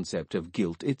with the concept of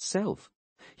guilt itself.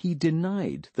 He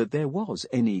denied that there was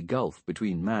any gulf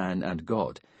between man and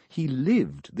God. He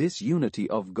lived this unity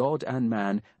of God and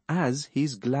man as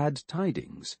his glad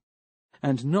tidings,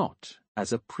 and not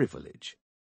as a privilege.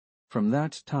 From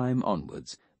that time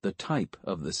onwards, the type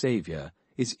of the Saviour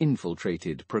is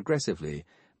infiltrated progressively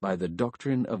by the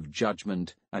doctrine of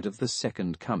judgment and of the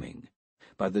second coming,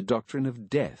 by the doctrine of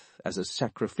death as a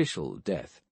sacrificial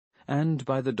death, and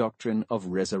by the doctrine of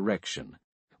resurrection,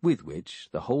 with which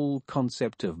the whole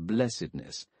concept of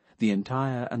blessedness, the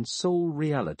entire and sole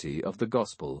reality of the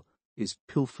gospel, is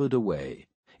pilfered away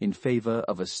in favor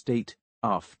of a state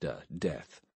after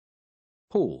death.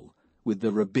 Paul, with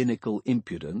the rabbinical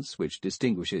impudence which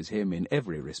distinguishes him in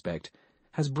every respect,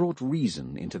 has brought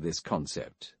reason into this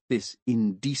concept, this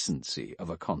indecency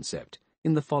of a concept,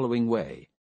 in the following way.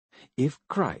 If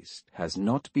Christ has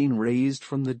not been raised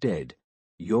from the dead,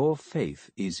 your faith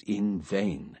is in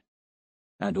vain.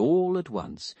 And all at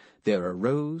once there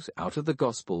arose out of the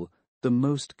gospel the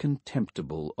most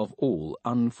contemptible of all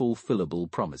unfulfillable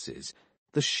promises,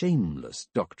 the shameless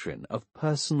doctrine of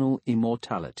personal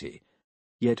immortality.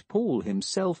 Yet Paul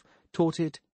himself taught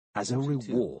it as a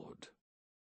reward.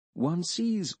 One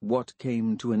sees what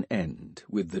came to an end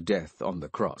with the death on the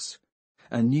cross.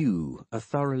 A new, a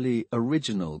thoroughly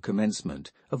original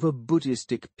commencement of a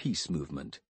Buddhistic peace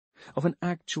movement, of an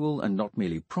actual and not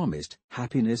merely promised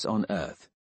happiness on earth.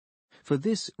 For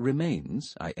this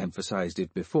remains, I emphasized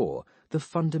it before, the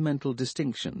fundamental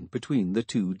distinction between the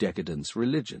two decadence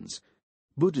religions.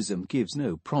 Buddhism gives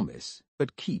no promise,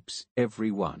 but keeps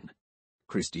every one.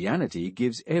 Christianity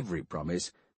gives every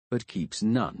promise, but keeps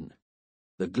none.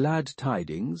 The glad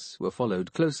tidings were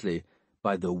followed closely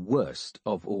by the worst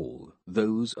of all,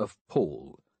 those of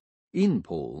Paul. In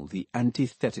Paul, the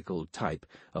antithetical type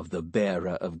of the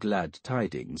bearer of glad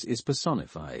tidings is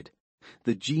personified.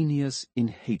 The genius in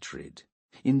hatred,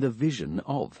 in the vision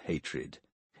of hatred,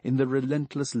 in the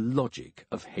relentless logic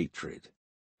of hatred.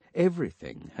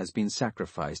 Everything has been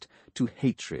sacrificed to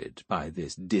hatred by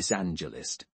this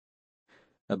disangelist.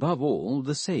 Above all,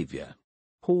 the Saviour.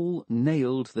 Paul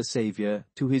nailed the Saviour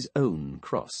to his own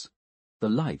cross. The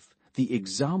life, the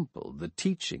example, the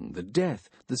teaching, the death,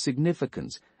 the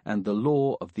significance, and the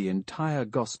law of the entire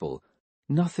gospel.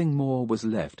 Nothing more was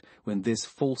left when this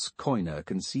false coiner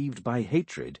conceived by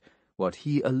hatred what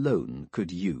he alone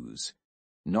could use.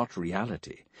 Not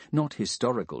reality, not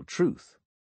historical truth.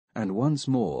 And once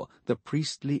more the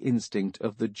priestly instinct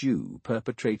of the Jew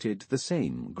perpetrated the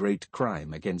same great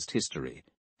crime against history.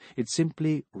 It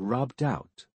simply rubbed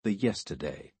out the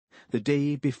yesterday, the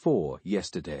day before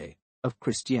yesterday, of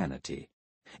Christianity.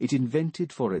 It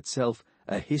invented for itself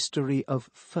a history of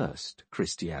first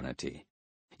Christianity.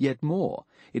 Yet more,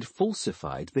 it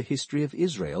falsified the history of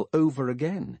Israel over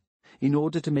again, in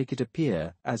order to make it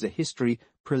appear as a history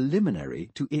preliminary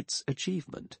to its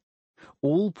achievement.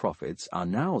 All prophets are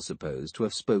now supposed to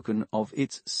have spoken of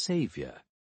its Saviour.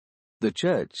 The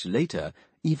Church later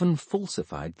even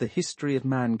falsified the history of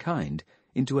mankind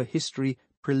into a history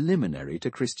preliminary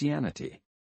to Christianity.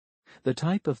 The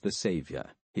type of the Saviour,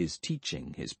 his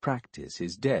teaching, his practice,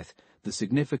 his death, the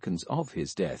significance of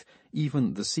his death,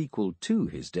 even the sequel to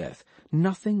his death,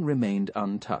 nothing remained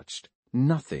untouched,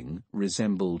 nothing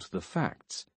resembled the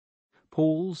facts.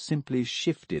 Paul simply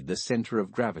shifted the center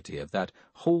of gravity of that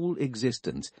whole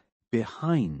existence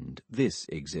behind this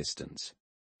existence,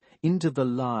 into the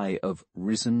lie of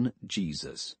risen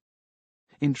Jesus.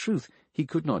 In truth, he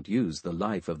could not use the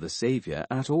life of the Saviour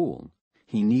at all.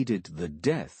 He needed the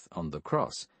death on the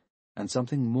cross, and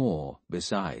something more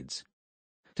besides.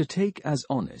 To take as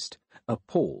honest a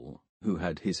Paul, who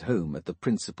had his home at the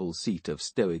principal seat of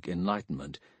Stoic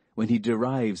enlightenment, when he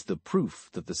derives the proof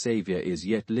that the Saviour is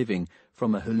yet living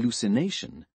from a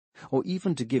hallucination, or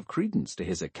even to give credence to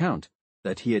his account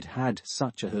that he had had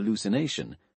such a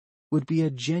hallucination, would be a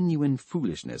genuine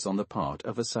foolishness on the part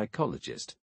of a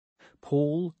psychologist.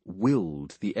 Paul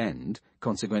willed the end,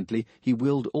 consequently he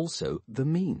willed also the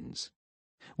means.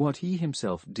 What he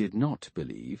himself did not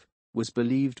believe was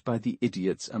believed by the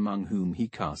idiots among whom he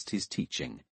cast his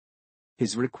teaching.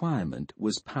 His requirement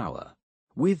was power.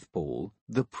 With Paul,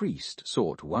 the priest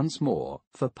sought once more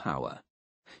for power.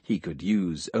 He could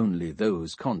use only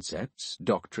those concepts,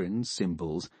 doctrines,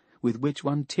 symbols, with which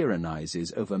one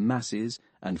tyrannizes over masses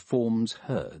and forms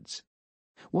herds.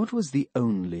 What was the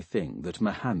only thing that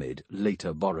Mohammed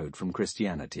later borrowed from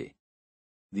Christianity?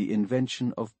 The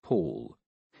invention of Paul,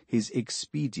 his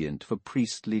expedient for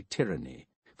priestly tyranny,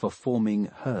 for forming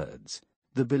herds,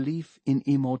 the belief in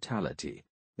immortality,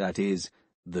 that is,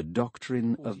 the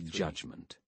doctrine of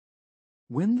judgment.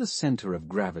 When the center of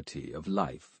gravity of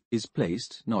life is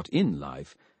placed not in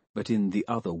life, but in the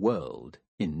other world,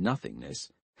 in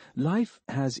nothingness, life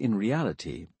has in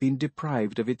reality been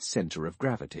deprived of its center of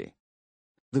gravity.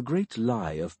 The great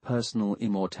lie of personal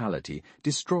immortality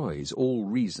destroys all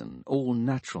reason, all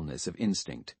naturalness of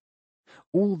instinct.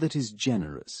 All that is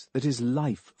generous, that is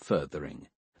life-furthering,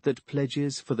 that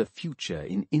pledges for the future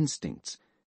in instincts,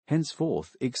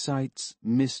 henceforth excites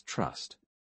mistrust.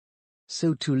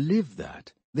 So to live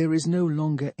that, there is no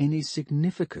longer any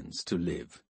significance to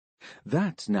live.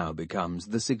 That now becomes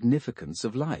the significance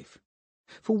of life.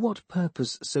 For what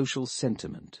purpose social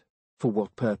sentiment? For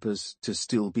what purpose to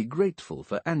still be grateful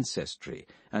for ancestry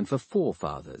and for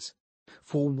forefathers?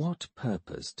 For what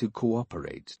purpose to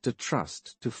cooperate, to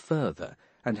trust, to further,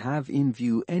 and have in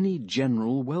view any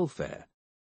general welfare?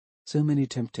 So many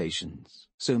temptations,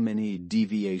 so many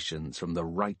deviations from the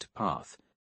right path.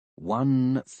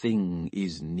 one thing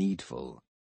is needful.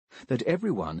 That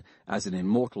everyone, as an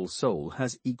immortal soul,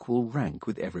 has equal rank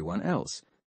with everyone else.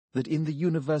 That in the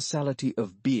universality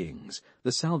of beings,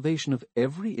 the salvation of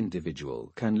every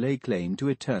individual can lay claim to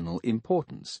eternal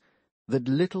importance. That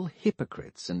little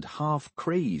hypocrites and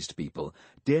half-crazed people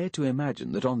dare to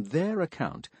imagine that on their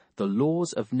account the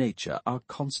laws of nature are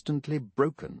constantly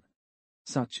broken.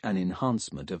 Such an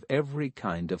enhancement of every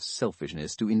kind of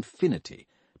selfishness to infinity,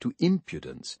 to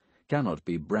impudence, cannot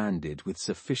be branded with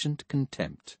sufficient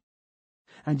contempt.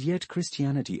 And yet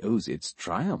Christianity owes its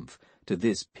triumph to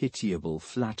this pitiable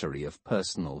flattery of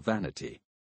personal vanity.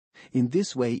 In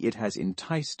this way it has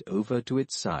enticed over to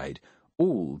its side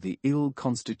all the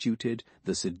ill-constituted,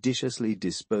 the seditiously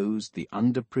disposed, the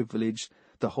underprivileged,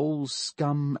 the whole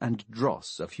scum and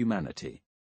dross of humanity.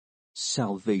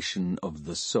 Salvation of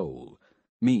the soul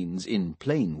means, in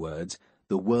plain words,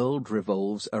 the world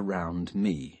revolves around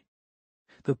me.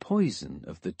 The poison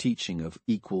of the teaching of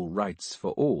equal rights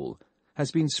for all has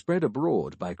been spread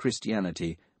abroad by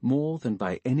Christianity more than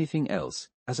by anything else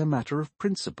as a matter of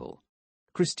principle.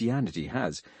 Christianity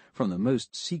has, from the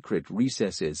most secret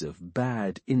recesses of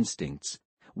bad instincts,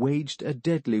 waged a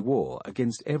deadly war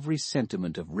against every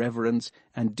sentiment of reverence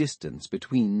and distance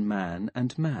between man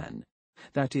and man.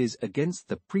 That is, against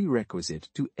the prerequisite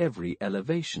to every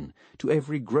elevation, to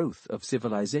every growth of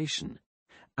civilization.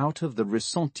 Out of the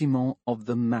ressentiment of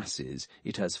the masses,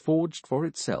 it has forged for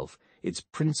itself its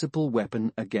principal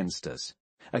weapon against us,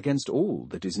 against all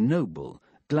that is noble,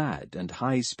 glad, and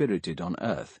high-spirited on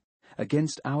earth,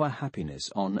 against our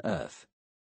happiness on earth.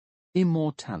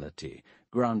 Immortality,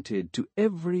 granted to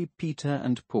every Peter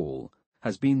and Paul,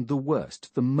 has been the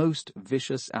worst, the most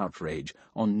vicious outrage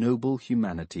on noble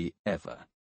humanity ever.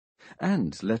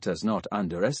 And let us not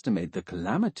underestimate the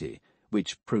calamity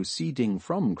which, proceeding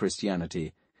from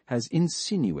Christianity, has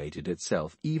insinuated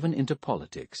itself even into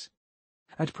politics.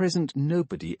 At present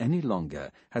nobody any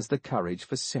longer has the courage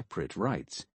for separate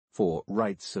rights, for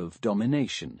rights of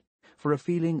domination, for a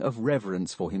feeling of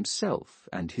reverence for himself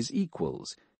and his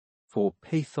equals, for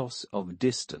pathos of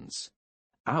distance.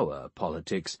 Our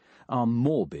politics are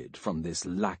morbid from this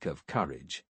lack of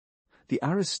courage. The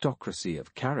aristocracy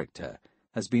of character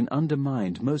has been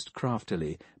undermined most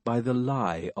craftily by the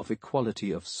lie of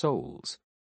equality of souls.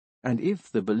 And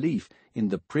if the belief in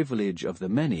the privilege of the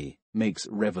many makes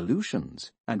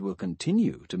revolutions, and will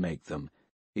continue to make them,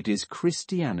 it is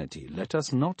Christianity, let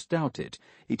us not doubt it,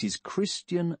 it is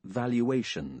Christian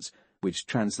valuations which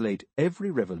translate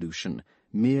every revolution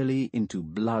merely into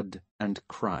blood and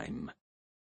crime.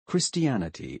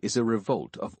 Christianity is a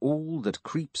revolt of all that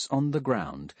creeps on the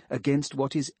ground against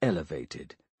what is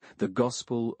elevated. The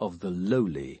gospel of the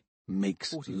lowly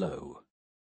makes low.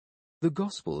 The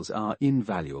Gospels are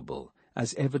invaluable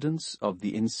as evidence of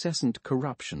the incessant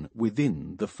corruption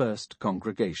within the first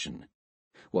congregation.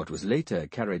 What was later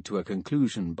carried to a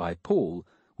conclusion by Paul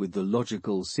with the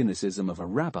logical cynicism of a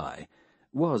rabbi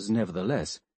was,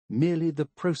 nevertheless, merely the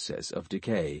process of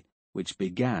decay which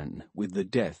began with the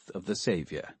death of the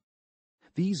Saviour.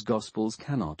 These Gospels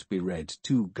cannot be read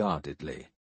too guardedly.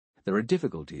 There are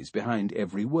difficulties behind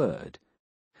every word.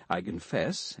 I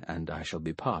confess, and I shall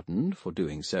be pardoned for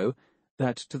doing so,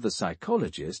 that to the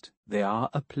psychologist they are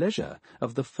a pleasure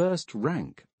of the first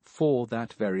rank for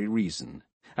that very reason,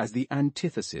 as the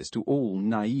antithesis to all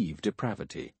naive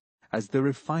depravity, as the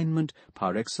refinement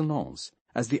par excellence,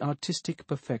 as the artistic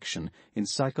perfection in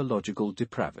psychological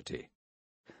depravity.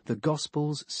 The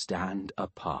Gospels stand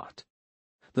apart.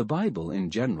 The Bible in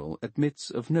general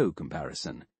admits of no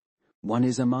comparison. One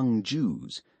is among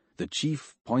Jews, the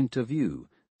chief point of view,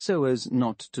 so as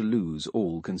not to lose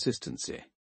all consistency.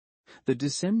 The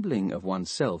dissembling of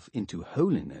oneself into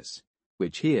holiness,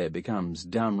 which here becomes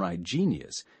downright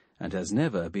genius, and has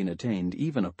never been attained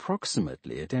even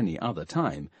approximately at any other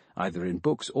time, either in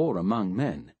books or among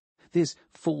men, this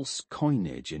false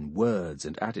coinage in words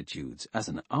and attitudes as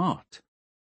an art,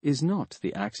 is not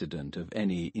the accident of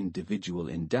any individual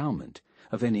endowment,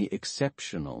 of any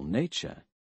exceptional nature.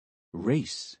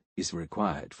 Race is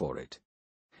required for it.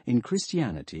 In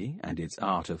Christianity and its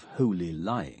art of holy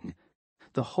lying,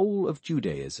 the whole of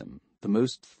Judaism, the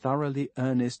most thoroughly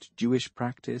earnest Jewish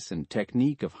practice and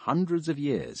technique of hundreds of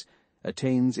years,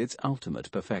 attains its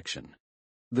ultimate perfection.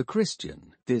 The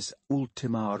Christian, this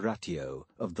ultima ratio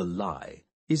of the lie,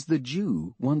 is the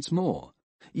Jew once more,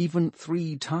 even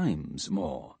 3 times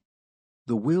more.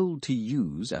 The will to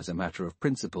use, as a matter of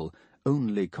principle,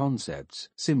 only concepts,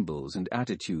 symbols, and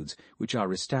attitudes which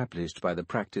are established by the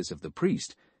practice of the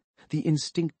priest, the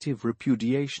instinctive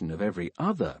repudiation of every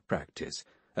other practice,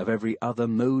 of every other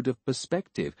mode of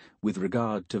perspective with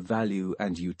regard to value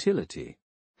and utility,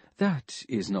 That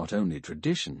is not only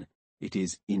tradition, it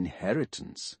is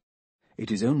inheritance.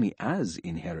 It is only as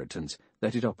inheritance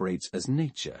that it operates as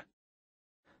nature.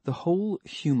 The whole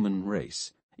human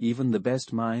race, even the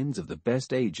best minds of the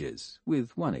best ages,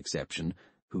 with one exception,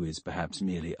 who is perhaps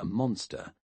merely a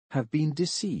monster, have been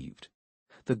deceived.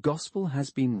 The gospel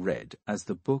has been read as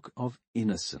the book of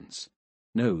innocence.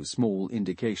 No small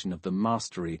indication of the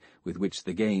mastery with which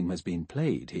the game has been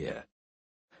played here.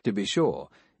 To be sure,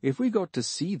 if we got to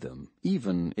see them,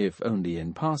 even if only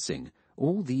in passing,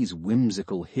 all these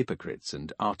whimsical hypocrites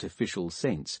and artificial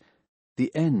saints,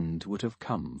 the end would have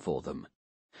come for them.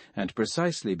 And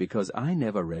precisely because I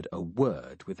never read a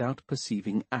word without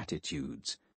perceiving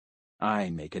attitudes, I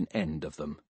make an end of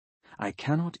them. I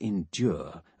cannot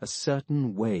endure a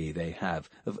certain way they have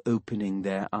of opening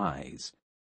their eyes.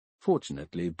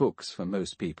 Fortunately, books for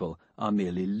most people are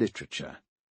merely literature.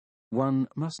 One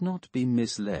must not be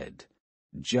misled.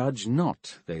 Judge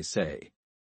not, they say,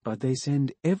 but they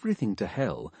send everything to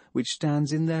hell which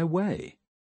stands in their way.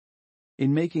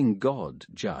 In making God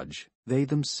judge, they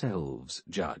themselves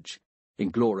judge.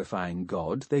 In glorifying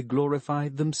God, they glorify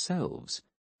themselves.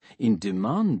 In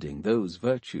demanding those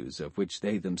virtues of which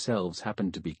they themselves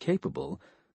happen to be capable,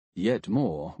 yet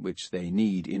more which they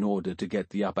need in order to get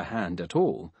the upper hand at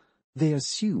all, they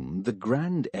assume the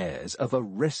grand airs of a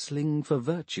wrestling for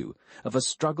virtue, of a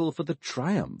struggle for the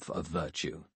triumph of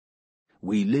virtue.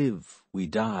 We live, we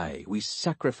die, we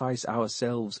sacrifice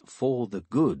ourselves for the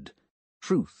good,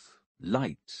 truth,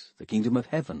 light, the kingdom of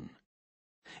heaven.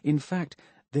 In fact,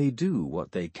 they do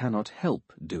what they cannot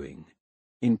help doing.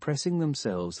 In pressing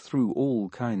themselves through all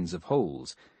kinds of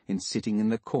holes, in sitting in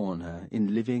the corner,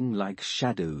 in living like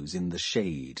shadows in the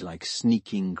shade, like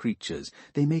sneaking creatures,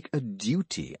 they make a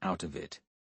duty out of it.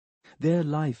 Their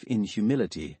life in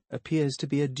humility appears to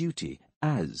be a duty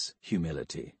as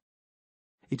humility.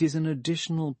 It is an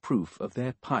additional proof of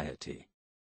their piety.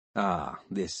 Ah,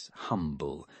 this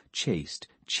humble, chaste,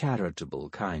 charitable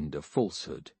kind of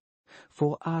falsehood.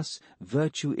 For us,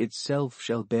 virtue itself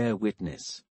shall bear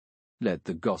witness. Let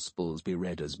the Gospels be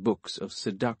read as books of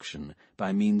seduction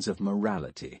by means of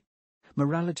morality.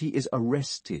 Morality is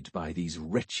arrested by these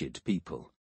wretched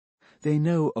people. They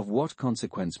know of what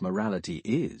consequence morality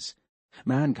is.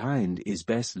 Mankind is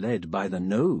best led by the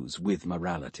nose with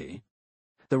morality.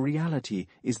 The reality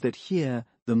is that here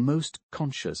the most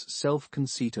conscious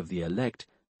self-conceit of the elect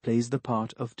plays the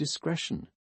part of discretion.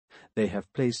 They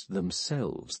have placed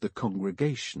themselves, the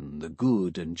congregation, the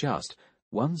good and just,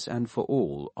 once and for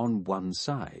all on one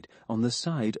side, on the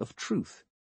side of truth,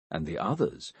 and the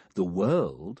others, the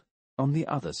world, on the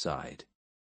other side.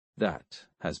 That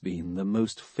has been the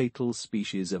most fatal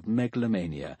species of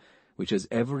megalomania which has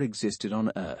ever existed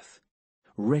on earth.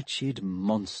 Wretched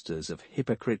monsters of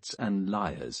hypocrites and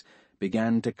liars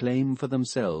began to claim for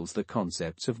themselves the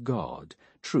concepts of God,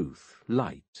 truth,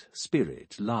 light,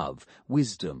 spirit, love,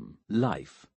 wisdom,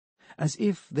 life, as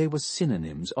if they were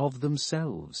synonyms of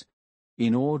themselves,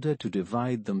 in order to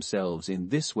divide themselves in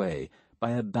this way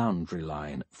by a boundary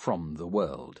line from the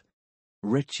world.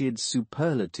 Wretched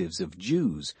superlatives of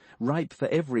Jews, ripe for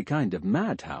every kind of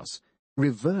madhouse,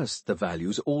 reversed the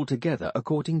values altogether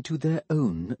according to their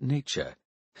own nature,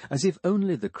 as if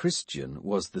only the Christian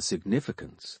was the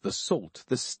significance, the salt,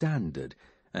 the standard,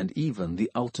 and even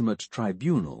the ultimate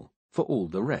tribunal for all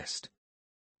the rest.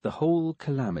 The whole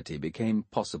calamity became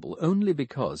possible only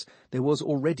because there was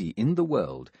already in the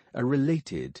world a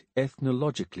related,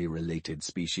 ethnologically related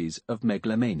species of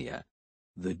megalomania,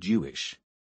 the Jewish.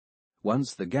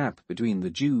 Once the gap between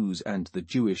the Jews and the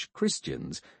Jewish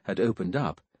Christians had opened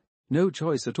up, no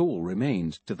choice at all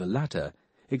remained to the latter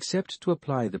except to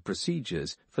apply the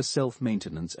procedures for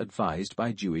self-maintenance advised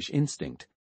by Jewish instinct,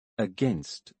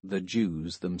 against the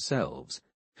Jews themselves,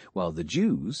 while the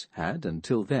Jews had,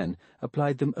 until then,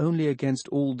 applied them only against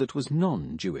all that was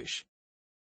non-Jewish.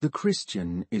 The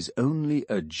Christian is only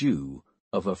a Jew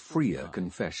of a freer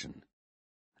confession.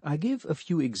 I give a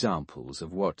few examples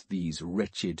of what these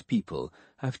wretched people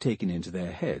have taken into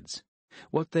their heads,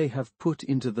 what they have put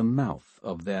into the mouth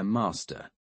of their master,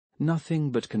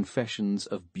 nothing but confessions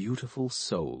of beautiful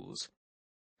souls.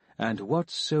 And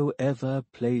whatsoever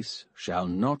place shall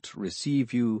not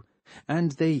receive you,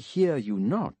 and they hear you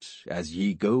not, as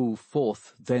ye go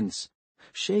forth thence,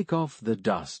 shake off the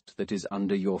dust that is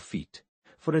under your feet,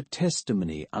 for a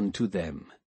testimony unto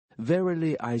them.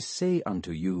 Verily I say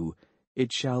unto you,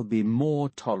 it shall be more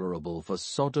tolerable for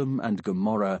Sodom and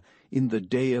Gomorrah in the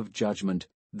day of judgment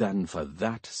than for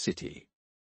that city.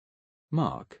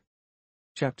 Mark,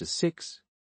 chapter 6,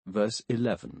 verse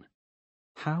 11.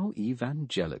 How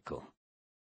evangelical!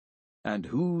 And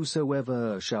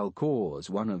whosoever shall cause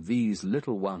one of these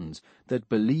little ones that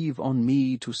believe on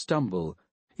me to stumble,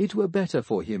 it were better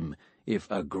for him if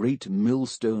a great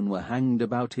millstone were hanged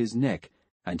about his neck,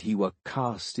 and he were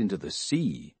cast into the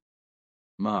sea.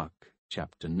 Mark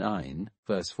chapter 9,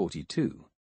 verse 42.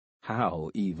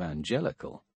 How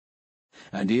evangelical!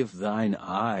 And if thine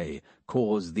eye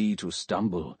cause thee to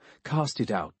stumble, cast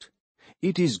it out.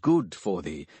 It is good for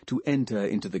thee to enter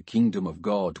into the kingdom of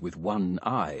God with one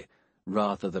eye,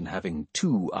 rather than having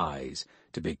 2 eyes,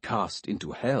 to be cast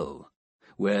into hell,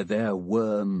 where their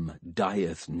worm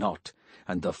dieth not,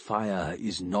 and the fire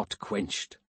is not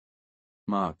quenched.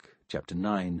 Mark chapter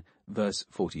 9, verse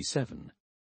 47.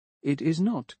 It is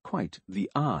not quite the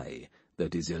eye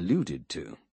that is alluded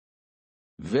to.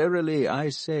 Verily I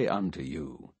say unto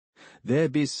you, there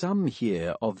be some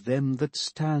here of them that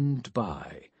stand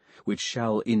by, which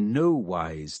shall in no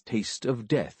wise taste of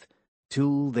death,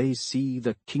 till they see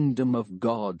the kingdom of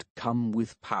God come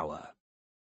with power.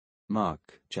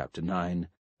 Mark chapter 9,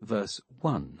 verse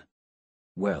 1.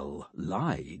 Well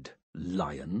lied,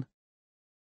 lion.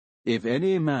 If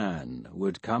any man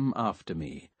would come after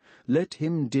me, let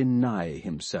him deny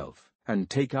himself, and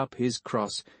take up his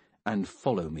cross, and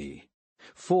follow me.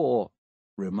 For,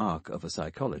 remark of a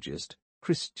psychologist,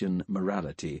 Christian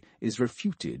morality is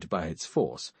refuted by its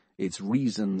force, its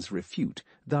reasons refute,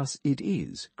 thus it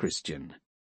is Christian.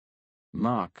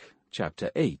 Mark chapter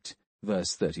 8,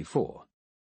 verse 34.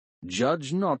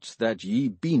 Judge not that ye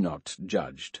be not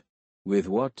judged. With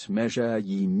what measure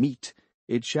ye mete,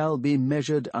 it shall be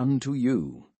measured unto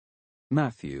you.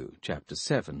 Matthew chapter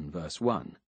 7, verse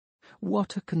 1.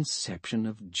 What a conception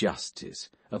of justice,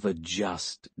 of a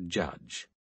just judge!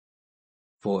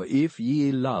 For if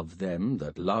ye love them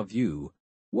that love you,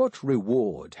 what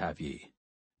reward have ye?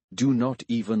 Do not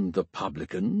even the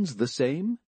publicans the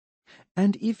same?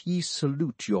 And if ye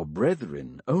salute your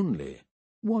brethren only,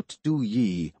 what do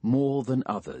ye more than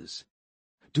others?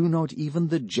 Do not even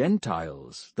the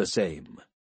Gentiles the same?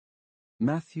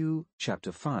 Matthew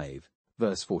chapter 5,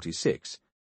 verse 46.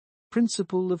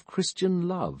 Principle of Christian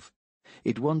love.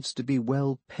 It wants to be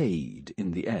well paid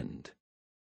in the end.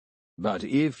 But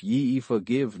if ye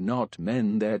forgive not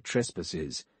men their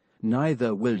trespasses,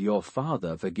 neither will your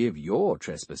Father forgive your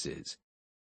trespasses.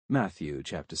 Matthew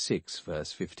chapter 6,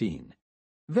 verse 15.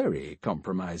 Very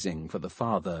compromising for the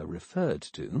Father referred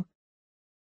to.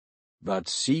 But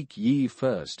seek ye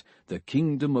first the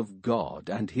kingdom of God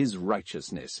and his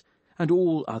righteousness, and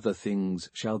all other things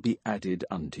shall be added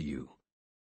unto you.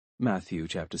 Matthew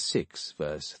chapter 6,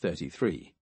 verse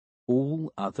 33.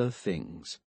 All other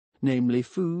things, namely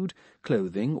food,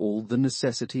 clothing, all the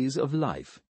necessities of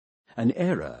life. An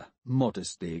error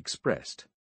modestly expressed.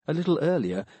 A little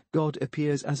earlier, God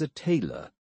appears as a tailor,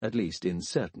 at least in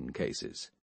certain cases.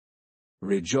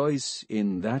 Rejoice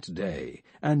in that day,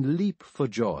 and leap for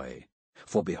joy,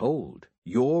 for behold,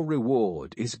 your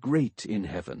reward is great in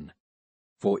heaven.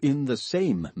 For in the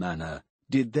same manner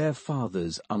did their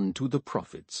fathers unto the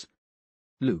prophets.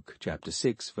 Luke chapter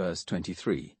 6, verse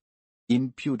 23.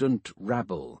 Impudent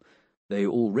rabble, they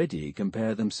already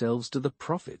compare themselves to the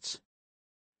prophets.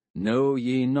 Know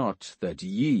ye not that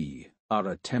ye are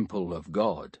a temple of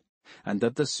God, and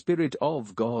that the Spirit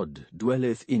of God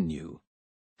dwelleth in you?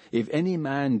 If any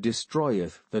man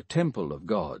destroyeth the temple of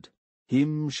God,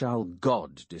 him shall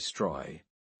God destroy.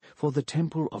 For the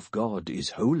temple of God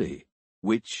is holy,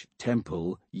 which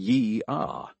temple ye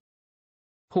are.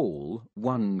 Paul,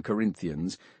 1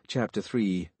 Corinthians chapter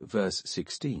 3, verse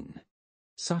 16.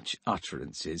 Such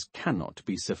utterances cannot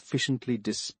be sufficiently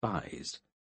despised.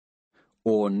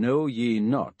 Or know ye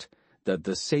not that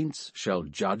the saints shall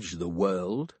judge the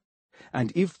world?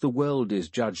 And if the world is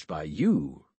judged by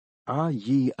you, are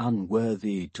ye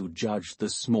unworthy to judge the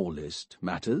smallest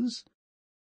matters?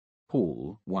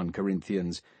 Paul, 1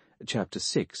 Corinthians chapter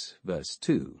 6, verse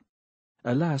 2.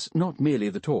 Alas, not merely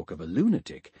the talk of a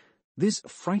lunatic. This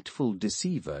frightful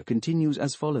deceiver continues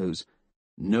as follows: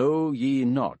 Know ye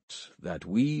not that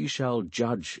we shall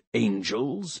judge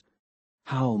angels?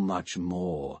 How much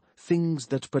more things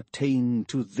that pertain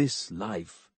to this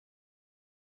life?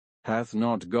 Hath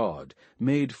not God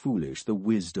made foolish the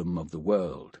wisdom of the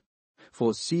world?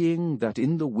 For seeing that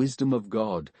in the wisdom of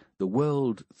God the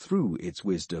world through its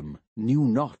wisdom knew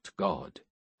not God,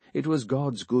 it was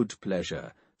God's good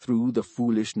pleasure, through the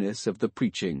foolishness of the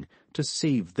preaching, to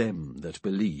save them that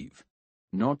believe.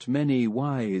 Not many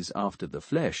wise after the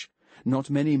flesh, not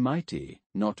many mighty,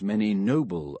 not many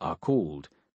noble are called,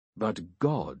 but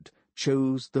God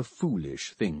chose the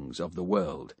foolish things of the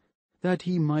world, that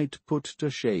he might put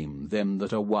to shame them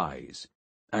that are wise.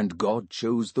 And God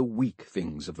chose the weak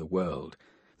things of the world,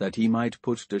 that he might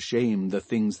put to shame the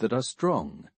things that are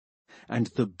strong, and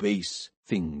the base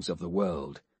things of the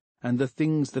world, and the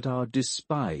things that are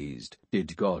despised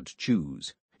did God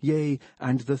choose, yea,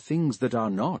 and the things that are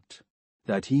not,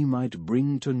 that he might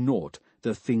bring to naught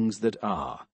the things that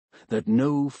are, that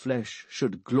no flesh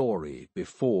should glory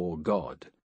before God.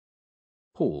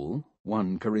 Paul,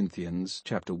 1 Corinthians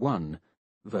chapter 1,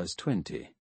 verse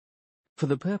 20. For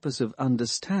the purpose of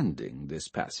understanding this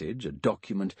passage, a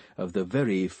document of the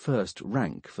very first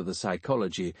rank for the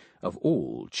psychology of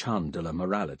all Chandala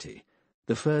morality,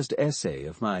 the first essay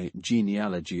of my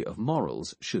Genealogy of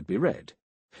Morals should be read.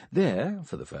 There,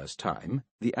 for the first time,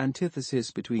 the antithesis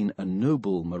between a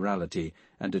noble morality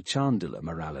and a Chandala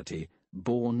morality,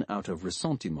 born out of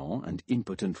ressentiment and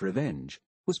impotent revenge,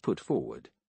 was put forward.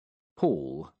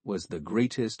 Paul was the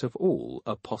greatest of all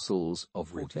apostles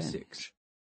of revenge.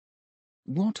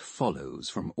 What follows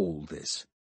from all this?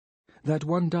 That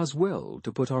one does well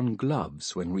to put on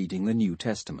gloves when reading the New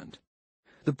Testament.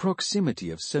 The proximity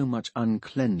of so much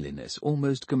uncleanliness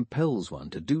almost compels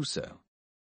one to do so.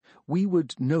 We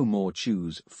would no more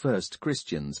choose first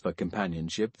Christians for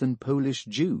companionship than Polish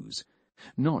Jews.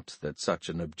 Not that such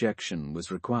an objection was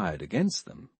required against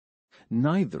them.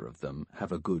 Neither of them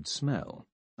have a good smell.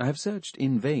 I have searched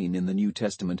in vain in the New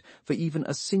Testament for even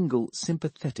a single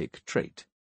sympathetic trait.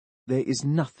 There is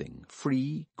nothing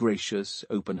free, gracious,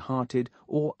 open-hearted,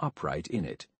 or upright in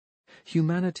it.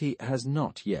 Humanity has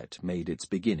not yet made its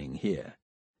beginning here.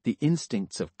 The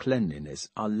instincts of cleanliness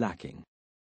are lacking.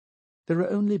 There are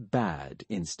only bad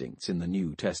instincts in the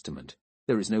New Testament.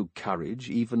 There is no courage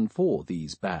even for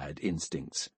these bad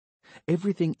instincts.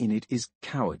 Everything in it is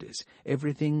cowardice.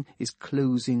 Everything is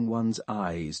closing one's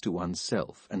eyes to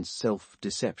oneself and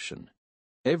self-deception.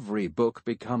 Every book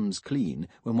becomes clean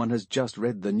when one has just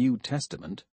read the New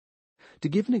Testament. To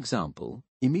give an example,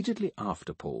 immediately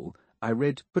after Paul, I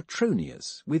read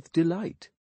Petronius with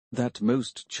delight, that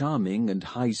most charming and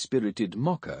high-spirited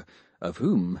mocker, of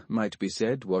whom might be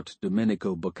said what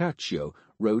Domenico Boccaccio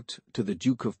wrote to the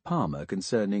Duke of Parma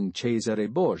concerning Cesare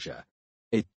Borgia,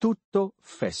 "E tutto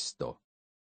festo,"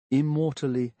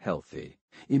 immortally healthy,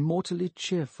 immortally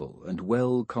cheerful and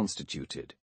well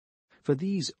constituted. For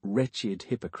these wretched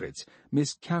hypocrites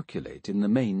miscalculate in the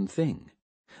main thing.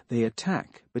 They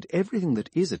attack, but everything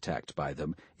that is attacked by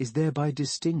them is thereby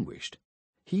distinguished.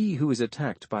 He who is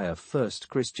attacked by a first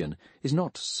Christian is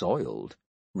not soiled.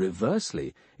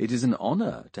 Reversely, it is an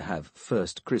honor to have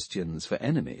first Christians for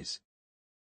enemies.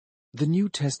 The New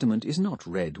Testament is not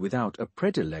read without a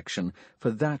predilection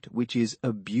for that which is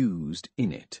abused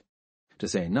in it, to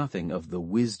say nothing of the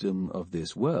wisdom of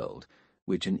this world,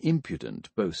 which an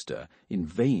impudent boaster in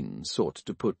vain sought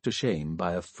to put to shame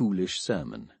by a foolish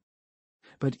sermon.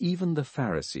 But even the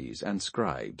Pharisees and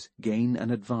scribes gain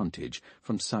an advantage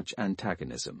from such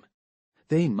antagonism.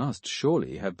 They must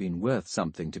surely have been worth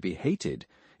something to be hated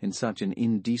in such an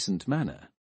indecent manner.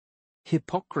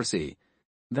 Hypocrisy!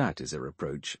 That is a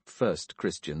reproach first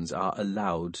Christians are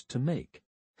allowed to make.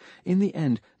 In the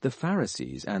end, the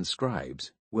Pharisees and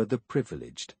scribes were the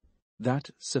privileged. That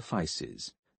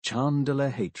suffices.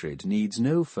 Chandala hatred needs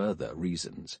no further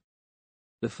reasons.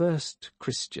 The first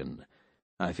Christian,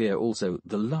 I fear also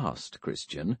the last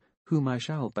Christian, whom I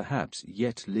shall perhaps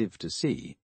yet live to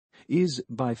see, is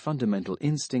by fundamental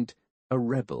instinct a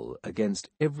rebel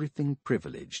against everything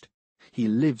privileged. He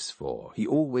lives for, he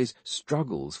always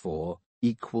struggles for,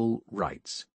 equal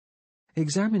rights.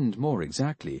 Examined more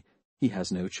exactly, he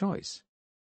has no choice.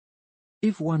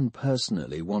 If one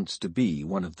personally wants to be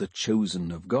one of the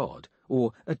chosen of God,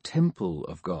 or a temple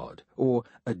of God, or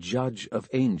a judge of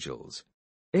angels,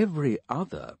 every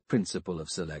other principle of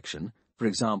selection, for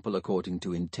example, according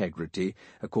to integrity,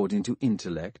 according to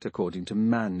intellect, according to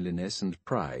manliness and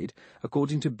pride,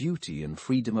 according to beauty and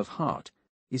freedom of heart,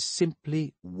 is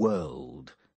simply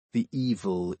world, the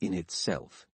evil in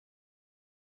itself.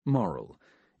 Moral.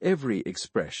 Every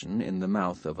expression in the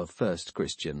mouth of a first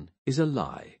Christian is a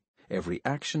lie. Every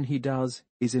action he does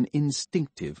is an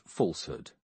instinctive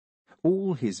falsehood.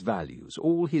 All his values,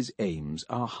 all his aims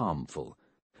are harmful,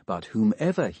 but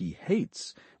whomever he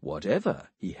hates, whatever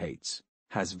he hates,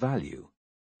 has value.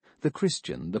 The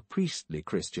Christian, the priestly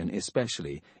Christian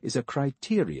especially, is a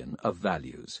criterion of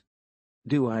values.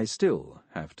 Do I still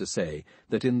have to say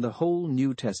that in the whole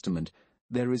New Testament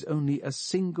there is only a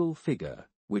single figure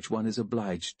which one is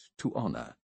obliged to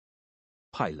honor?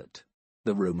 Pilate,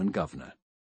 the Roman governor.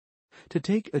 To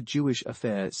take a Jewish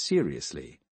affair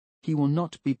seriously, he will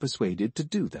not be persuaded to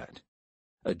do that.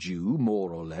 A Jew,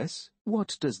 more or less,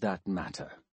 what does that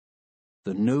matter?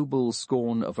 The noble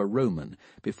scorn of a Roman,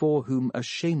 before whom a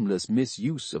shameless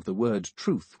misuse of the word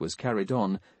truth was carried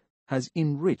on, has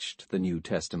enriched the New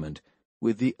Testament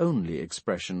with the only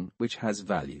expression which has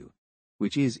value,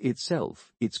 which is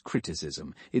itself its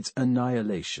criticism, its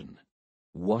annihilation.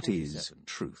 What is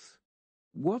truth?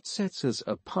 What sets us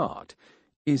apart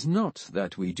is not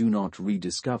that we do not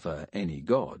rediscover any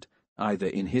God, either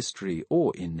in history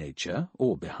or in nature,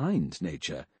 or behind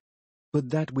nature,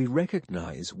 but that we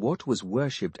recognize what was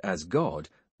worshipped as God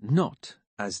not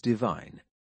as divine,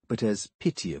 but as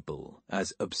pitiable,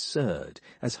 as absurd,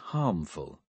 as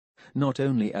harmful, not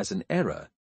only as an error,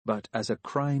 but as a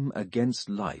crime against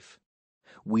life.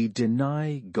 We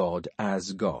deny God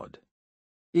as God.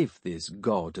 If this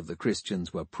God of the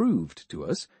Christians were proved to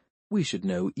us, we should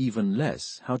know even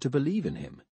less how to believe in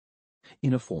him.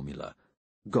 In a formula,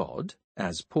 God,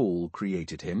 as Paul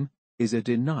created him, is a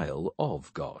denial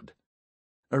of God.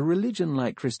 A religion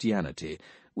like Christianity,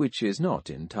 which is not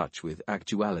in touch with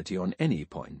actuality on any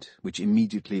point, which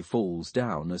immediately falls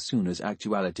down as soon as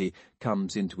actuality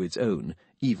comes into its own,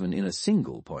 even in a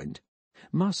single point,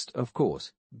 must, of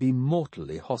course, be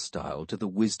mortally hostile to the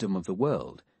wisdom of the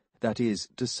world, that is,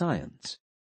 to science.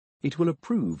 It will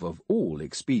approve of all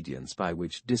expedients by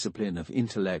which discipline of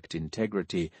intellect,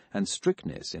 integrity, and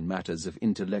strictness in matters of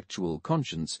intellectual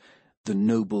conscience, the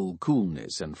noble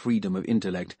coolness and freedom of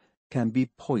intellect, can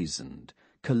be poisoned,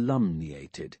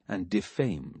 calumniated, and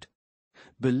defamed.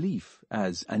 Belief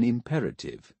as an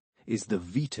imperative is the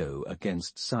veto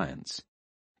against science.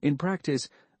 In practice,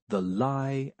 the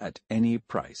lie at any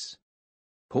price.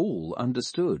 Paul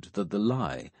understood that the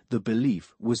lie, the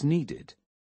belief, was needed.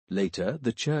 Later,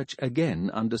 the Church again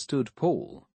understood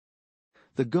Paul.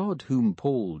 The God whom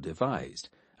Paul devised,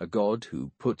 a God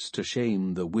who puts to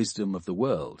shame the wisdom of the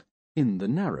world, in the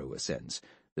narrower sense,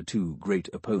 the two great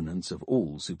opponents of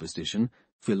all superstition,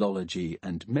 philology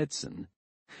and medicine,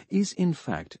 is in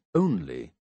fact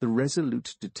only the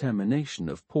resolute determination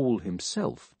of Paul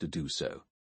himself to do so.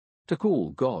 To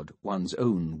call God one's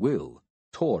own will,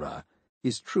 Torah,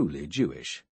 is truly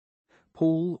Jewish.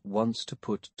 Paul wants to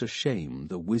put to shame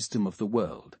the wisdom of the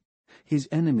world. His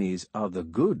enemies are the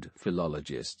good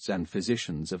philologists and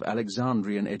physicians of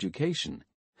Alexandrian education.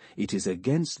 It is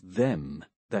against them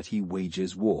that he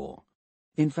wages war.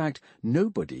 In fact,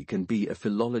 nobody can be a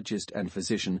philologist and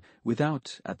physician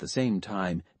without, at the same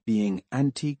time, being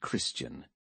anti-Christian.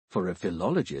 For a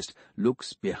philologist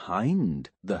looks behind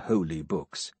the holy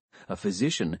books, a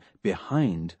physician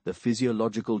behind the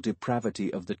physiological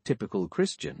depravity of the typical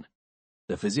Christian.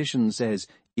 The physician says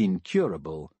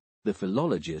incurable, the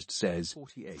philologist says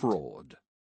 48. Fraud.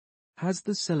 Has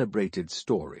the celebrated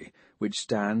story, which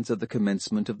stands at the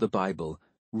commencement of the Bible,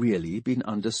 really been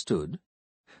understood?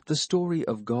 The story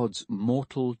of God's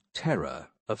mortal terror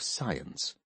of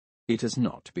science. It has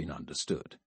not been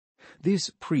understood.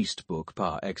 This priest book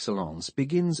par excellence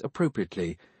begins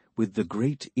appropriately with the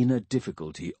great inner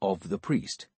difficulty of the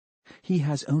priest. He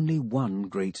has only one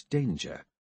great danger.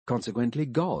 Consequently,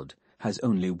 God has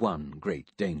only one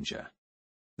great danger.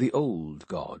 The old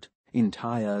God,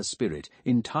 entire spirit,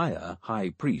 entire high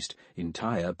priest,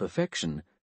 entire perfection,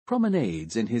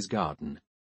 promenades in his garden.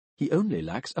 He only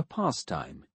lacks a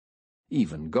pastime.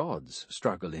 Even gods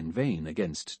struggle in vain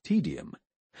against tedium.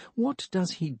 What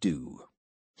does he do?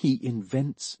 He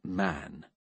invents man.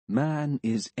 Man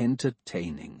is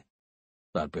entertaining.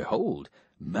 But behold,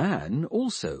 man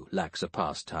also lacks a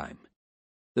pastime.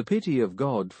 The pity of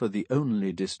God for the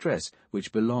only distress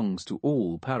which belongs to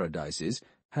all paradises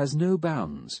has no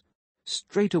bounds.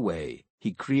 Straightway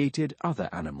he created other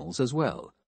animals as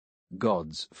well.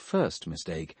 God's first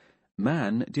mistake,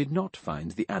 man did not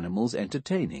find the animals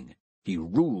entertaining. He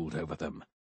ruled over them,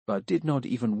 but did not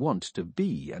even want to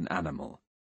be an animal.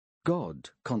 God,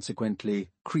 consequently,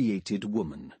 created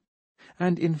woman.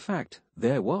 And in fact,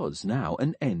 there was now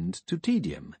an end to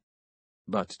tedium.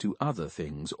 But to other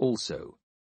things also.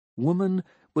 Woman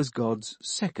was God's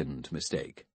second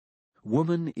mistake.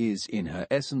 Woman is in her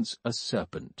essence a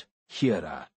serpent,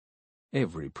 Hera.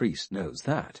 Every priest knows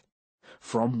that.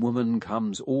 From woman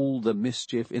comes all the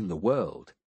mischief in the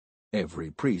world.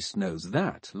 Every priest knows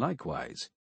that likewise.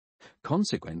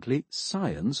 Consequently,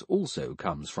 science also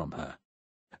comes from her.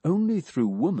 Only through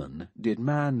woman did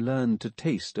man learn to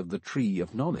taste of the tree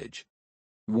of knowledge.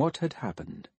 What had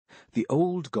happened? The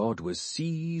old God was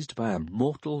seized by a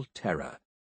mortal terror.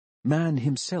 Man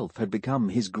himself had become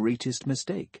his greatest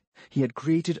mistake. He had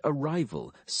created a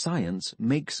rival. Science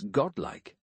makes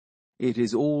godlike. It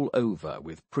is all over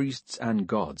with priests and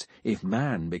gods if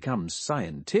man becomes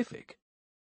scientific.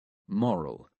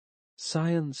 Moral.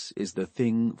 Science is the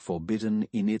thing forbidden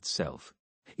in itself.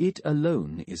 It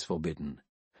alone is forbidden.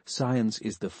 Science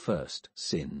is the first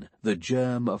sin, the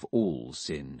germ of all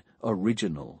sin,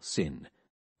 original sin.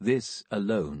 This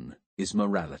alone is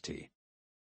morality.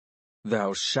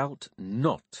 Thou shalt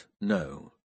not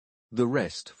know. The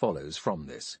rest follows from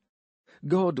this.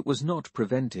 God was not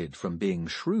prevented from being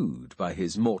shrewd by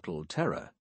his mortal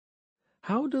terror.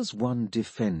 How does one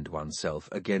defend oneself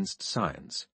against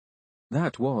science?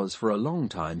 That was for a long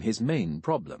time his main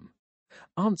problem.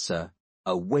 Answer: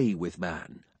 away with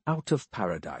man, out of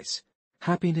paradise.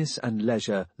 Happiness and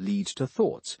leisure lead to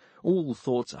thoughts. All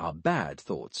thoughts are bad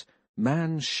thoughts.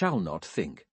 Man shall not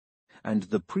think. And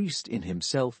the priest in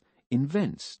himself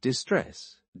invents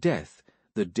distress, death,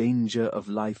 the danger of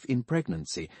life in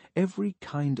pregnancy, every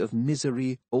kind of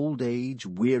misery, old age,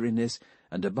 weariness,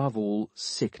 and above all,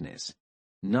 sickness.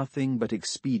 Nothing but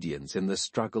expedience in the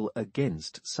struggle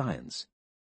against science.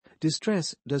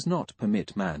 Distress does not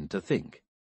permit man to think.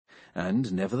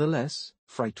 And nevertheless,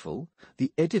 frightful,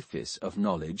 the edifice of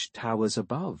knowledge towers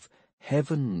above,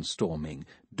 heaven storming,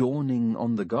 dawning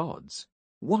on the gods.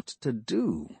 What to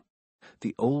do?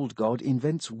 The old god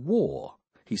invents war.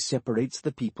 He separates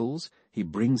the peoples, he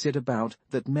brings it about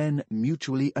that men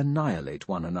mutually annihilate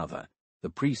one another. The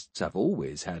priests have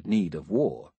always had need of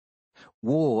war.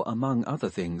 War, among other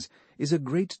things, is a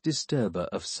great disturber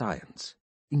of science.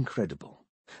 Incredible.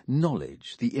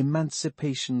 Knowledge, the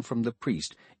emancipation from the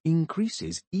priest,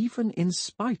 increases even in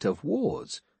spite of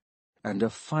wars. And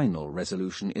a final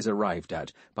resolution is arrived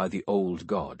at by the old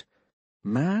god.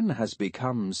 Man has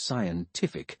become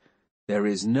scientific. There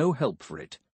is no help for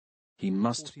it. He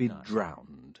must be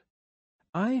drowned.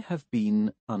 I have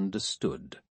been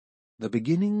understood. The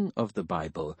beginning of the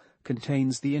Bible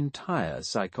contains the entire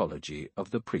psychology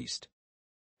of the priest.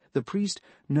 The priest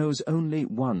knows only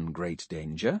one great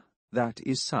danger, that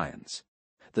is science,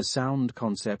 the sound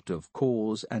concept of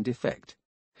cause and effect.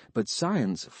 But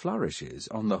science flourishes,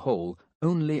 on the whole,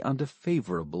 only under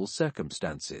favorable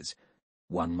circumstances.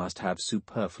 One must have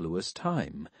superfluous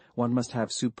time, one must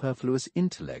have superfluous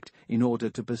intellect in order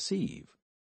to perceive.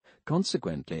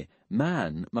 Consequently,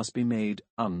 man must be made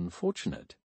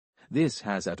unfortunate. This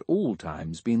has at all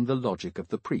times been the logic of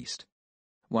the priest.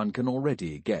 One can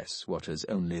already guess what has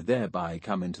only thereby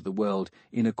come into the world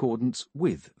in accordance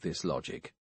with this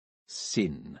logic.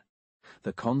 Sin.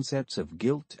 The concepts of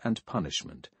guilt and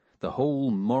punishment, the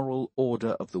whole moral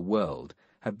order of the world,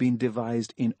 have been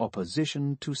devised in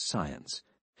opposition to science,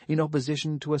 in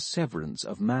opposition to a severance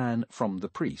of man from the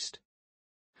priest.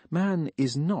 Man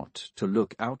is not to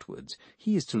look outwards,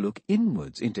 he is to look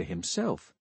inwards into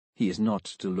himself. He is not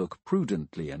to look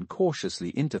prudently and cautiously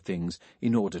into things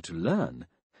in order to learn.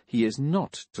 He is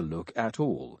not to look at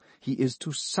all. He is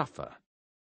to suffer.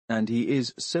 And he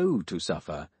is so to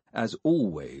suffer as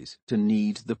always to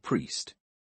need the priest.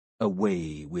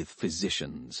 Away with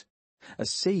physicians. A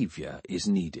saviour is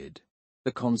needed.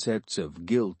 The concepts of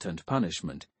guilt and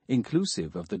punishment,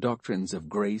 inclusive of the doctrines of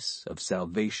grace, of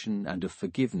salvation, and of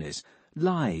forgiveness,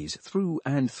 lies through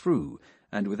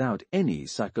and without any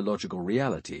psychological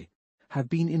reality, have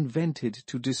been invented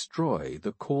to destroy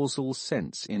the causal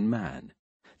sense in man.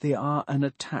 They are an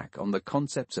attack on the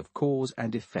concepts of cause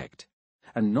and effect,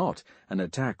 and not an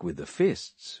attack with the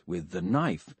fists, with the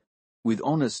knife, with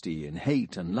honesty in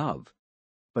hate and love,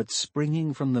 but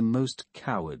springing from the most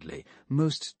cowardly,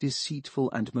 most deceitful,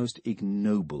 and most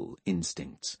ignoble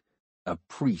instincts. A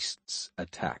priest's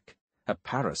attack, a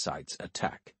parasite's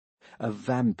attack, a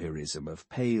vampirism of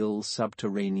pale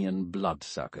subterranean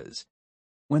bloodsuckers.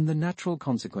 When the natural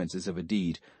consequences of a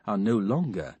deed are no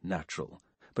longer natural,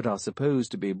 but are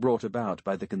supposed to be brought about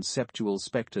by the conceptual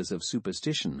spectres of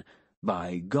superstition,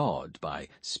 by God, by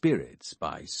spirits,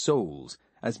 by souls,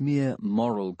 as mere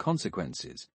moral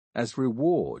consequences, as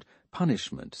reward,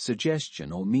 punishment,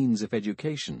 suggestion, or means of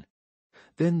education,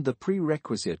 then the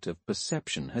prerequisite of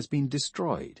perception has been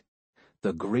destroyed.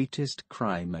 The greatest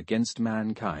crime against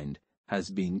mankind has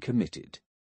been committed.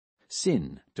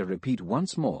 Sin, to repeat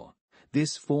once more,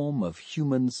 this form of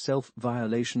human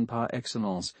self-violation par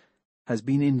excellence, has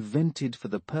been invented for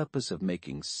the purpose of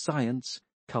making science,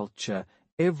 culture,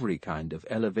 every kind of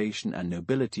elevation and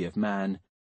nobility of man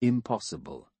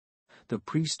impossible. The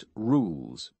priest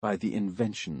rules by the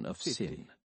invention of sin.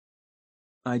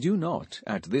 I do not,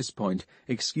 at this point,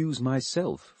 excuse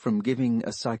myself from giving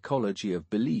a psychology of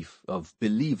belief, of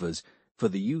believers, for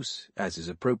the use, as is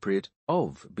appropriate,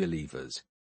 of believers.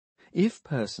 If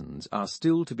persons are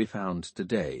still to be found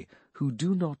today who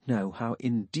do not know how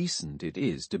indecent it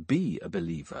is to be a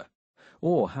believer,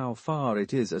 or how far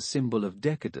it is a symbol of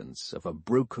decadence, of a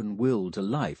broken will to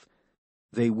life,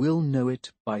 they will know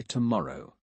it by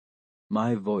tomorrow.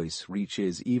 My voice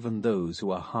reaches even those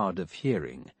who are hard of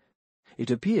hearing. It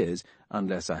appears,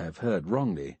 unless I have heard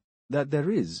wrongly, that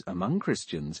there is, among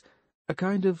Christians, a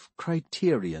kind of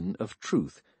criterion of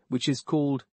truth, which is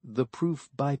called the proof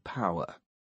by power.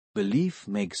 Belief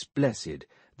makes blessed,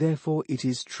 therefore it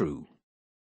is true.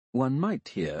 One might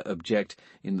here object,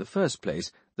 in the first place,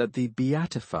 that the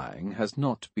beatifying has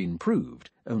not been proved,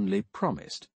 only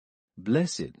promised.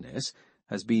 Blessedness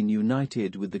has been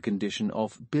united with the condition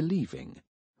of believing.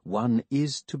 One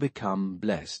is to become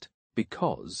blessed,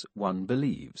 because one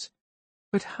believes.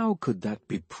 But how could that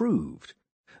be proved?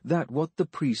 That what the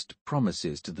priest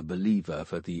promises to the believer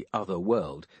for the other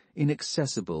world,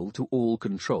 inaccessible to all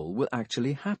control, will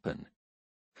actually happen.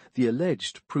 The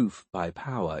alleged proof by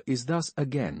power is thus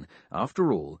again,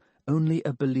 after all, only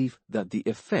a belief that the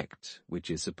effect,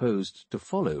 which is supposed to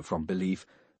follow from belief,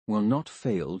 will not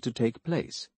fail to take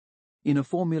place. In a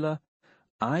formula,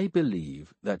 I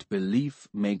believe that belief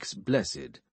makes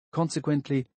blessed,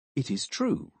 consequently it is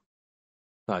true.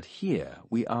 But here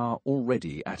we are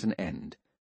already at an end.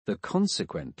 The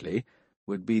consequently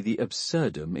would be the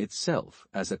absurdum itself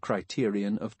as a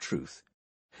criterion of truth.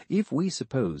 If we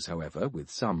suppose, however, with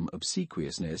some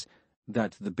obsequiousness,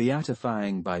 that the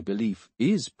beatifying by belief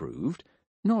is proved,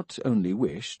 not only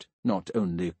wished, not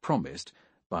only promised,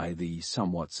 by the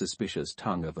somewhat suspicious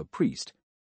tongue of a priest,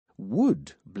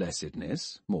 would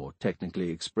blessedness, more technically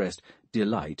expressed,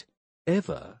 delight,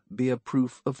 ever be a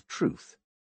proof of truth?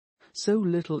 So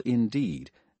little indeed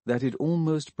that it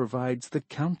almost provides the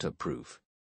counter-proof.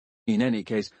 In any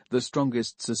case, the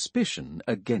strongest suspicion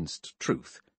against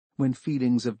truth, when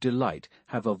feelings of delight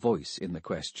have a voice in the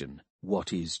question,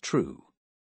 what is true?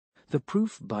 The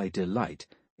proof by delight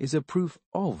is a proof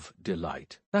of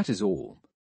delight, that is all.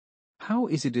 How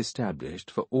is it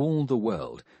established for all the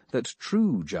world that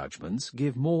true judgments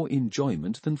give more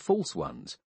enjoyment than false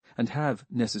ones, and have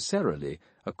necessarily,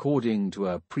 according to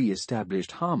a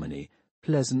pre-established harmony,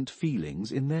 pleasant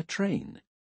feelings in their train?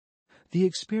 The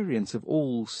experience of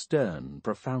all stern,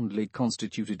 profoundly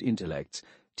constituted intellects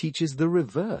teaches the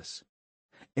reverse.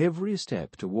 Every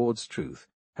step towards truth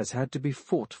has had to be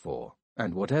fought for,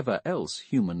 and whatever else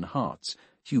human hearts,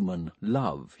 human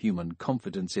love, human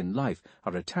confidence in life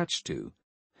are attached to,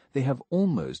 they have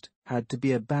almost had to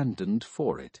be abandoned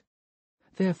for it.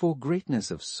 Therefore greatness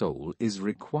of soul is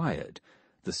required.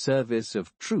 The service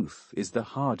of truth is the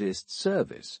hardest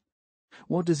service.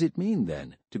 What does it mean,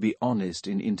 then, to be honest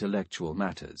in intellectual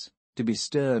matters, to be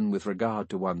stern with regard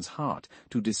to one's heart,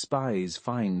 to despise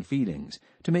fine feelings,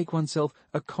 to make oneself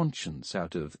a conscience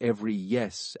out of every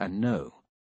yes and no?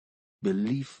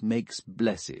 Belief makes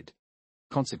blessed.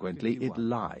 Consequently, it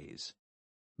lies.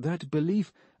 That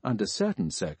belief, under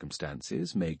certain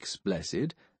circumstances, makes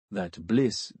blessed, that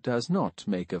bliss does not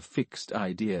make a fixed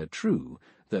idea true,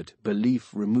 that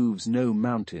belief removes no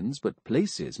mountains but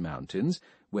places mountains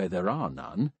where there are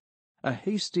none, a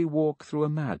hasty walk through a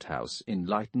madhouse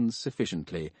enlightens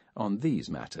sufficiently on these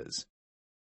matters.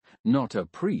 Not a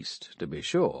priest, to be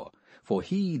sure, for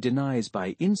he denies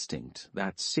by instinct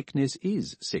that sickness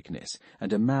is sickness,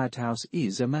 and a madhouse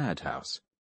is a madhouse.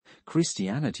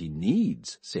 Christianity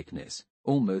needs sickness,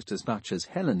 almost as much as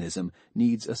Hellenism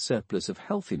needs a surplus of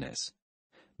healthiness.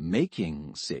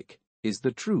 Making sick is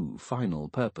the true final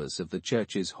purpose of the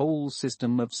Church's whole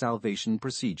system of salvation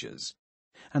procedures.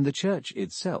 And the Church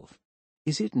itself,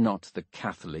 is it not the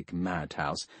Catholic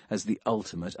madhouse as the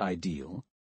ultimate ideal?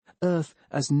 Earth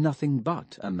as nothing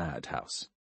but a madhouse.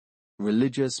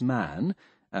 Religious man,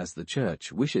 as the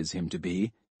Church wishes him to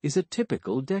be, is a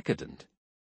typical decadent.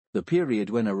 The period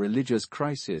when a religious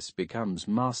crisis becomes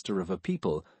master of a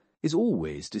people is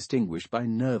always distinguished by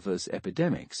nervous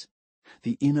epidemics.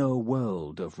 The inner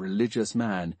world of religious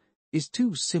man is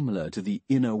too similar to the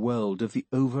inner world of the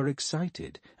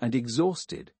overexcited and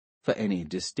exhausted for any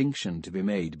distinction to be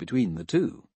made between the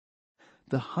two.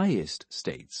 The highest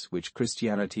states which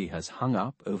Christianity has hung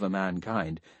up over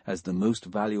mankind as the most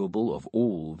valuable of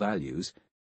all values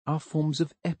are forms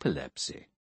of epilepsy.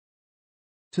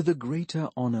 To the greater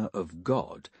honor of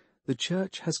God, the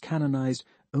Church has canonized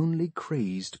only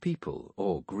crazed people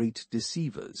or great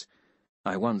deceivers.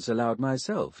 I once allowed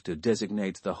myself to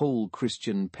designate the whole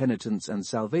Christian penitence and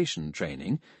salvation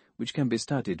training, which can be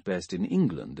studied best in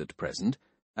England at present,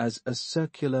 as a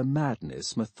circular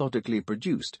madness methodically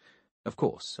produced, of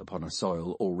course upon a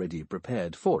soil already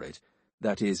prepared for it,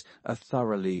 that is, a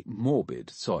thoroughly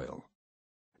morbid soil.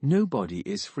 Nobody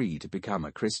is free to become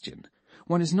a Christian.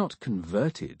 One is not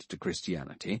converted to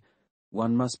Christianity.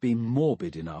 One must be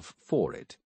morbid enough for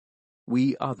it.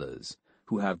 We others,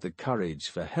 who have the courage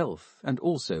for health and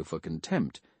also for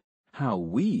contempt, how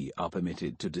we are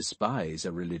permitted to despise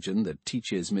a religion that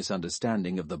teaches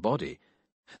misunderstanding of the body,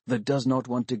 that does not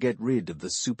want to get rid of the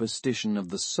superstition of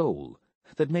the soul,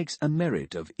 that makes a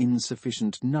merit of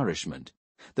insufficient nourishment,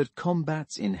 that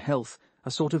combats in health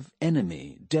a sort of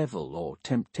enemy, devil, or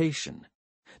temptation,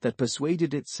 that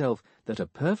persuaded itself that a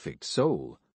perfect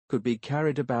soul could be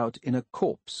carried about in a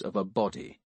corpse of a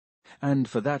body, and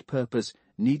for that purpose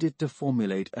needed to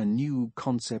formulate a new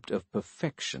concept of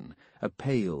perfection, a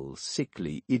pale,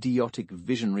 sickly, idiotic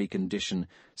visionary condition,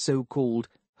 so-called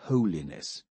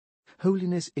holiness.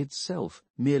 Holiness itself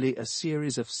merely a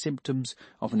series of symptoms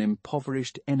of an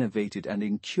impoverished, enervated, and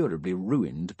incurably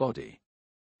ruined body.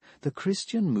 The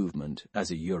Christian movement, as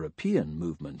a European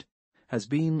movement, has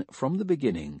been, from the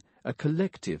beginning, a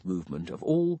collective movement of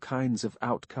all kinds of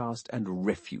outcast and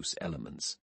refuse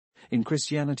elements. In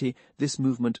Christianity, this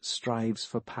movement strives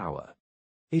for power.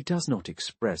 It does not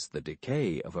express the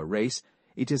decay of a race.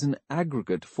 It is an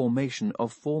aggregate formation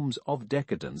of forms of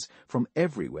decadence from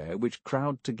everywhere which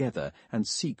crowd together and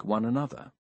seek one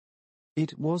another.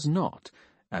 It was not,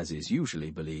 as is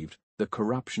usually believed, the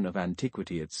corruption of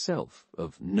antiquity itself,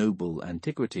 of noble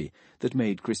antiquity, that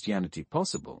made Christianity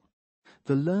possible.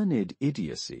 The learned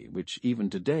idiocy, which even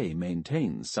today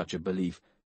maintains such a belief,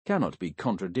 cannot be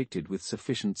contradicted with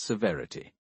sufficient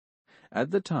severity. At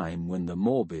the time when the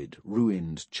morbid,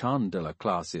 ruined Chandala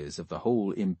classes of the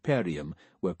whole imperium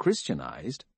were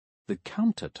Christianized, the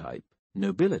counter-type,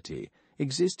 nobility,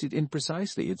 existed in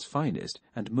precisely its finest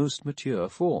and most mature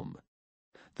form.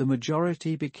 The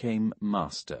majority became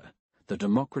master. The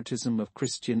democratism of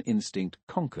Christian instinct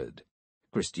conquered.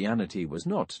 Christianity was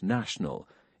not national.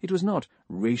 It was not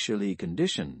racially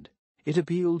conditioned. It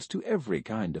appealed to every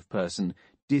kind of person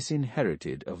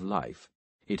disinherited of life.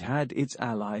 It had its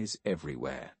allies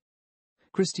everywhere.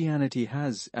 Christianity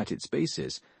has, at its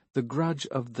basis, the grudge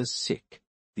of the sick,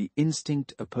 the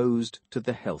instinct opposed to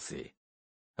the healthy,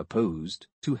 opposed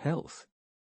to health.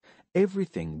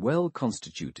 Everything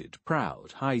well-constituted,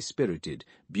 proud, high-spirited,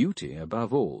 beauty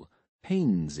above all,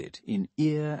 pains it in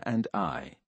ear and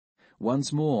eye.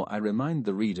 Once more I remind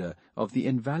the reader of the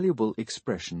invaluable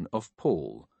expression of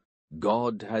Paul,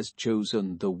 God has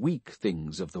chosen the weak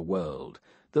things of the world,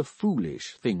 the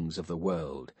foolish things of the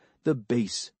world, the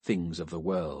base things of the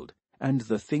world, and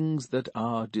the things that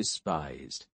are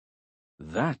despised.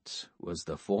 That was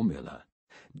the formula.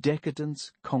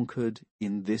 Decadence conquered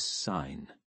in this sign.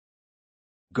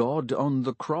 God on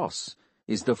the cross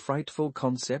is the frightful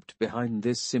concept behind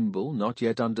this symbol not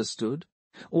yet understood.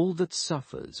 All that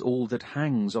suffers, all that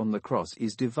hangs on the cross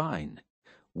is divine.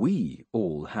 We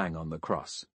all hang on the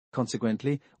cross.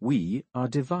 Consequently, we are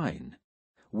divine.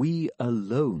 We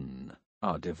alone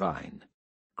are divine.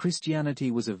 Christianity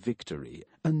was a victory.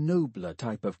 A nobler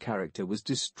type of character was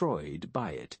destroyed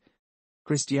by it.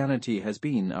 Christianity has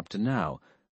been, up to now,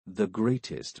 the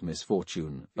greatest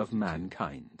misfortune of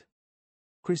mankind.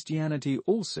 Christianity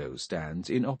also stands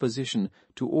in opposition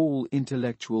to all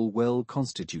intellectual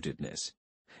well-constitutedness.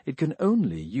 It can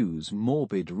only use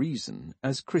morbid reason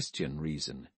as Christian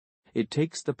reason. It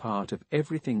takes the part of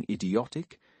everything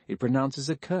idiotic. It pronounces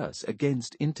a curse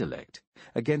against intellect,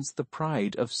 against the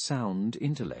pride of sound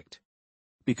intellect.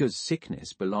 Because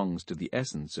sickness belongs to the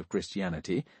essence of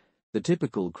Christianity, the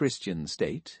typical Christian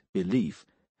state, belief,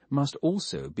 must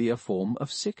also be a form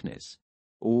of sickness.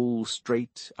 All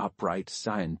straight, upright,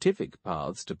 scientific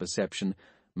paths to perception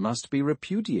must be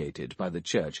repudiated by the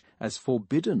Church as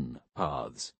forbidden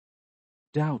paths.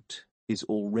 Doubt is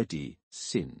already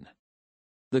sin.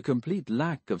 The complete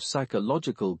lack of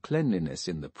psychological cleanliness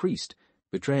in the priest,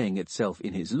 betraying itself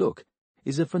in his look,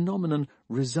 is a phenomenon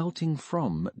resulting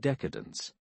from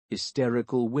decadence.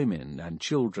 Hysterical women and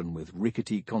children with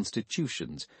rickety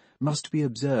constitutions must be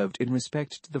observed in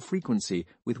respect to the frequency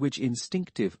with which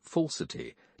instinctive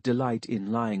falsity, delight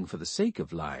in lying for the sake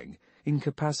of lying,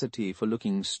 incapacity for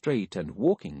looking straight and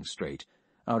walking straight,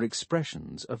 are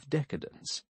expressions of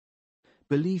decadence.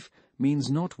 Belief means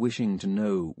not wishing to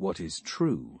know what is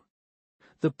true.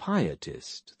 The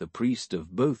pietist, the priest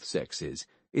of both sexes,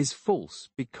 is false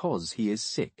because he is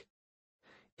sick.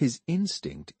 His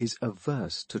instinct is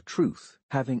averse to truth,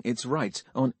 having its rights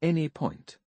on any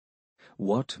point.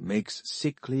 What makes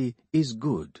sickly is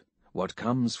good. What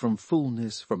comes from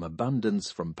fullness, from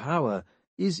abundance, from power,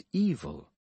 is evil.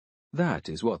 That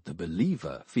is what the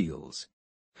believer feels.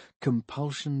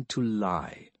 Compulsion to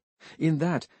lie. In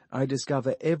that I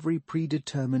discover every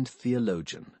predetermined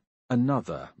theologian.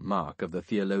 Another mark of the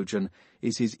theologian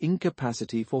is his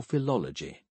incapacity for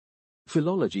philology.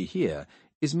 Philology here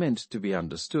is meant to be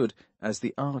understood as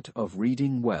the art of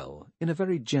reading well in a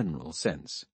very general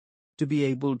sense, to be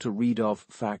able to read off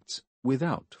facts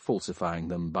without falsifying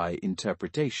them by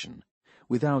interpretation,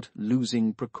 without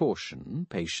losing precaution,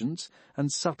 patience,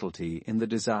 and subtlety in the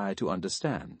desire to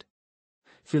understand.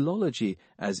 philology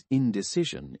as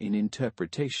indecision in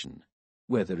interpretation,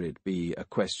 whether it be a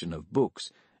question of books,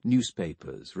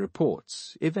 newspapers,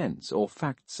 reports, events, or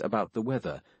facts about the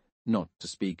weather, not to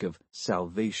speak of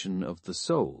salvation of the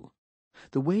soul.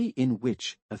 The way in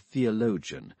which a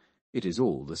theologian, it is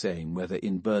all the same whether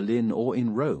in Berlin or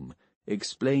in Rome,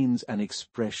 explains an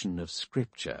expression of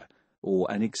Scripture,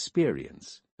 or an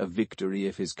experience, a victory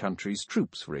of his country's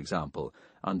troops, for example,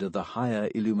 under the higher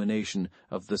illumination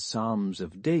of the Psalms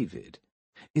of David,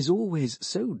 is always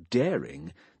so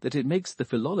daring that it makes the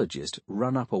philologist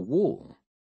run up a wall.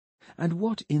 And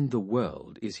what in the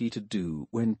world is he to do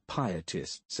when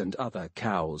pietists and other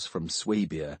cows from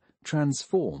Swabia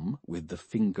transform, with the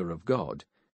finger of God,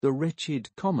 the wretched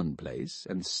commonplace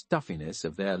and stuffiness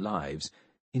of their lives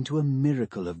into a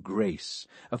miracle of grace,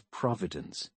 of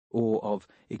providence, or of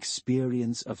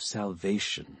experience of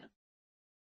salvation?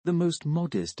 The most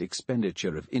modest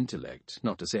expenditure of intellect,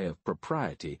 not to say of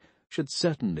propriety, should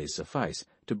certainly suffice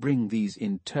to bring these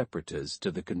interpreters to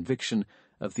the conviction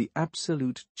of the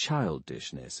absolute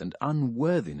childishness and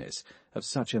unworthiness of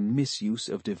such a misuse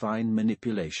of divine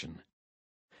manipulation.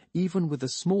 Even with a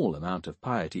small amount of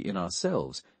piety in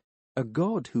ourselves, a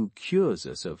God who cures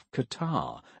us of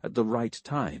catarrh at the right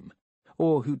time,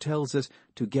 or who tells us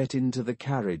to get into the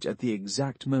carriage at the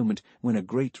exact moment when a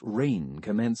great rain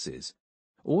commences,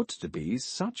 ought to be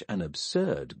such an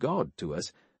absurd God to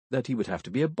us that he would have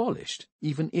to be abolished,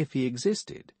 even if he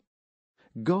existed.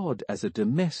 God as a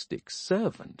domestic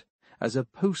servant, as a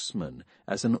postman,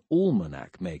 as an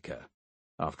almanac maker.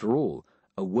 After all,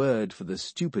 a word for the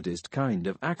stupidest kind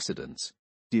of accidents,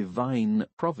 divine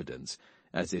providence,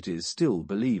 as it is still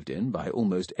believed in by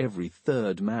almost every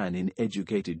third man in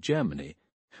educated Germany,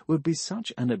 would be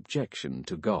such an objection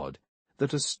to God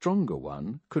that a stronger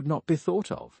one could not be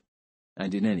thought of.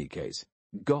 And in any case,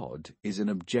 God is an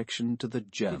objection to the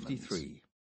Germans. 53.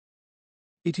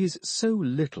 It is so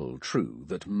little true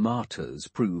that martyrs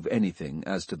prove anything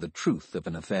as to the truth of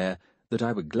an affair that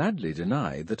I would gladly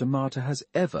deny that a martyr has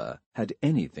ever had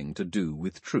anything to do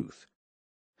with truth.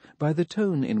 By the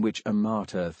tone in which a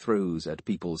martyr throws at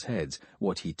people's heads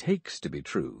what he takes to be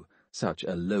true, such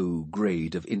a low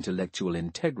grade of intellectual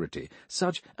integrity,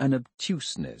 such an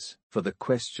obtuseness for the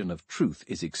question of truth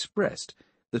is expressed,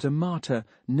 that a martyr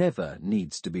never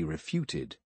needs to be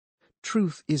refuted.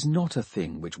 Truth is not a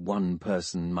thing which one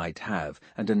person might have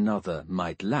and another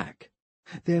might lack.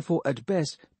 Therefore, at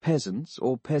best, peasants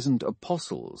or peasant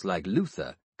apostles like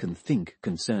Luther can think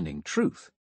concerning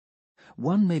truth.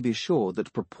 One may be sure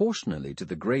that proportionally to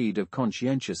the grade of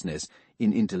conscientiousness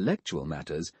in intellectual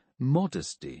matters,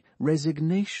 modesty,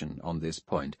 resignation on this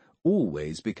point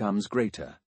always becomes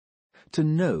greater. To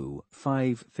know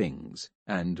 5 things,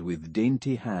 and with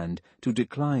dainty hand to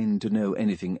decline to know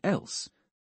anything else,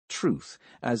 truth,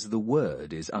 as the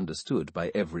word is understood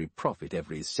by every prophet,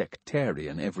 every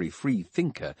sectarian, every free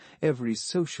thinker, every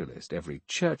socialist, every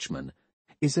churchman,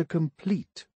 is a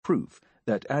complete proof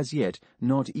that as yet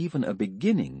not even a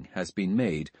beginning has been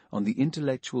made on the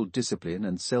intellectual discipline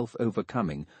and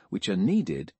self-overcoming which are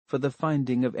needed for the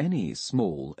finding of any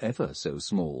small, ever so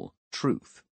small,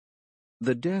 truth.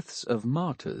 The deaths of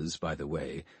martyrs, by the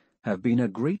way, have been a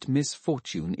great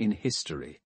misfortune in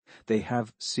history. They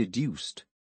have seduced.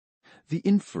 The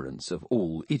inference of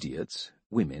all idiots,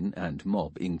 women and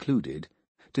mob included,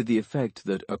 to the effect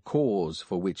that a cause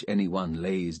for which anyone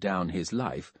lays down his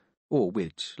life, or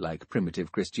which, like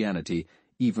primitive Christianity,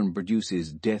 even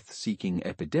produces death-seeking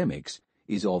epidemics,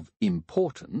 is of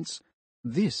importance,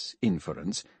 this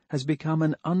inference has become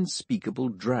an unspeakable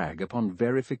drag upon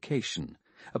verification,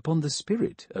 upon the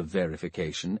spirit of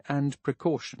verification and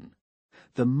precaution.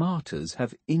 The martyrs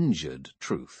have injured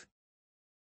truth.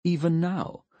 Even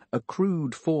now, a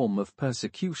crude form of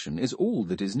persecution is all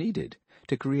that is needed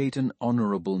to create an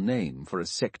honorable name for a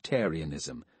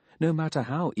sectarianism, no matter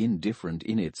how indifferent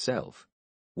in itself.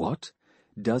 What?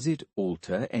 Does it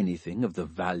alter anything of the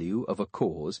value of a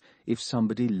cause if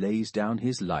somebody lays down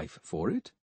his life for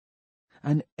it?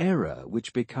 An error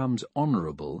which becomes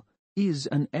honorable is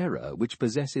an error which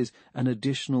possesses an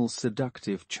additional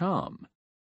seductive charm.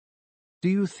 Do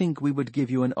you think we would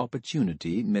give you an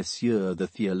opportunity, messieurs the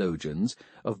theologians,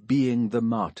 of being the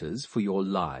martyrs for your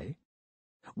lie?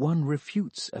 One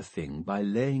refutes a thing by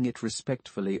laying it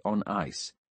respectfully on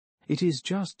ice. It is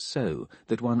just so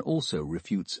that one also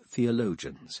refutes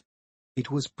theologians. It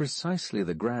was precisely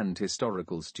the grand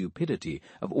historical stupidity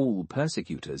of all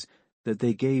persecutors that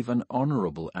they gave an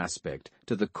honorable aspect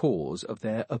to the cause of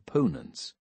their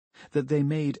opponents, that they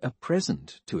made a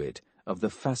present to it of the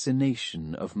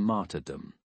fascination of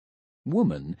martyrdom.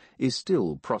 Woman is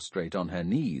still prostrate on her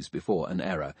knees before an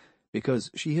error,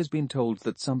 because she has been told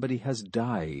that somebody has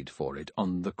died for it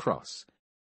on the cross.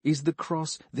 Is the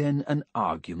cross then an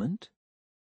argument?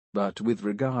 But with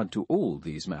regard to all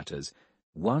these matters,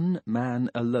 one man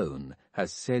alone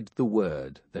has said the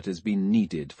word that has been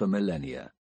needed for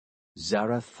millennia: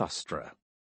 Zarathustra.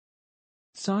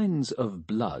 Signs of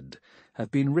blood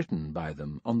have been written by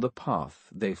them on the path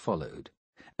they followed,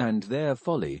 and their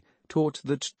folly taught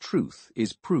that truth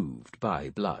is proved by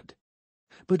blood.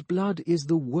 But blood is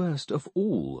the worst of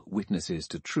all witnesses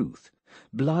to truth.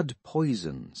 Blood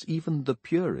poisons even the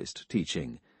purest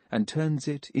teaching, and turns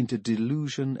it into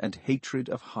delusion and hatred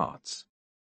of hearts.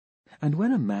 And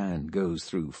when a man goes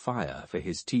through fire for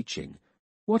his teaching,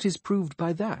 what is proved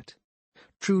by that?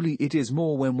 Truly it is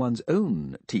more when one's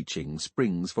own teaching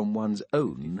springs from one's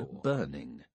own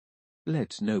burning.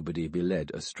 Let nobody be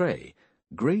led astray.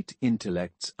 Great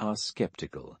intellects are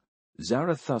skeptical.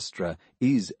 Zarathustra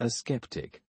is a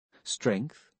skeptic.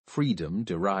 Strength, freedom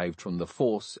derived from the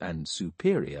force and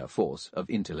superior force of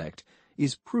intellect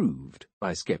is proved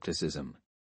by skepticism.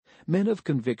 Men of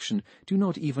conviction do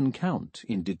not even count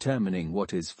in determining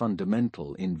what is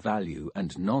fundamental in value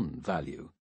and non-value.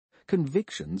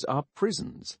 Convictions are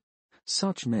prisons.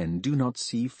 Such men do not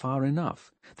see far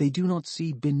enough. They do not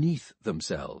see beneath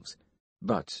themselves.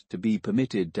 But to be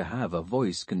permitted to have a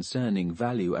voice concerning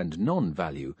value and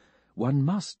non-value, one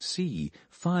must see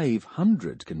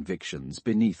 500 convictions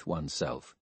beneath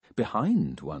oneself,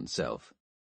 behind oneself.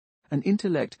 An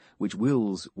intellect which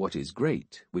wills what is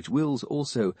great, which wills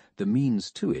also the means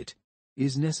to it,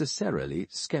 is necessarily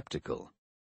skeptical.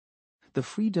 The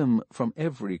freedom from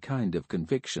every kind of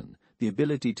conviction, the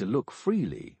ability to look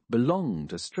freely, belong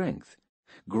to strength.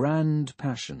 Grand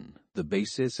passion, the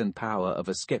basis and power of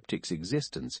a skeptic's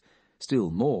existence,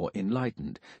 still more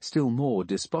enlightened, still more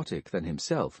despotic than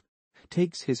himself,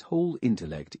 takes his whole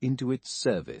intellect into its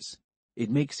service. It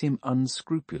makes him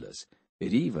unscrupulous.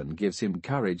 It even gives him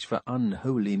courage for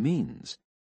unholy means.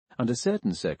 Under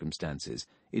certain circumstances,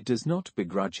 it does not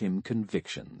begrudge him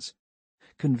convictions.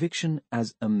 Conviction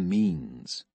as a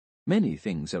means. Many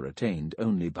things are attained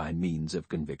only by means of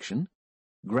conviction.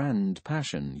 Grand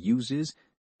passion uses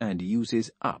and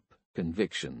uses up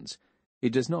convictions.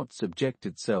 It does not subject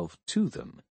itself to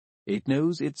them. It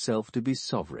knows itself to be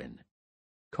sovereign.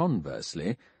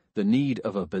 Conversely, the need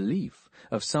of a belief,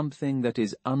 of something that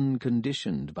is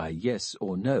unconditioned by yes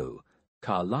or no,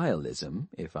 Carlyleism,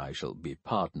 if I shall be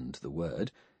pardoned the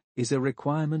word, is a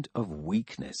requirement of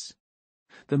weakness.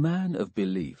 The man of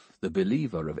belief, the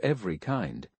believer of every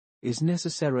kind, is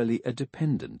necessarily a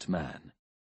dependent man.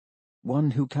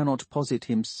 One who cannot posit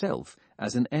himself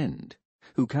as an end,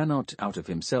 who cannot out of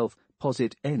himself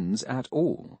posit ends at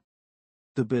all.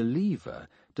 The believer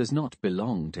does not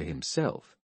belong to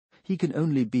himself. He can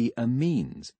only be a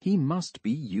means. He must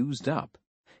be used up.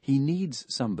 He needs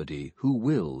somebody who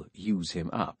will use him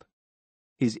up.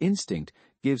 His instinct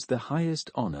gives the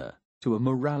highest honor to a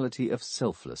morality of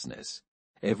selflessness.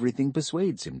 Everything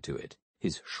persuades him to it,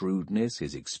 his shrewdness,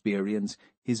 his experience,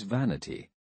 his vanity.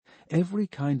 Every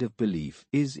kind of belief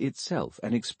is itself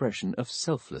an expression of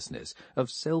selflessness, of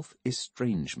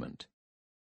self-estrangement.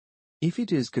 If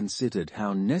it is considered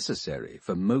how necessary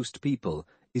for most people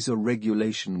is a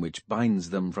regulation which binds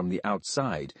them from the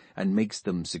outside and makes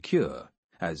them secure,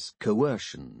 as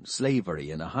coercion,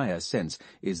 slavery in a higher sense,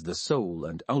 is the sole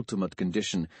and ultimate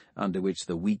condition under which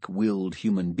the weak-willed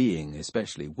human being,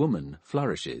 especially woman,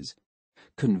 flourishes,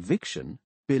 conviction,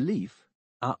 belief,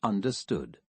 are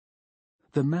understood.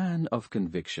 The man of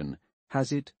conviction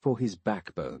has it for his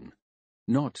backbone,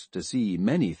 not to see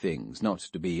many things, not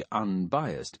to be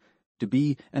unbiased, to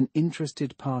be an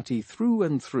interested party through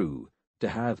and through, to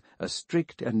have a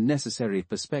strict and necessary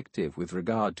perspective with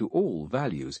regard to all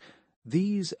values.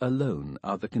 These alone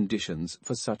are the conditions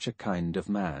for such a kind of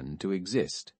man to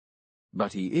exist.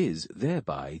 But he is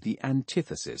thereby the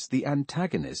antithesis, the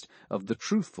antagonist of the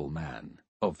truthful man,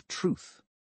 of truth.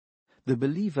 The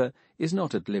believer is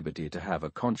not at liberty to have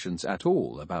a conscience at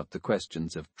all about the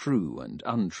questions of true and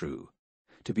untrue.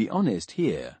 To be honest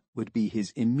here would be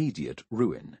his immediate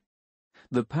ruin.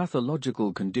 The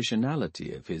pathological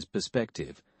conditionality of his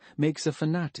perspective makes a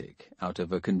fanatic out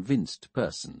of a convinced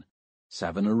person.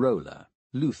 Savonarola,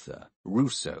 Luther,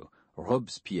 Rousseau,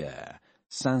 Robespierre,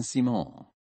 Saint-Simon,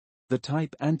 the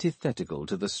type antithetical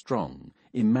to the strong,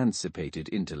 emancipated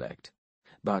intellect.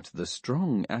 But the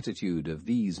strong attitude of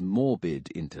these morbid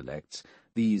intellects,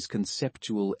 these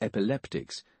conceptual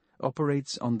epileptics,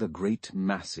 operates on the great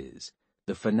masses.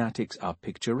 The fanatics are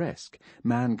picturesque.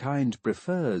 Mankind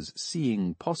prefers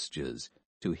seeing postures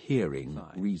to hearing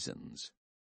reasons.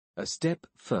 A step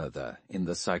further in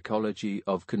the psychology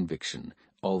of conviction,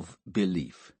 of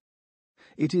belief.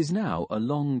 It is now a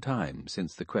long time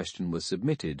since the question was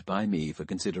submitted by me for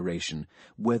consideration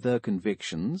whether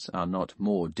convictions are not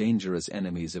more dangerous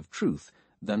enemies of truth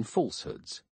than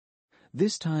falsehoods.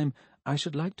 This time I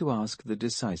should like to ask the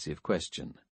decisive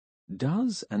question: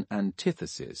 does an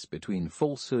antithesis between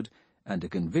falsehood and a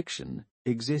conviction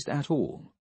exist at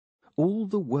all? All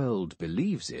the world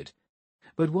believes it,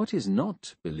 but what is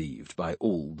not believed by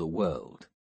all the world?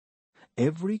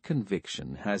 Every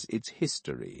conviction has its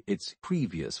history, its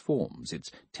previous forms, its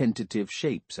tentative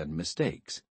shapes and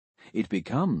mistakes. It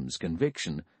becomes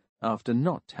conviction after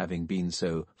not having been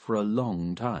so for a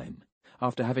long time,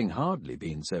 after having hardly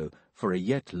been so for a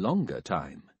yet longer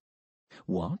time.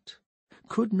 What?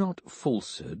 Could not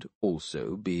falsehood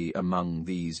also be among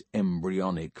these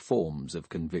embryonic forms of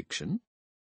conviction?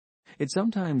 It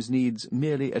sometimes needs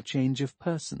merely a change of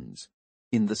persons.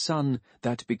 In the Son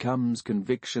that becomes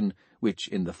conviction, which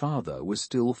in the Father was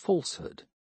still falsehood.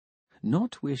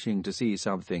 Not wishing to see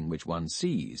something which one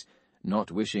sees,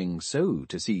 not wishing so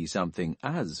to see something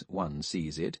as one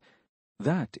sees it,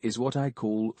 that is what I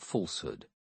call falsehood.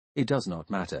 It does not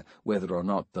matter whether or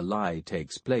not the lie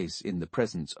takes place in the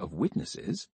presence of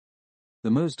witnesses.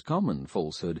 The most common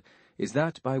falsehood is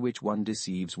that by which one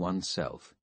deceives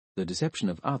oneself. The deception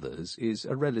of others is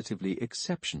a relatively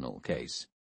exceptional case.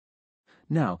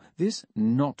 Now, this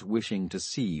not wishing to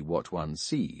see what one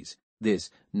sees, this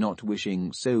not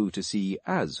wishing so to see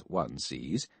as one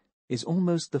sees, is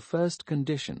almost the first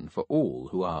condition for all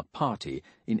who are party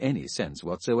in any sense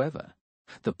whatsoever.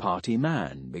 The party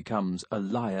man becomes a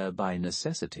liar by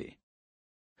necessity.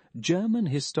 German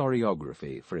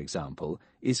historiography, for example,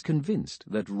 is convinced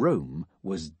that Rome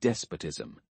was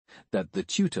despotism, that the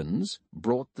Teutons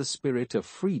brought the spirit of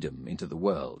freedom into the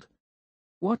world.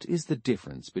 What is the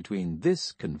difference between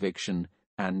this conviction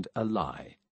and a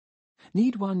lie?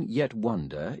 Need one yet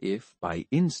wonder if, by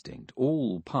instinct,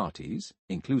 all parties,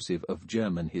 inclusive of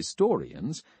German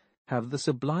historians, have the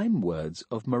sublime words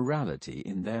of morality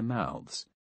in their mouths?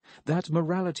 That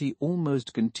morality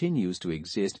almost continues to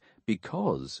exist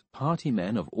because party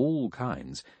men of all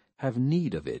kinds have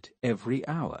need of it every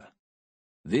hour.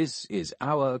 This is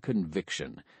our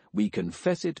conviction. We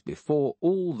confess it before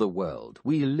all the world.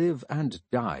 We live and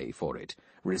die for it.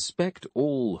 Respect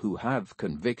all who have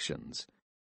convictions.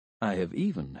 I have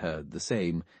even heard the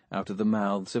same out of the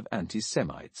mouths of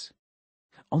anti-Semites.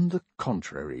 On the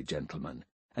contrary, gentlemen,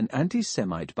 an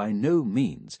anti-Semite by no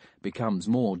means becomes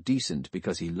more decent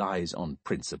because he lies on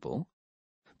principle.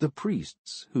 The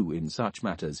priests, who in such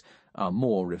matters are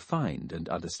more refined and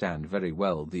understand very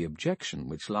well the objection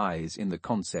which lies in the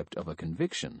concept of a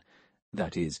conviction,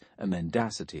 that is, a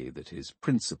mendacity that is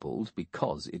principled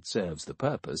because it serves the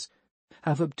purpose,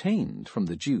 have obtained from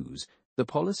the Jews the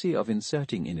policy of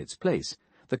inserting in its place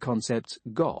the concepts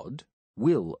God,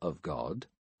 will of God,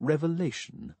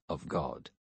 revelation of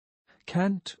God.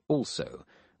 Kant also,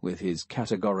 with his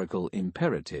categorical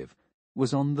imperative,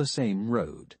 was on the same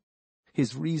road.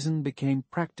 His reason became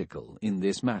practical in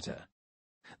this matter.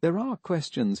 There are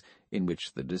questions in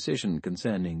which the decision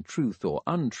concerning truth or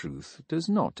untruth does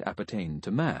not appertain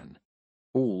to man.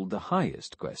 All the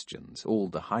highest questions, all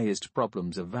the highest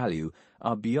problems of value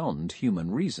are beyond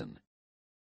human reason.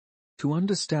 To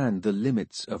understand the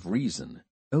limits of reason,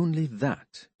 only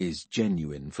that is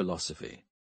genuine philosophy.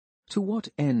 To what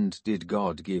end did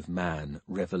God give man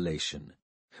revelation?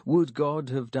 Would God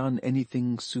have done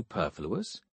anything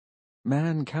superfluous?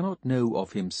 Man cannot know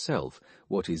of himself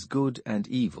what is good and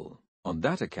evil. On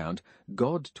that account,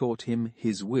 God taught him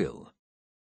his will.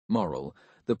 Moral: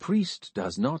 the priest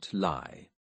does not lie.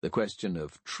 The question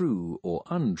of true or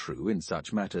untrue in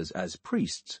such matters as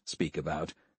priests speak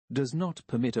about does not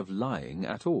permit of lying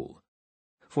at all.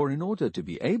 For in order to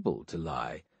be able to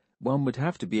lie, one would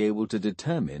have to be able to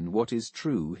determine what is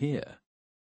true here.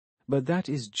 But that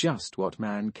is just what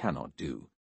man cannot do.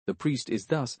 The priest is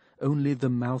thus only the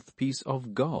mouthpiece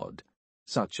of God.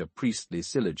 Such a priestly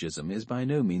syllogism is by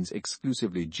no means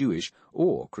exclusively Jewish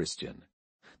or Christian.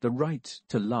 The right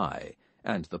to lie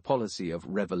and the policy of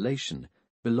revelation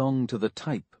belong to the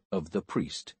type of the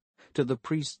priest, to the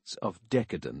priests of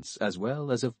decadence as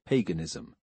well as of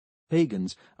paganism.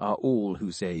 Pagans are all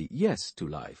who say yes to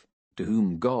life, to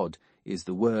whom God is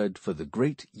the word for the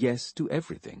great yes to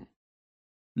everything.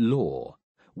 Law,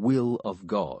 will of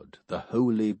God, the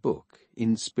holy book,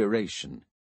 inspiration,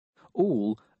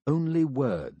 all only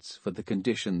words for the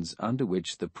conditions under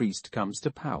which the priest comes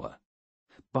to power,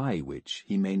 by which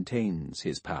he maintains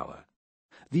his power.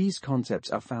 These concepts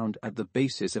are found at the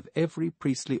basis of every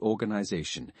priestly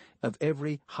organization, of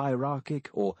every hierarchic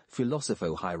or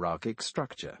philosopho-hierarchic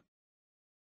structure.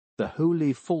 The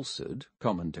holy falsehood,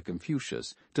 common to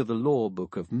Confucius, to the law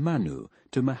book of Manu,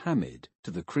 to Muhammad,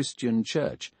 to the Christian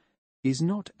church, is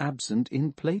not absent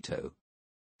in Plato.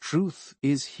 Truth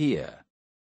is here.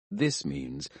 This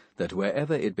means that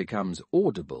wherever it becomes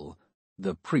audible,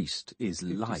 the priest is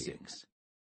lying.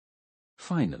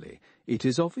 Finally, it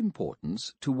is of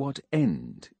importance to what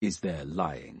end is there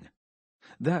lying.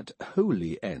 That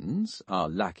holy ends are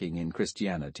lacking in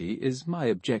Christianity is my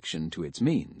objection to its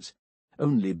means.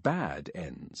 Only bad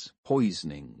ends,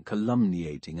 poisoning,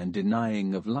 calumniating and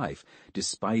denying of life,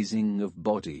 despising of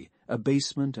body,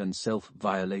 abasement and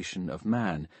self-violation of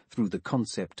man through the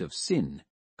concept of sin.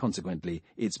 Consequently,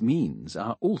 its means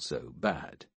are also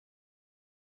bad.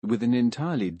 With an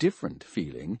entirely different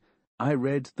feeling, I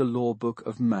read the law book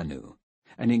of Manu,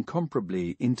 an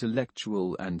incomparably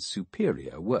intellectual and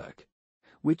superior work,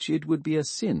 which it would be a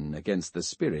sin against the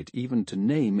spirit even to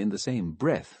name in the same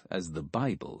breath as the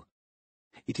Bible.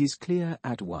 It is clear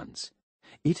at once.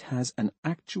 It has an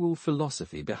actual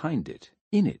philosophy behind it,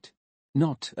 in it,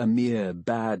 not a mere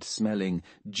bad-smelling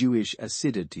Jewish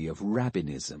acidity of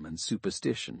rabbinism and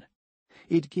superstition.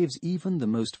 It gives even the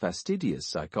most fastidious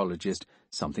psychologist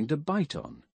something to bite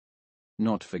on.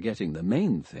 Not forgetting the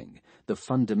main thing, the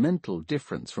fundamental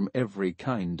difference from every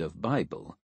kind of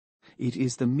Bible. It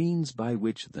is the means by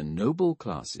which the noble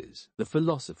classes, the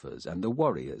philosophers and the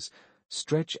warriors,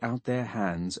 stretch out their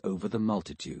hands over the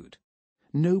multitude.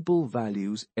 Noble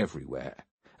values everywhere,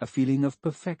 a feeling of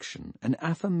perfection, an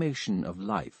affirmation of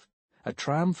life, a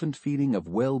triumphant feeling of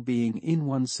well-being in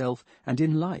oneself and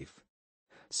in life.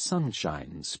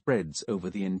 Sunshine spreads over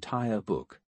the entire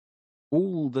book.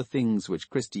 All the things which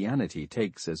Christianity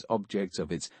takes as objects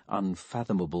of its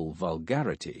unfathomable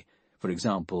vulgarity, for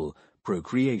example,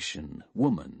 procreation,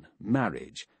 woman,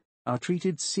 marriage, are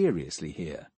treated seriously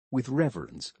here, with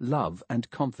reverence, love, and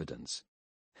confidence.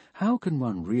 How can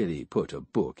one really put a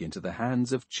book into the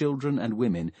hands of children and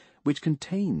women which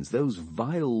contains those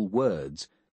vile words,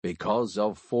 "Because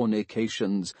of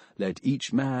fornications, let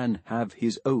each man have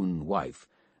his own wife,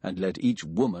 and let each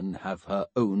woman have her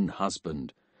own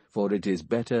husband, for it is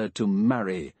better to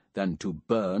marry than to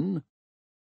burn"?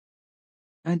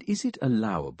 And is it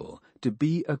allowable to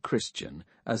be a Christian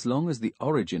as long as the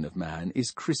origin of man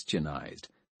is Christianized,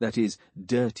 that is,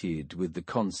 dirtied with the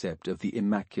concept of the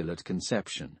Immaculate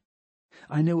Conception?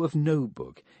 I know of no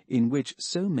book in which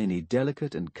so many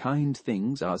delicate and kind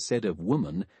things are said of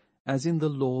woman as in the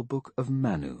law book of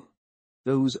Manu.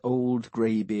 Those old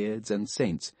greybeards and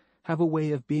saints have a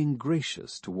way of being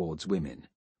gracious towards women,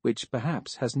 which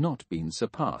perhaps has not been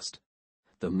surpassed.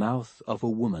 The mouth of a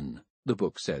woman, the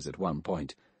book says at one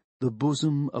point, the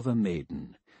bosom of a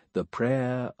maiden, the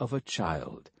prayer of a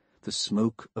child, the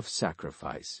smoke of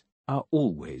sacrifice, are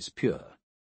always pure.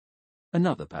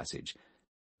 Another passage,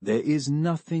 there is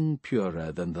nothing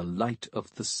purer than the light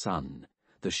of the sun,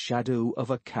 the shadow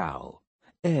of a cow,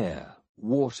 air,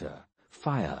 water,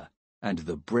 fire, and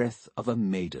the breath of a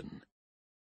maiden.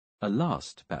 A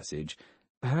last passage,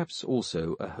 perhaps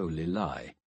also a holy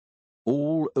lie.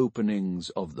 All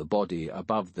openings of the body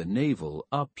above the navel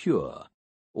are pure,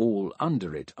 all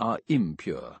under it are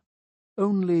impure.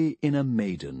 Only in a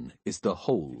maiden is the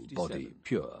whole body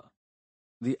pure.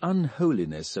 The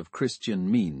unholiness of Christian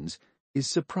means is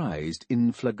surprised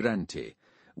in flagrante,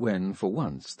 when for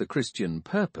once the Christian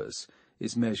purpose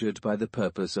is measured by the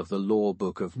purpose of the law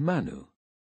book of Manu.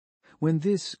 When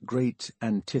this great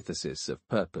antithesis of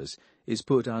purpose is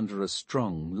put under a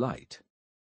strong light,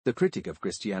 the critic of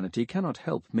Christianity cannot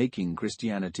help making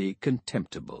Christianity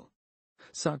contemptible.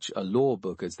 Such a law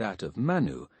book as that of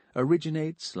Manu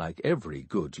originates like every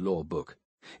good law book.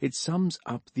 It sums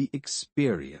up the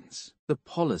experience, the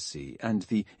policy, and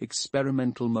the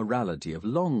experimental morality of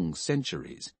long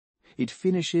centuries. It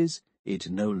finishes, it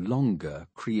no longer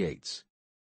creates.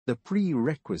 The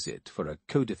prerequisite for a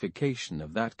codification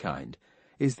of that kind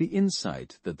is the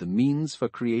insight that the means for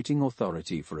creating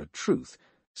authority for a truth,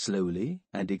 slowly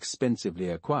and expensively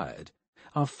acquired,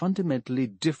 are fundamentally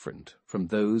different from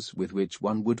those with which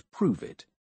one would prove it.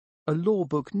 A law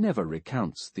book never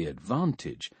recounts the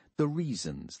advantage, the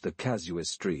reasons, the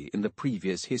casuistry in the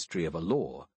previous history of a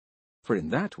law, for in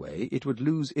that way it would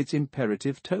lose its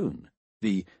imperative tone,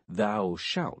 the "thou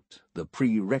shalt," the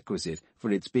prerequisite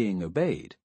for its being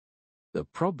obeyed. The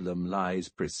problem lies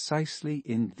precisely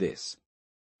in this.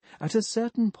 At a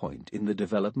certain point in the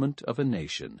development of a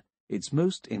nation, its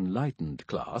most enlightened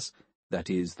class, that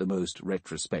is, the most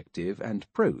retrospective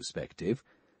and prospective,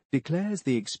 declares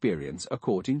the experience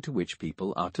according to which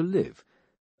people are to live,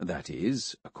 that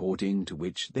is, according to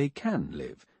which they can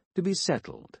live, to be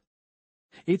settled.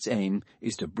 Its aim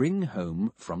is to bring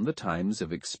home from the times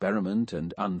of experiment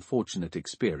and unfortunate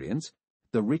experience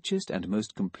the richest and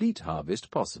most complete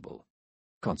harvest possible.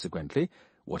 Consequently,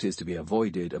 what is to be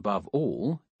avoided above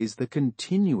all is the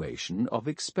continuation of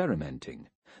experimenting,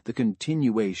 the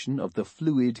continuation of the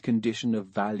fluid condition of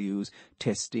values,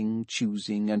 testing,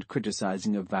 choosing, and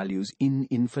criticizing of values in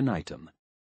infinitum.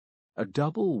 A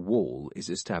double wall is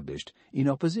established in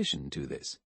opposition to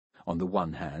this. On the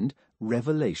one hand,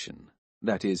 revelation,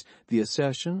 that is, the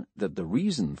assertion that the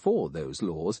reason for those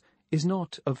laws is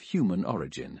not of human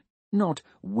origin, not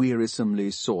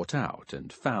wearisomely sought out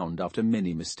and found after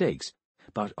many mistakes,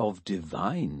 but of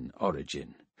divine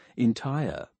origin,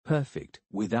 entire, perfect,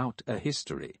 without a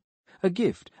history, a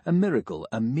gift, a miracle,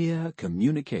 a mere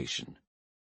communication.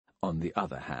 On the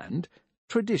other hand,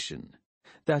 tradition,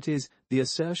 that is, the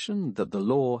assertion that the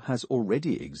law has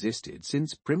already existed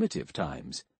since primitive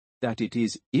times, that it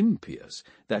is impious,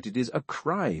 that it is a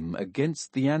crime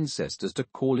against the ancestors to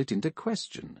call it into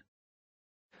question.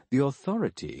 The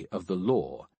authority of the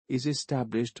law is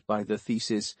established by the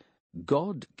thesis,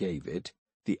 God gave it,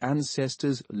 the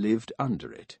ancestors lived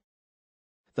under it.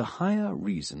 The higher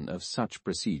reason of such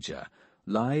procedure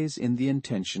lies in the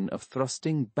intention of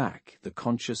thrusting back the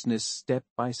consciousness step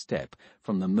by step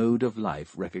from the mode of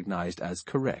life recognized as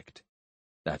correct,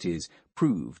 that is,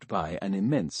 proved by an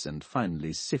immense and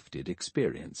finally sifted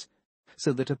experience,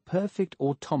 so that a perfect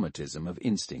automatism of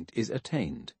instinct is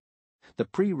attained, the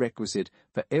prerequisite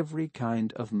for every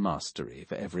kind of mastery,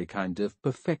 for every kind of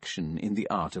perfection in the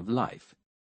art of life.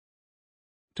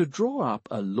 To draw up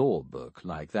a law book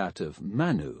like that of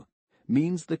Manu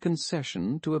means the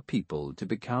concession to a people to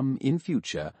become in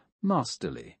future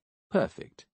masterly,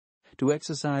 perfect, to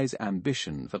exercise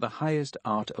ambition for the highest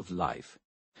art of life.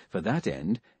 For that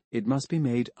end, it must be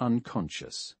made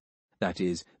unconscious, that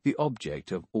is, the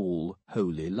object of all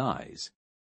holy lies.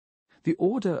 The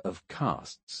order of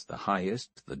castes, the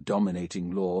highest, the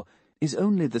dominating law, is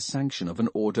only the sanction of an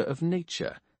order of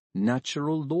nature,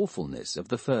 natural lawfulness of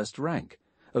the first rank,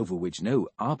 over which no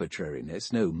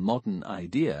arbitrariness, no modern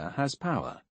idea has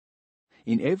power.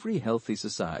 In every healthy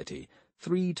society,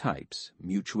 three types,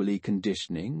 mutually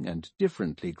conditioning and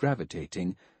differently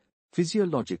gravitating,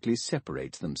 physiologically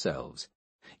separate themselves,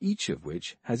 each of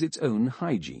which has its own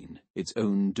hygiene, its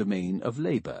own domain of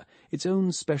labor, its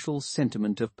own special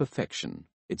sentiment of perfection,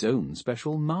 its own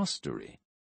special mastery.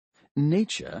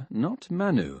 Nature, not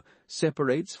Manu,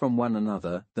 separates from one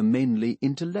another the mainly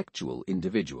intellectual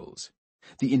individuals,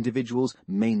 the individuals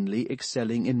mainly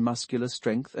excelling in muscular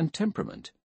strength and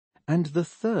temperament, and the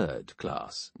third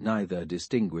class, neither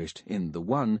distinguished in the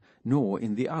one nor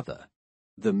in the other,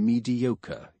 the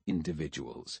mediocre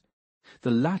individuals,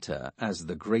 the latter as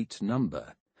the great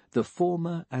number, the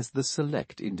former as the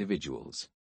select individuals.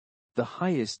 The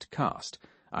highest caste,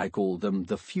 I call them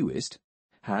the fewest,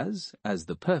 has, as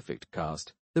the perfect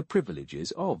caste, the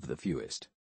privileges of the fewest.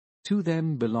 To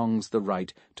them belongs the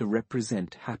right to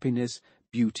represent happiness,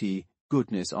 beauty,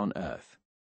 goodness on earth.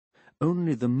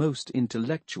 Only the most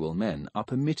intellectual men are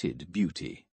permitted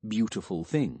beauty, beautiful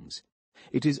things.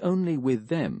 It is only with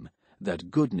them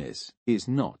that goodness is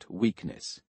not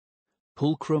weakness.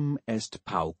 Pulchrum est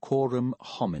paucorum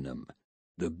hominum.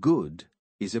 The good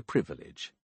is a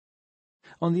privilege.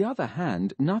 On the other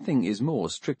hand, nothing is more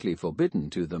strictly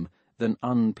forbidden to them than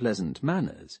unpleasant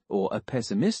manners, or a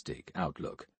pessimistic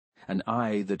outlook, an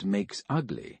eye that makes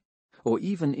ugly, or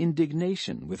even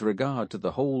indignation with regard to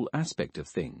the whole aspect of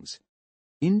things.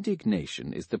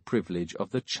 Indignation is the privilege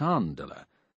of the Chandala,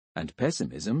 and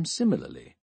pessimism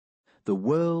similarly. The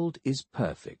world is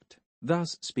perfect.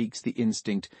 Thus speaks the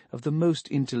instinct of the most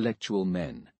intellectual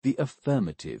men, the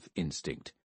affirmative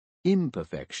instinct.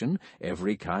 Imperfection,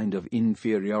 every kind of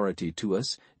inferiority to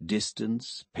us,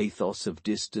 distance, pathos of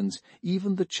distance,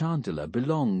 even the Chandala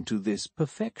belong to this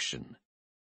perfection.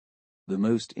 The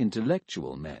most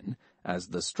intellectual men, as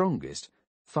the strongest,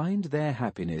 find their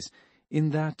happiness in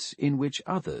that in which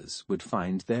others would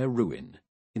find their ruin,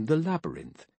 in the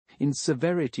labyrinth, in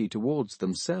severity towards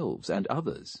themselves and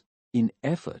others, in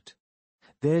effort.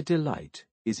 Their delight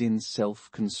is in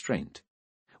self-constraint.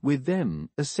 With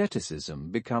them, asceticism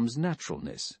becomes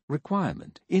naturalness,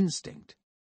 requirement, instinct.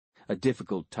 A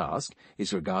difficult task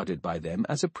is regarded by them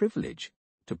as a privilege,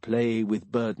 to play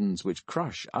with burdens which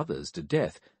crush others to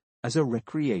death, as a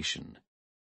recreation.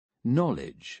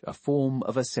 Knowledge, a form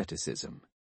of asceticism.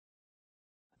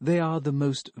 They are the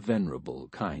most venerable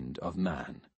kind of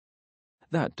man.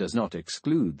 That does not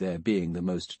exclude their being the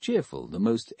most cheerful, the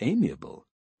most amiable.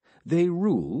 They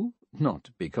rule, not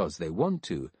because they want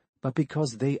to, but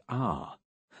because they are.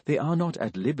 They are not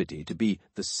at liberty to be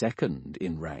the second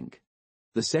in rank.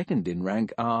 The second in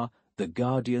rank are the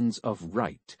guardians of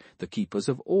right, the keepers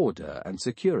of order and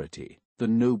security, the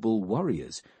noble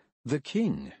warriors, the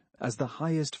king as the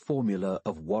highest formula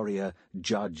of warrior,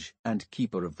 judge, and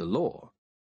keeper of the law.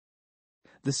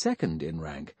 The second in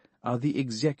rank are the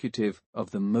executive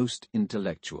of the most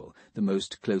intellectual, the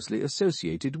most closely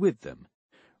associated with them,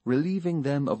 relieving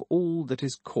them of all that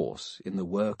is coarse in the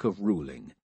work of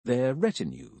ruling, their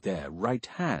retinue, their right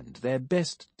hand, their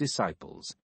best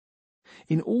disciples.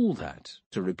 In all that,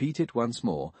 to repeat it once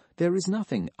more, there is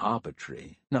nothing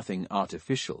arbitrary, nothing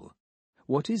artificial.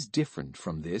 What is different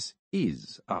from this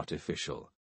is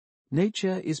artificial.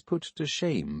 Nature is put to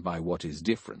shame by what is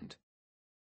different.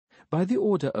 By the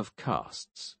order of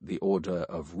castes, the order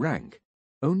of rank,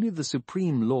 only the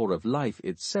supreme law of life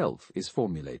itself is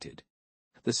formulated.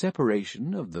 The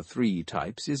separation of the three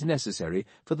types is necessary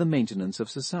for the maintenance of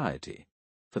society,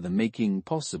 for the making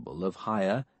possible of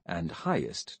higher and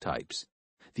highest types.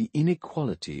 The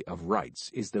inequality of rights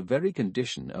is the very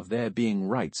condition of there being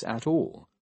rights at all.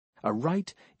 A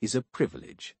right is a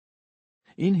privilege.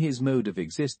 In his mode of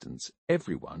existence,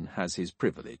 everyone has his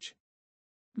privilege.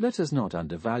 Let us not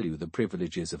undervalue the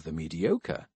privileges of the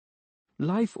mediocre.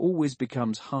 Life always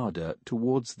becomes harder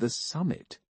towards the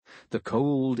summit. The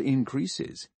cold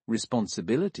increases,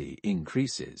 responsibility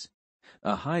increases.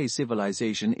 A high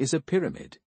civilization is a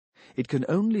pyramid. It can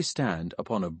only stand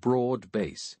upon a broad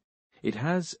base. It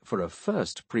has for a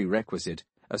first prerequisite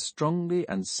a strongly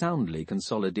and soundly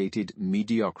consolidated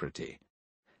mediocrity.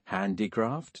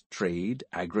 Handicraft, trade,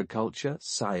 agriculture,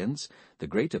 science, the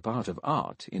greater part of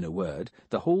art, in a word,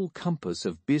 the whole compass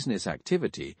of business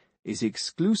activity is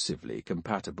exclusively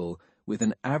compatible with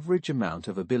an average amount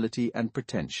of ability and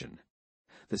pretension.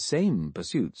 The same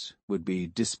pursuits would be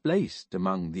displaced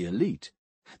among the elite.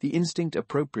 The instinct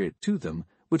appropriate to them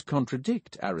would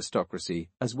contradict aristocracy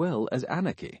as well as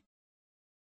anarchy.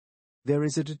 There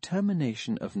is a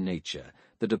determination of nature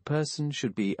that a person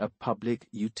should be a public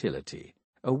utility,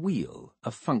 a wheel,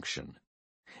 a function.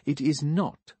 It is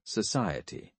not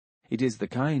society. It is the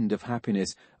kind of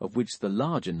happiness of which the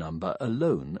larger number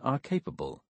alone are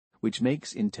capable, which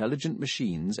makes intelligent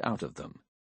machines out of them.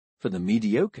 For the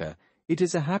mediocre, it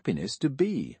is a happiness to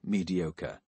be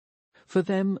mediocre. For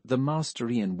them, the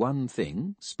mastery in one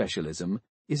thing, specialism,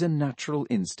 is a natural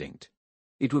instinct.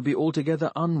 It would be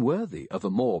altogether unworthy of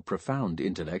a more profound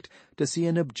intellect to see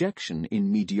an objection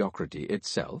in mediocrity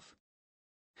itself.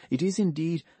 It is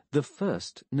indeed the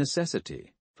first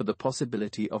necessity for the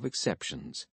possibility of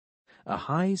exceptions. A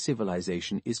high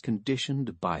civilization is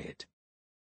conditioned by it.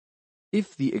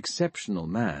 If the exceptional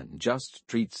man just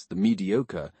treats the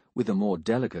mediocre with a more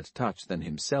delicate touch than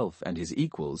himself and his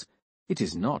equals, it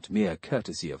is not mere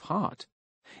courtesy of heart.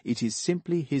 It is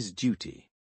simply his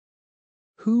duty.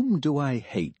 Whom do I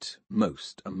hate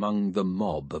most among the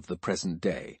mob of the present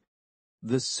day?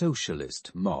 The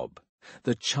socialist mob,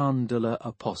 the Chandala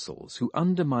apostles who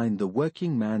undermine the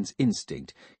working man's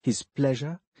instinct, his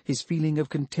pleasure, his feeling of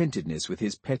contentedness with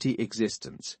his petty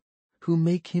existence, who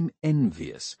make him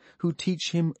envious, who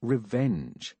teach him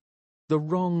revenge. The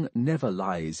wrong never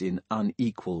lies in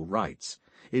unequal rights.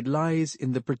 It lies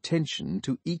in the pretension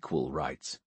to equal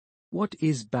rights. What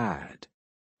is bad?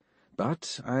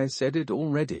 But I said it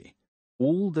already.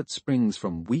 All that springs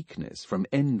from weakness, from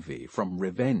envy, from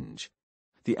revenge.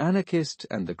 The anarchist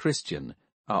and the Christian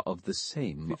are of the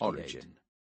same origin.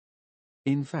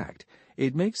 In fact,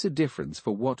 it makes a difference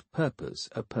for what purpose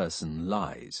a person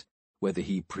lies, whether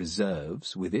he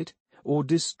preserves with it or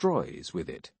destroys with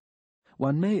it.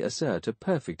 One may assert a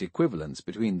perfect equivalence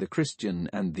between the Christian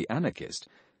and the anarchist.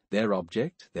 Their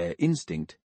object, their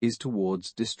instinct, is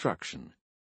towards destruction.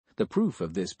 The proof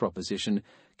of this proposition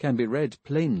can be read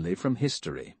plainly from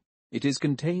history. It is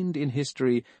contained in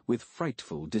history with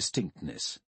frightful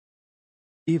distinctness.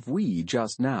 If we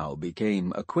just now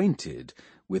became acquainted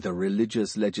with a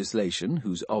religious legislation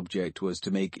whose object was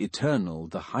to make eternal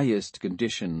the highest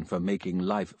condition for making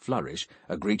life flourish,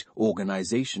 a great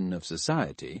organization of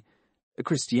society,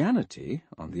 Christianity,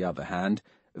 on the other hand,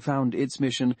 found its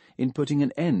mission in putting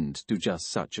an end to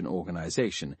just such an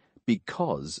organization,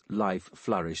 because life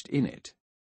flourished in it.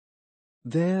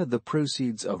 There the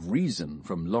proceeds of reason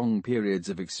from long periods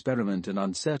of experiment and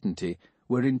uncertainty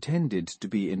were intended to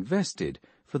be invested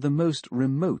for the most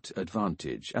remote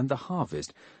advantage, and the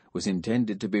harvest was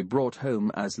intended to be brought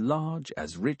home as large,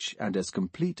 as rich, and as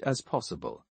complete as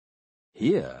possible.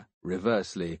 Here,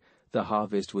 reversely, the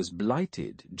harvest was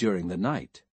blighted during the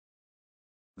night.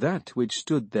 That which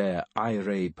stood there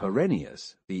aere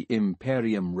perennius, the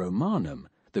imperium Romanum,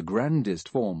 the grandest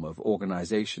form of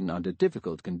organization under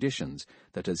difficult conditions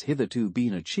that has hitherto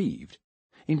been achieved,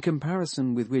 in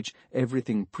comparison with which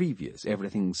everything previous,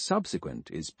 everything subsequent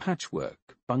is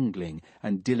patchwork, bungling,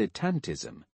 and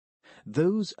dilettantism,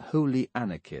 those holy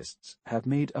anarchists have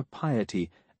made a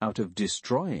piety out of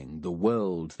destroying the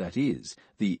world that is,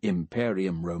 the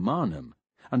Imperium Romanum,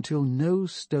 until no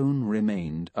stone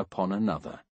remained upon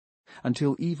another,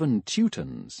 until even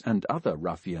Teutons and other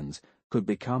ruffians could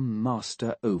become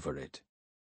master over it.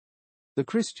 The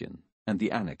Christian and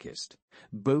the anarchist,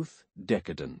 both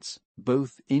decadents,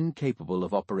 both incapable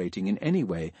of operating in any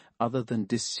way other than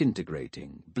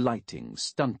disintegrating, blighting,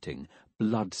 stunting,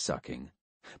 blood-sucking,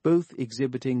 both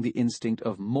exhibiting the instinct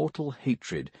of mortal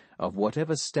hatred of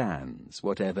whatever stands,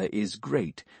 whatever is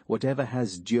great, whatever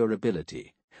has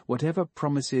durability, whatever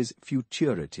promises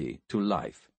futurity to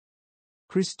life.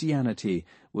 Christianity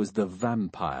was the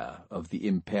vampire of the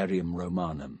Imperium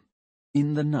Romanum.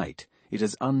 In the night it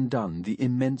has undone the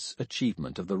immense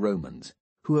achievement of the Romans,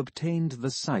 who obtained the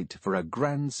site for a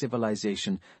grand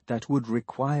civilization that would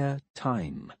require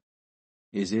time.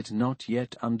 Is it not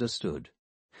yet understood?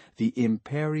 The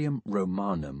Imperium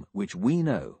Romanum, which we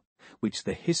know, which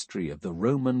the history of the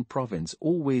Roman province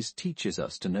always teaches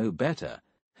us to know better,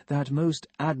 that most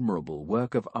admirable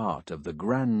work of art of the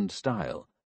grand style,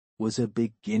 was a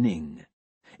beginning.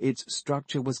 Its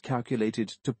structure was calculated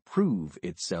to prove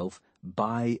itself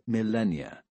by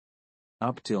millennia.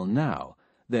 Up till now,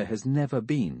 there has never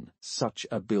been such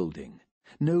a building.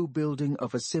 No building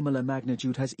of a similar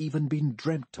magnitude has even been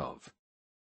dreamt of.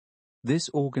 This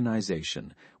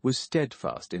organization was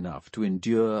steadfast enough to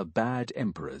endure bad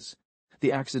emperors.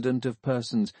 The accident of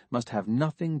persons must have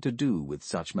nothing to do with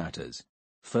such matters,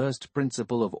 first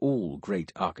principle of all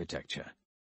great architecture.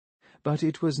 But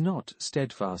it was not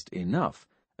steadfast enough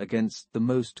against the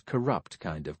most corrupt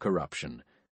kind of corruption,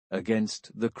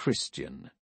 against the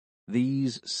Christian.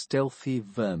 These stealthy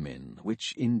vermin,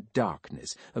 which in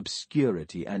darkness,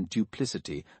 obscurity, and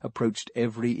duplicity approached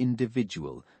every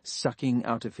individual, sucking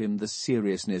out of him the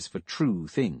seriousness for true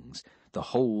things, the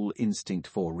whole instinct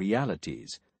for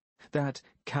realities, that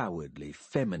cowardly,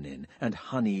 feminine, and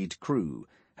honeyed crew,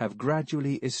 have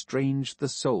gradually estranged the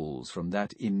souls from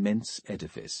that immense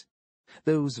edifice.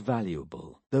 Those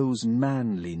valuable, those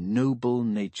manly, noble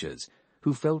natures,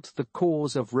 who felt the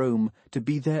cause of Rome to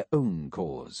be their own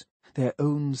cause, their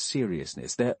own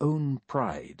seriousness, their own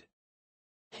pride.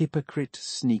 Hypocrite,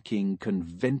 sneaking,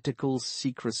 conventicle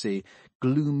secrecy,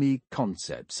 gloomy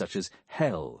concepts such as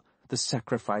hell, the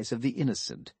sacrifice of the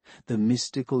innocent, the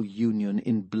mystical union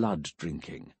in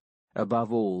blood-drinking,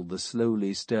 above all the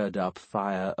slowly stirred-up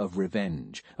fire of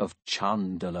revenge, of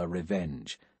Chandala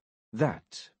revenge,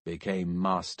 that became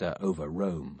master over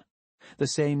Rome. The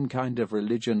same kind of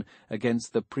religion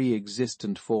against the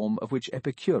pre-existent form of which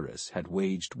Epicurus had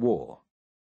waged war.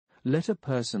 Let a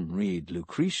person read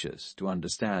Lucretius to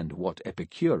understand what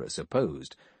Epicurus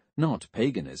opposed, not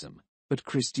paganism, but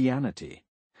Christianity,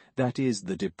 that is,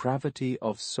 the depravity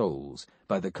of souls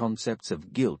by the concepts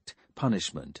of guilt,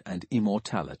 punishment, and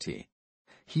immortality.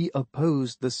 He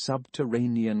opposed the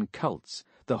subterranean cults,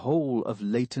 the whole of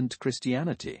latent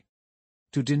Christianity.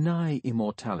 To deny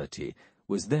immortality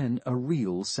was then a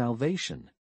real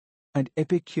salvation, and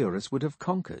Epicurus would have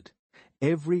conquered.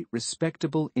 Every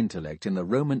respectable intellect in the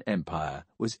Roman Empire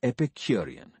was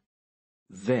Epicurean.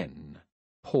 Then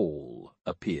Paul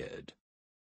appeared.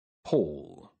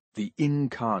 Paul, the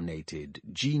incarnated,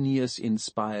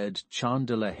 genius-inspired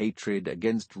Chandala hatred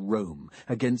against Rome,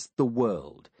 against the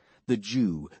world, the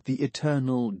Jew, the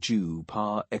eternal Jew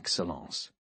par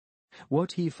excellence.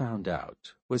 What he found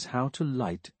out was how to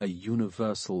light a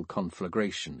universal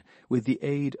conflagration with the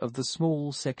aid of the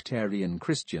small sectarian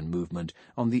Christian movement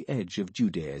on the edge of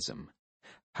Judaism,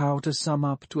 how to sum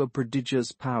up to a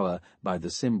prodigious power by the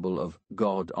symbol of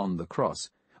God on the cross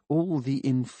all the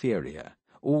inferior,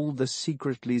 all the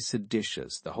secretly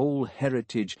seditious, the whole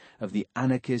heritage of the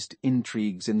anarchist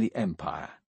intrigues in the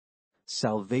empire.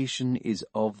 Salvation is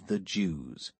of the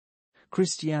Jews.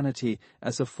 Christianity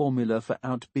as a formula for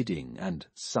outbidding and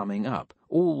summing up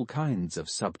all kinds of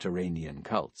subterranean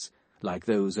cults, like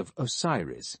those of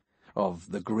Osiris,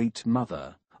 of the Great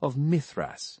Mother, of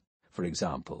Mithras, for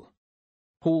example.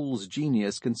 Paul's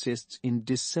genius consists in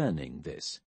discerning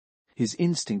this. His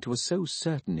instinct was so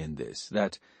certain in this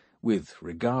that, with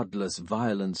regardless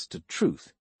violence to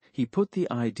truth, he put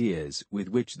the ideas with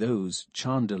which those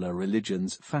Chandala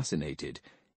religions fascinated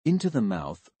into the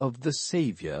mouth of the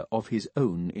saviour of his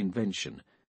own invention,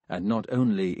 and not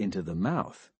only into the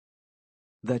mouth,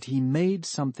 that he made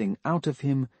something out of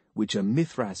him which a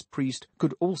Mithras priest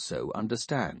could also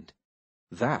understand.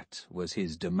 That was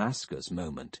his Damascus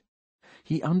moment.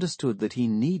 He understood that he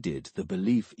needed the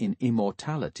belief in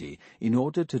immortality in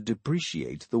order to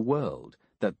depreciate the world,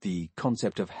 that the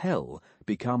concept of hell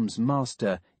becomes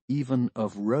master even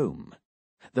of Rome,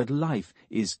 that life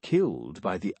is killed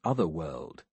by the other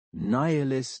world,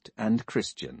 nihilist and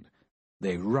Christian.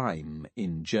 They rhyme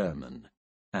in German,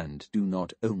 and do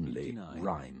not only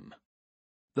rhyme.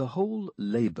 The whole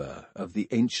labor of the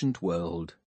ancient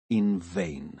world in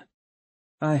vain.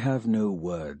 I have no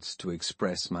words to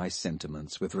express my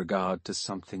sentiments with regard to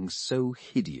something so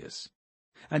hideous,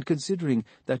 and considering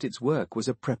that its work was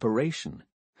a preparation,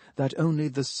 that only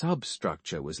the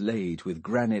substructure was laid with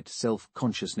granite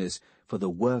self-consciousness for the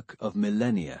work of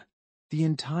millennia, the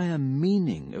entire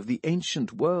meaning of the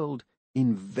ancient world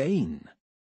in vain.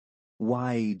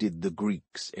 Why did the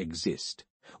Greeks exist?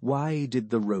 Why did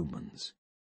the Romans?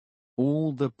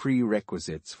 All the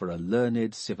prerequisites for a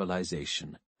learned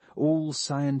civilization, all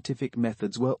scientific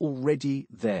methods were already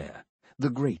there. The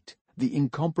great, the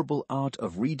incomparable art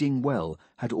of reading well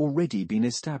had already been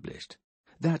established.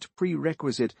 That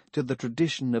prerequisite to the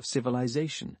tradition of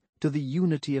civilization, to the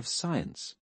unity of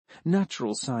science.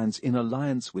 Natural science in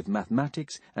alliance with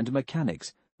mathematics and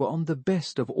mechanics were on the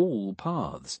best of all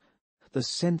paths. The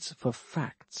sense for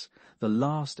facts, the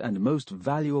last and most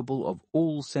valuable of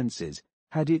all senses,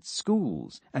 had its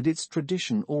schools and its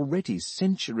tradition already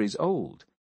centuries old.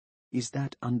 Is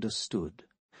that understood?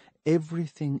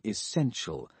 Everything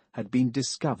essential had been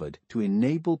discovered to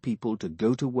enable people to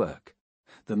go to work.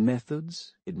 The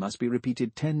methods, it must be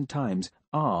repeated 10 times,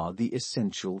 are the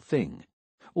essential thing,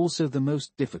 also the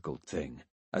most difficult thing,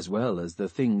 as well as the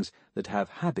things that have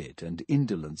habit and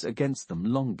indolence against them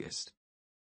longest.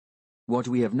 What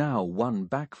we have now won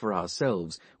back for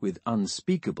ourselves with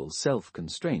unspeakable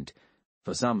self-constraint,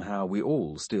 for somehow we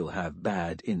all still have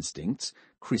bad instincts,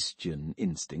 Christian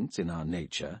instincts in our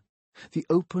nature, the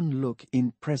open look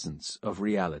in presence of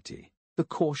reality, the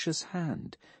cautious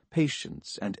hand,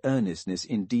 patience and earnestness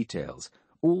in details,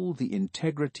 all the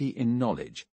integrity in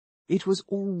knowledge, it was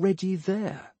already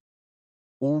there.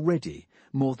 Already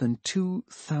more than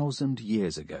 2,000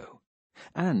 years ago.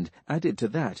 And, added to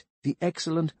that, the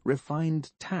excellent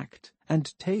refined tact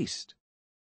and taste.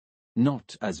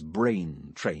 Not as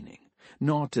brain training,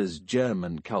 not as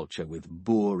German culture with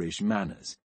boorish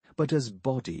manners, but as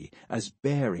body, as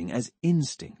bearing, as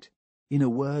instinct, in a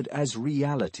word, as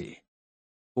reality.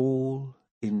 All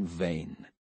in vain.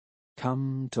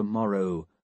 Come tomorrow,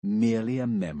 merely a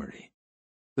memory.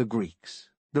 The Greeks,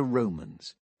 the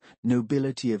Romans,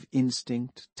 nobility of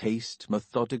instinct, taste,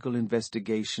 methodical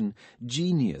investigation,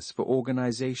 genius for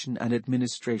organization and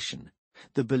administration,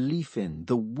 the belief in,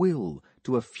 the will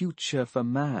to a future for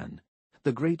man,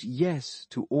 the great yes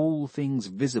to all things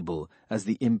visible as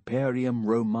the Imperium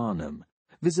Romanum,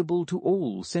 visible to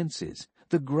all senses,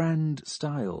 the grand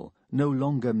style, no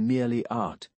longer merely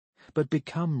art, but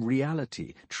become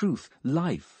reality, truth,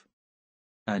 life,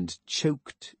 and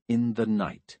choked in the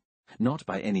night, not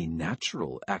by any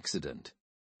natural accident,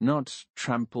 not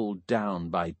trampled down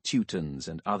by Teutons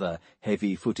and other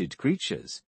heavy-footed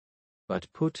creatures,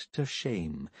 but put to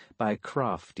shame by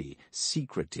crafty,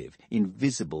 secretive,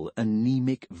 invisible,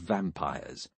 anemic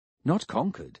vampires, not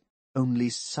conquered, only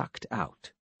sucked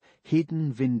out.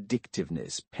 Hidden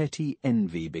vindictiveness, petty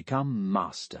envy become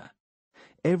master.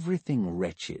 Everything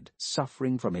wretched,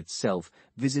 suffering from itself,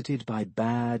 visited by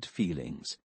bad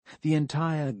feelings. The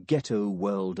entire ghetto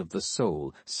world of the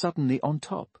soul suddenly on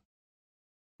top.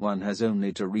 One has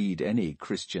only to read any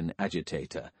Christian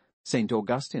agitator, St.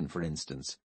 Augustine for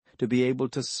instance, to be able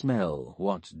to smell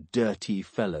what dirty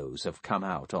fellows have come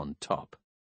out on top.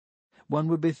 One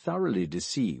would be thoroughly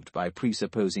deceived by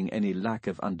presupposing any lack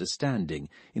of understanding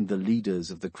in the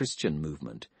leaders of the Christian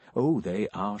movement. Oh, they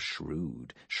are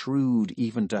shrewd, shrewd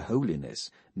even to holiness,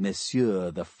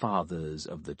 Messieurs the Fathers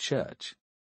of the Church.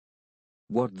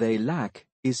 What they lack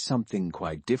is something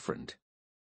quite different.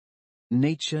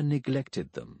 Nature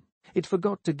neglected them. It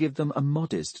forgot to give them a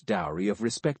modest dowry of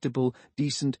respectable,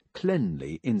 decent,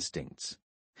 cleanly instincts.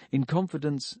 In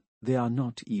confidence, they are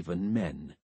not even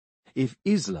men. If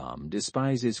Islam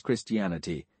despises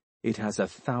Christianity, it has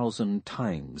 1,000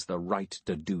 times the right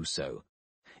to do so.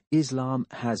 Islam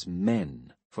has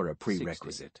men for a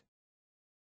prerequisite. 60.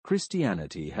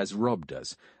 Christianity has robbed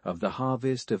us of the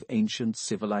harvest of ancient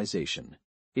civilization.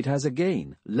 It has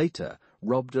again, later,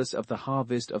 robbed us of the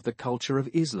harvest of the culture of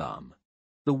Islam.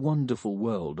 The wonderful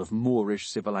world of Moorish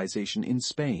civilization in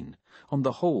Spain, on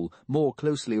the whole more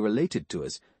closely related to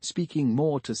us, speaking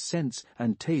more to sense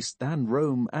and taste than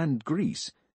Rome and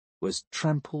Greece, was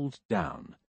trampled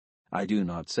down. I do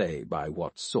not say by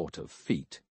what sort of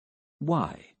feet.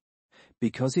 Why?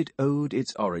 because it owed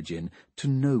its origin to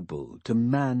noble, to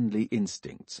manly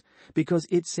instincts, because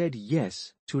it said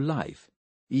yes to life,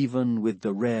 even with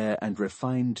the rare and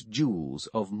refined jewels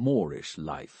of Moorish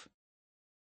life.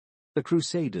 The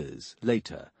Crusaders,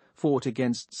 later, fought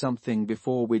against something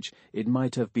before which it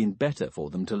might have been better for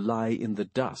them to lie in the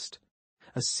dust,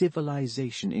 a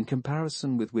civilization in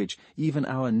comparison with which even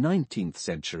our 19th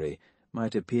century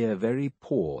might appear very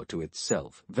poor to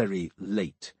itself, very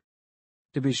late.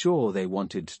 To be sure, they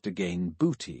wanted to gain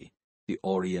booty. The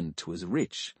Orient was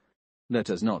rich. Let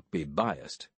us not be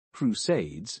biased.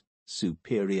 Crusades,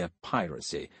 superior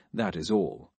piracy, that is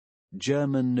all.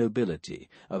 German nobility,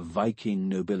 a Viking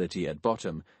nobility at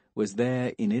bottom, was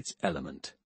there in its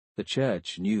element. The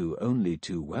Church knew only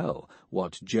too well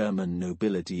what German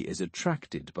nobility is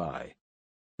attracted by.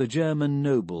 The German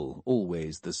noble,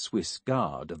 always the Swiss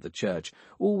guard of the Church,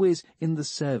 always in the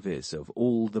service of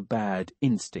all the bad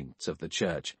instincts of the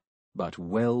Church, but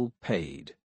well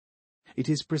paid. It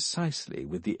is precisely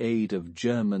with the aid of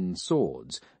German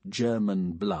swords,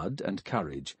 German blood and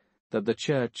courage, that the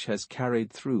Church has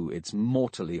carried through its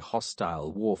mortally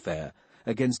hostile warfare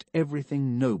against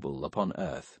everything noble upon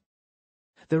earth.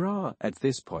 There are, at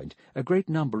this point, a great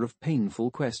number of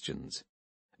painful questions.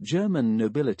 German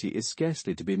nobility is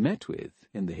scarcely to be met with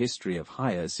in the history of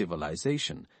higher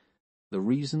civilization. The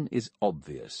reason is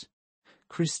obvious.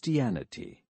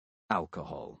 Christianity,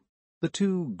 alcohol, the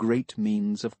two great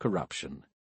means of corruption.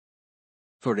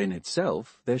 For in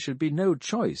itself there should be no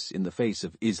choice in the face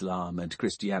of Islam and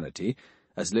Christianity,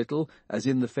 as little as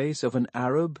in the face of an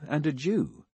Arab and a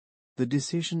Jew. The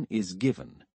decision is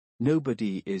given.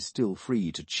 Nobody is still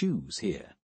free to choose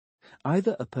here.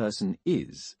 Either a person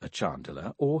is a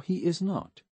Chandler or he is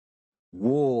not.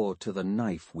 War to the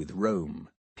knife with Rome,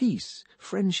 peace,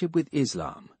 friendship with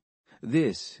Islam.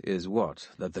 This is what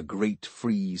that the great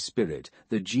free spirit,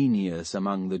 the genius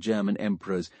among the German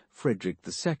emperors, Friedrich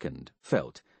II,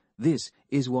 felt. This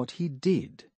is what he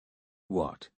did.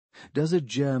 What? Does a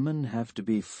German have to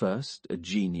be first a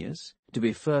genius, to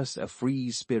be first a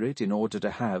free spirit in order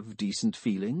to have decent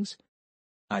feelings?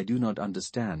 I do not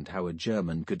understand how a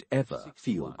German could ever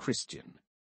feel Christian.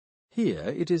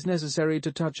 Here it is necessary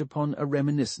to touch upon a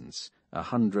reminiscence,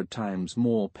 100 times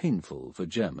more painful for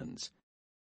Germans.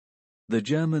 The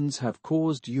Germans have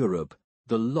caused Europe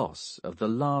the loss of the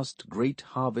last great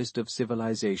harvest of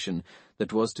civilization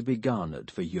that was to be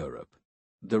garnered for Europe,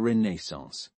 the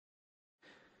Renaissance.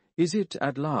 Is it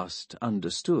at last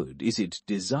understood, is it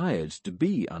desired to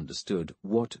be understood,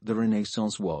 what the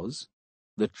Renaissance was?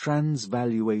 The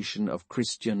transvaluation of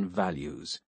Christian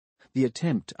values, the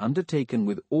attempt undertaken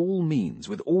with all means,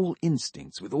 with all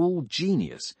instincts, with all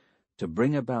genius, to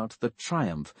bring about the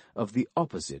triumph of the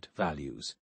opposite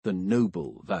values, the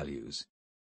noble values.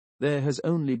 There has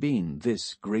only been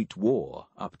this great war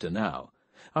up to now.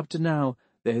 Up to now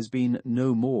there has been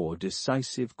no more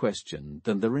decisive question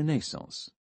than the Renaissance.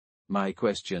 My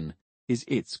question is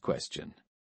its question.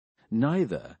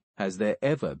 Neither has there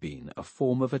ever been a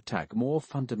form of attack more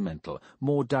fundamental,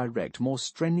 more direct, more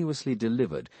strenuously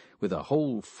delivered, with a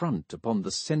whole front upon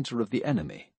the center of the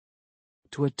enemy.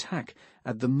 To attack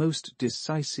at the most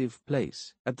decisive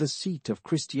place, at the seat of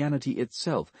Christianity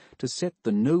itself, to set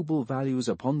the noble values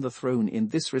upon the throne in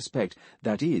this respect,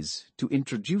 that is, to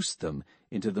introduce them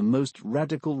into the most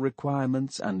radical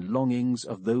requirements and longings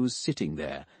of those sitting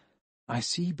there, I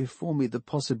see before me the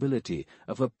possibility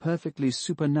of a perfectly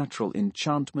supernatural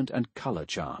enchantment and color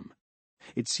charm.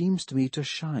 It seems to me to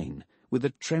shine with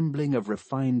a trembling of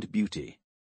refined beauty.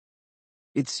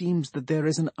 It seems that there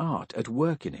is an art at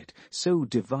work in it, so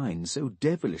divine, so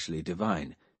devilishly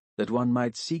divine, that one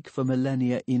might seek for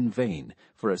millennia in vain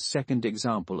for a second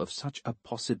example of such a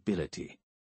possibility.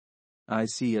 I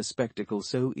see a spectacle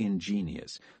so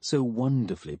ingenious, so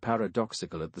wonderfully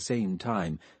paradoxical at the same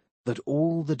time, that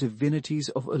all the divinities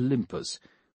of Olympus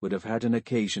would have had an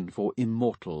occasion for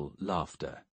immortal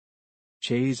laughter.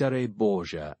 Cesare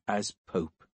Borgia as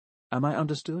Pope. Am I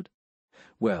understood?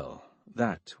 Well,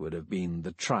 that would have been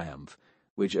the triumph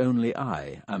which only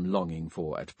I am longing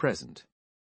for at present.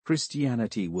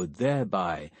 Christianity would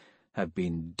thereby have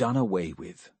been done away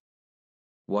with.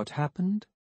 What happened?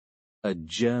 A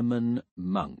German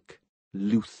monk,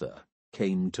 Luther,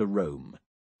 came to Rome.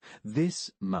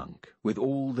 This monk, with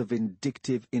all the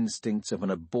vindictive instincts of an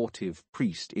abortive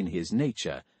priest in his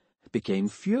nature, became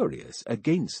furious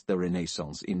against the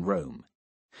Renaissance in Rome.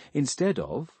 Instead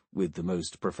of, with the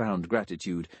most profound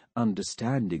gratitude,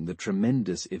 understanding the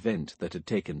tremendous event that had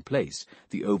taken place,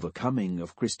 the overcoming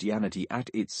of Christianity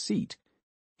at its seat,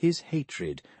 his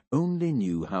hatred only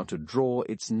knew how to draw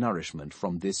its nourishment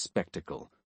from this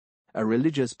spectacle. A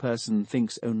religious person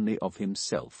thinks only of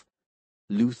himself.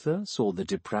 Luther saw the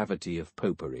depravity of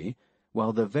popery,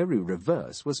 while the very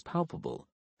reverse was palpable.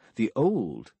 The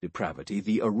old depravity,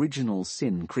 the original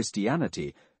sin,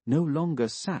 Christianity, no longer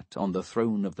sat on the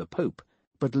throne of the Pope,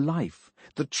 but life,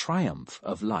 the triumph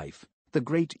of life, the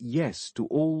great yes to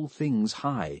all things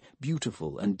high,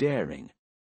 beautiful, and daring.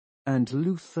 And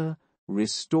Luther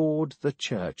restored the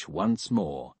Church once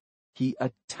more. He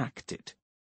attacked it.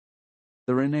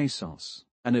 The Renaissance,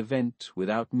 an event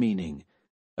without meaning,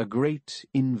 a great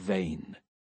in vain.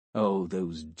 Oh,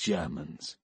 those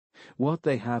Germans! What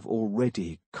they have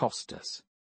already cost us.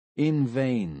 In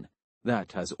vain,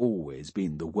 that has always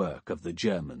been the work of the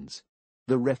Germans.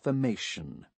 The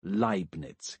Reformation,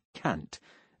 Leibniz, Kant,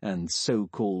 and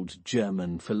so-called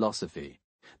German philosophy.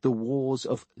 The wars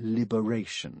of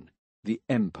liberation, the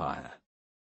empire.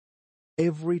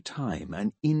 Every time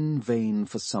an in vain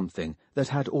for something that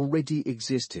had already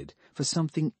existed, for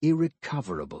something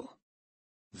irrecoverable.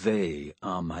 They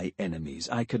are my enemies,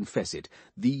 I confess it,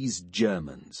 these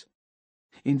Germans.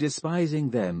 In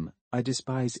despising them, I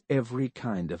despise every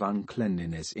kind of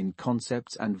uncleanliness in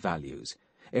concepts and values,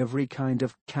 every kind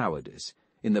of cowardice,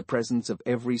 in the presence of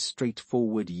every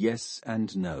straightforward yes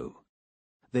and no.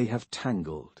 They have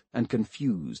tangled and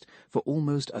confused for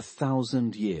almost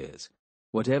 1,000 years.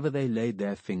 Whatever they laid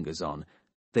their fingers on,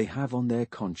 they have on their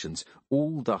conscience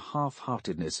all the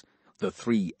half-heartedness, the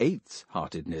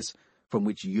 3/8-heartedness, from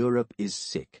which Europe is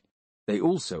sick. They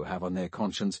also have on their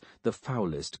conscience the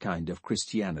foulest kind of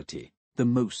Christianity, the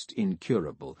most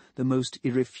incurable, the most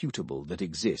irrefutable that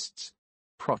exists,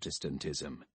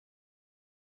 Protestantism.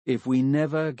 If we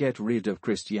never get rid of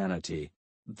Christianity,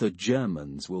 the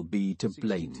Germans will be to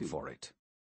blame for it.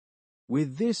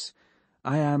 With this,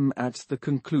 I am at the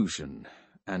conclusion,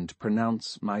 and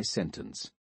pronounce my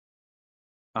sentence.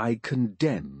 I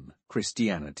condemn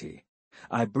Christianity.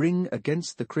 I bring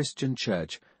against the Christian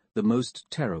Church the most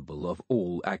terrible of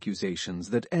all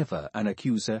accusations that ever an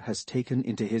accuser has taken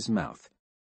into his mouth.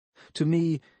 To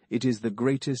me, it is the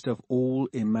greatest of all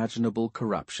imaginable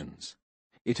corruptions.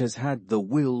 It has had the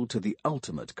will to the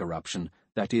ultimate corruption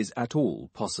that is at all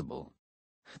possible.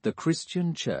 The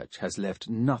Christian Church has left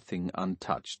nothing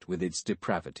untouched with its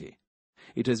depravity.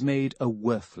 It has made a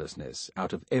worthlessness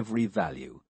out of every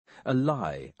value, a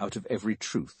lie out of every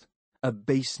truth, a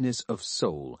baseness of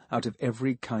soul out of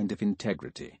every kind of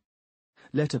integrity.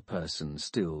 Let a person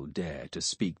still dare to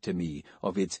speak to me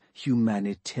of its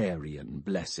humanitarian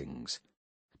blessings.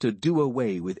 To do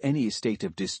away with any state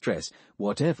of distress,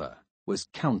 whatever, was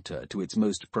counter to its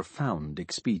most profound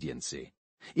expediency.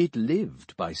 It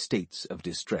lived by states of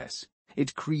distress.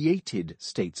 It created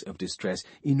states of distress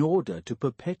in order to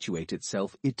perpetuate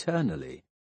itself eternally.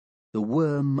 The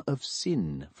worm of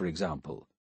sin, for example.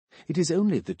 It is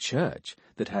only the Church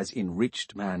that has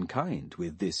enriched mankind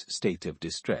with this state of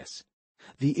distress.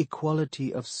 The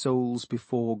equality of souls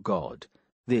before God,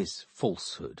 this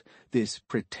falsehood, this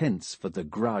pretense for the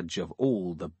grudge of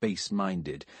all the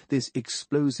base-minded, this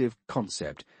explosive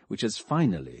concept which has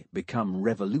finally become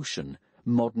revolution,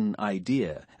 modern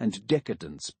idea and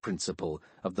decadence principle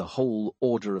of the whole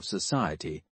order of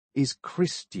society, is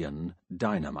Christian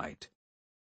dynamite.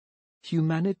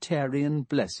 Humanitarian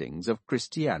blessings of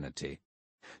Christianity.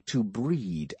 To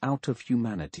breed out of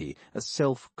humanity a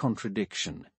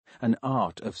self-contradiction, an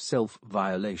art of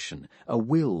self-violation, a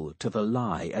will to the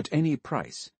lie at any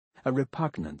price, a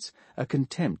repugnance, a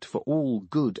contempt for all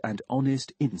good and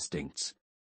honest instincts.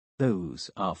 Those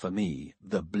are for me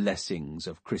the blessings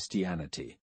of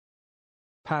Christianity.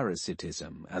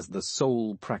 Parasitism as the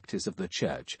sole practice of the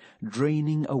Church,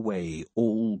 draining away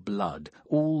all blood,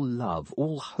 all love,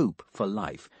 all hope for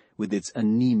life, with its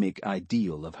anemic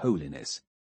ideal of holiness.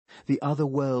 The other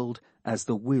world as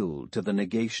the will to the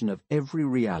negation of every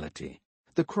reality,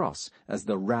 the cross as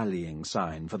the rallying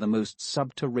sign for the most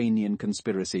subterranean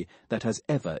conspiracy that has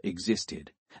ever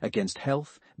existed, against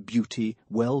health, beauty,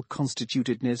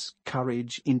 well-constitutedness,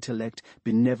 courage, intellect,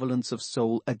 benevolence of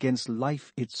soul, against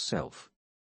life itself.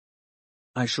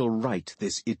 I shall write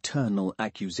this eternal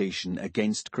accusation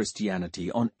against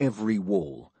Christianity on every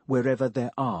wall, wherever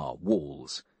there are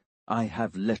walls. I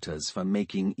have letters for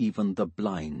making even the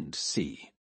blind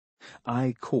see.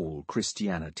 I call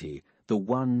Christianity the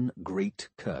one great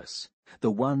curse,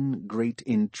 the one great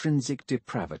intrinsic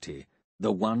depravity,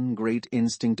 the one great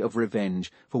instinct of revenge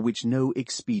for which no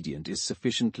expedient is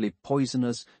sufficiently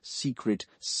poisonous, secret,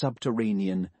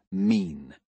 subterranean,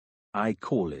 mean. I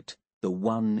call it the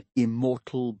one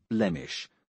immortal blemish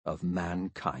of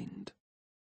mankind.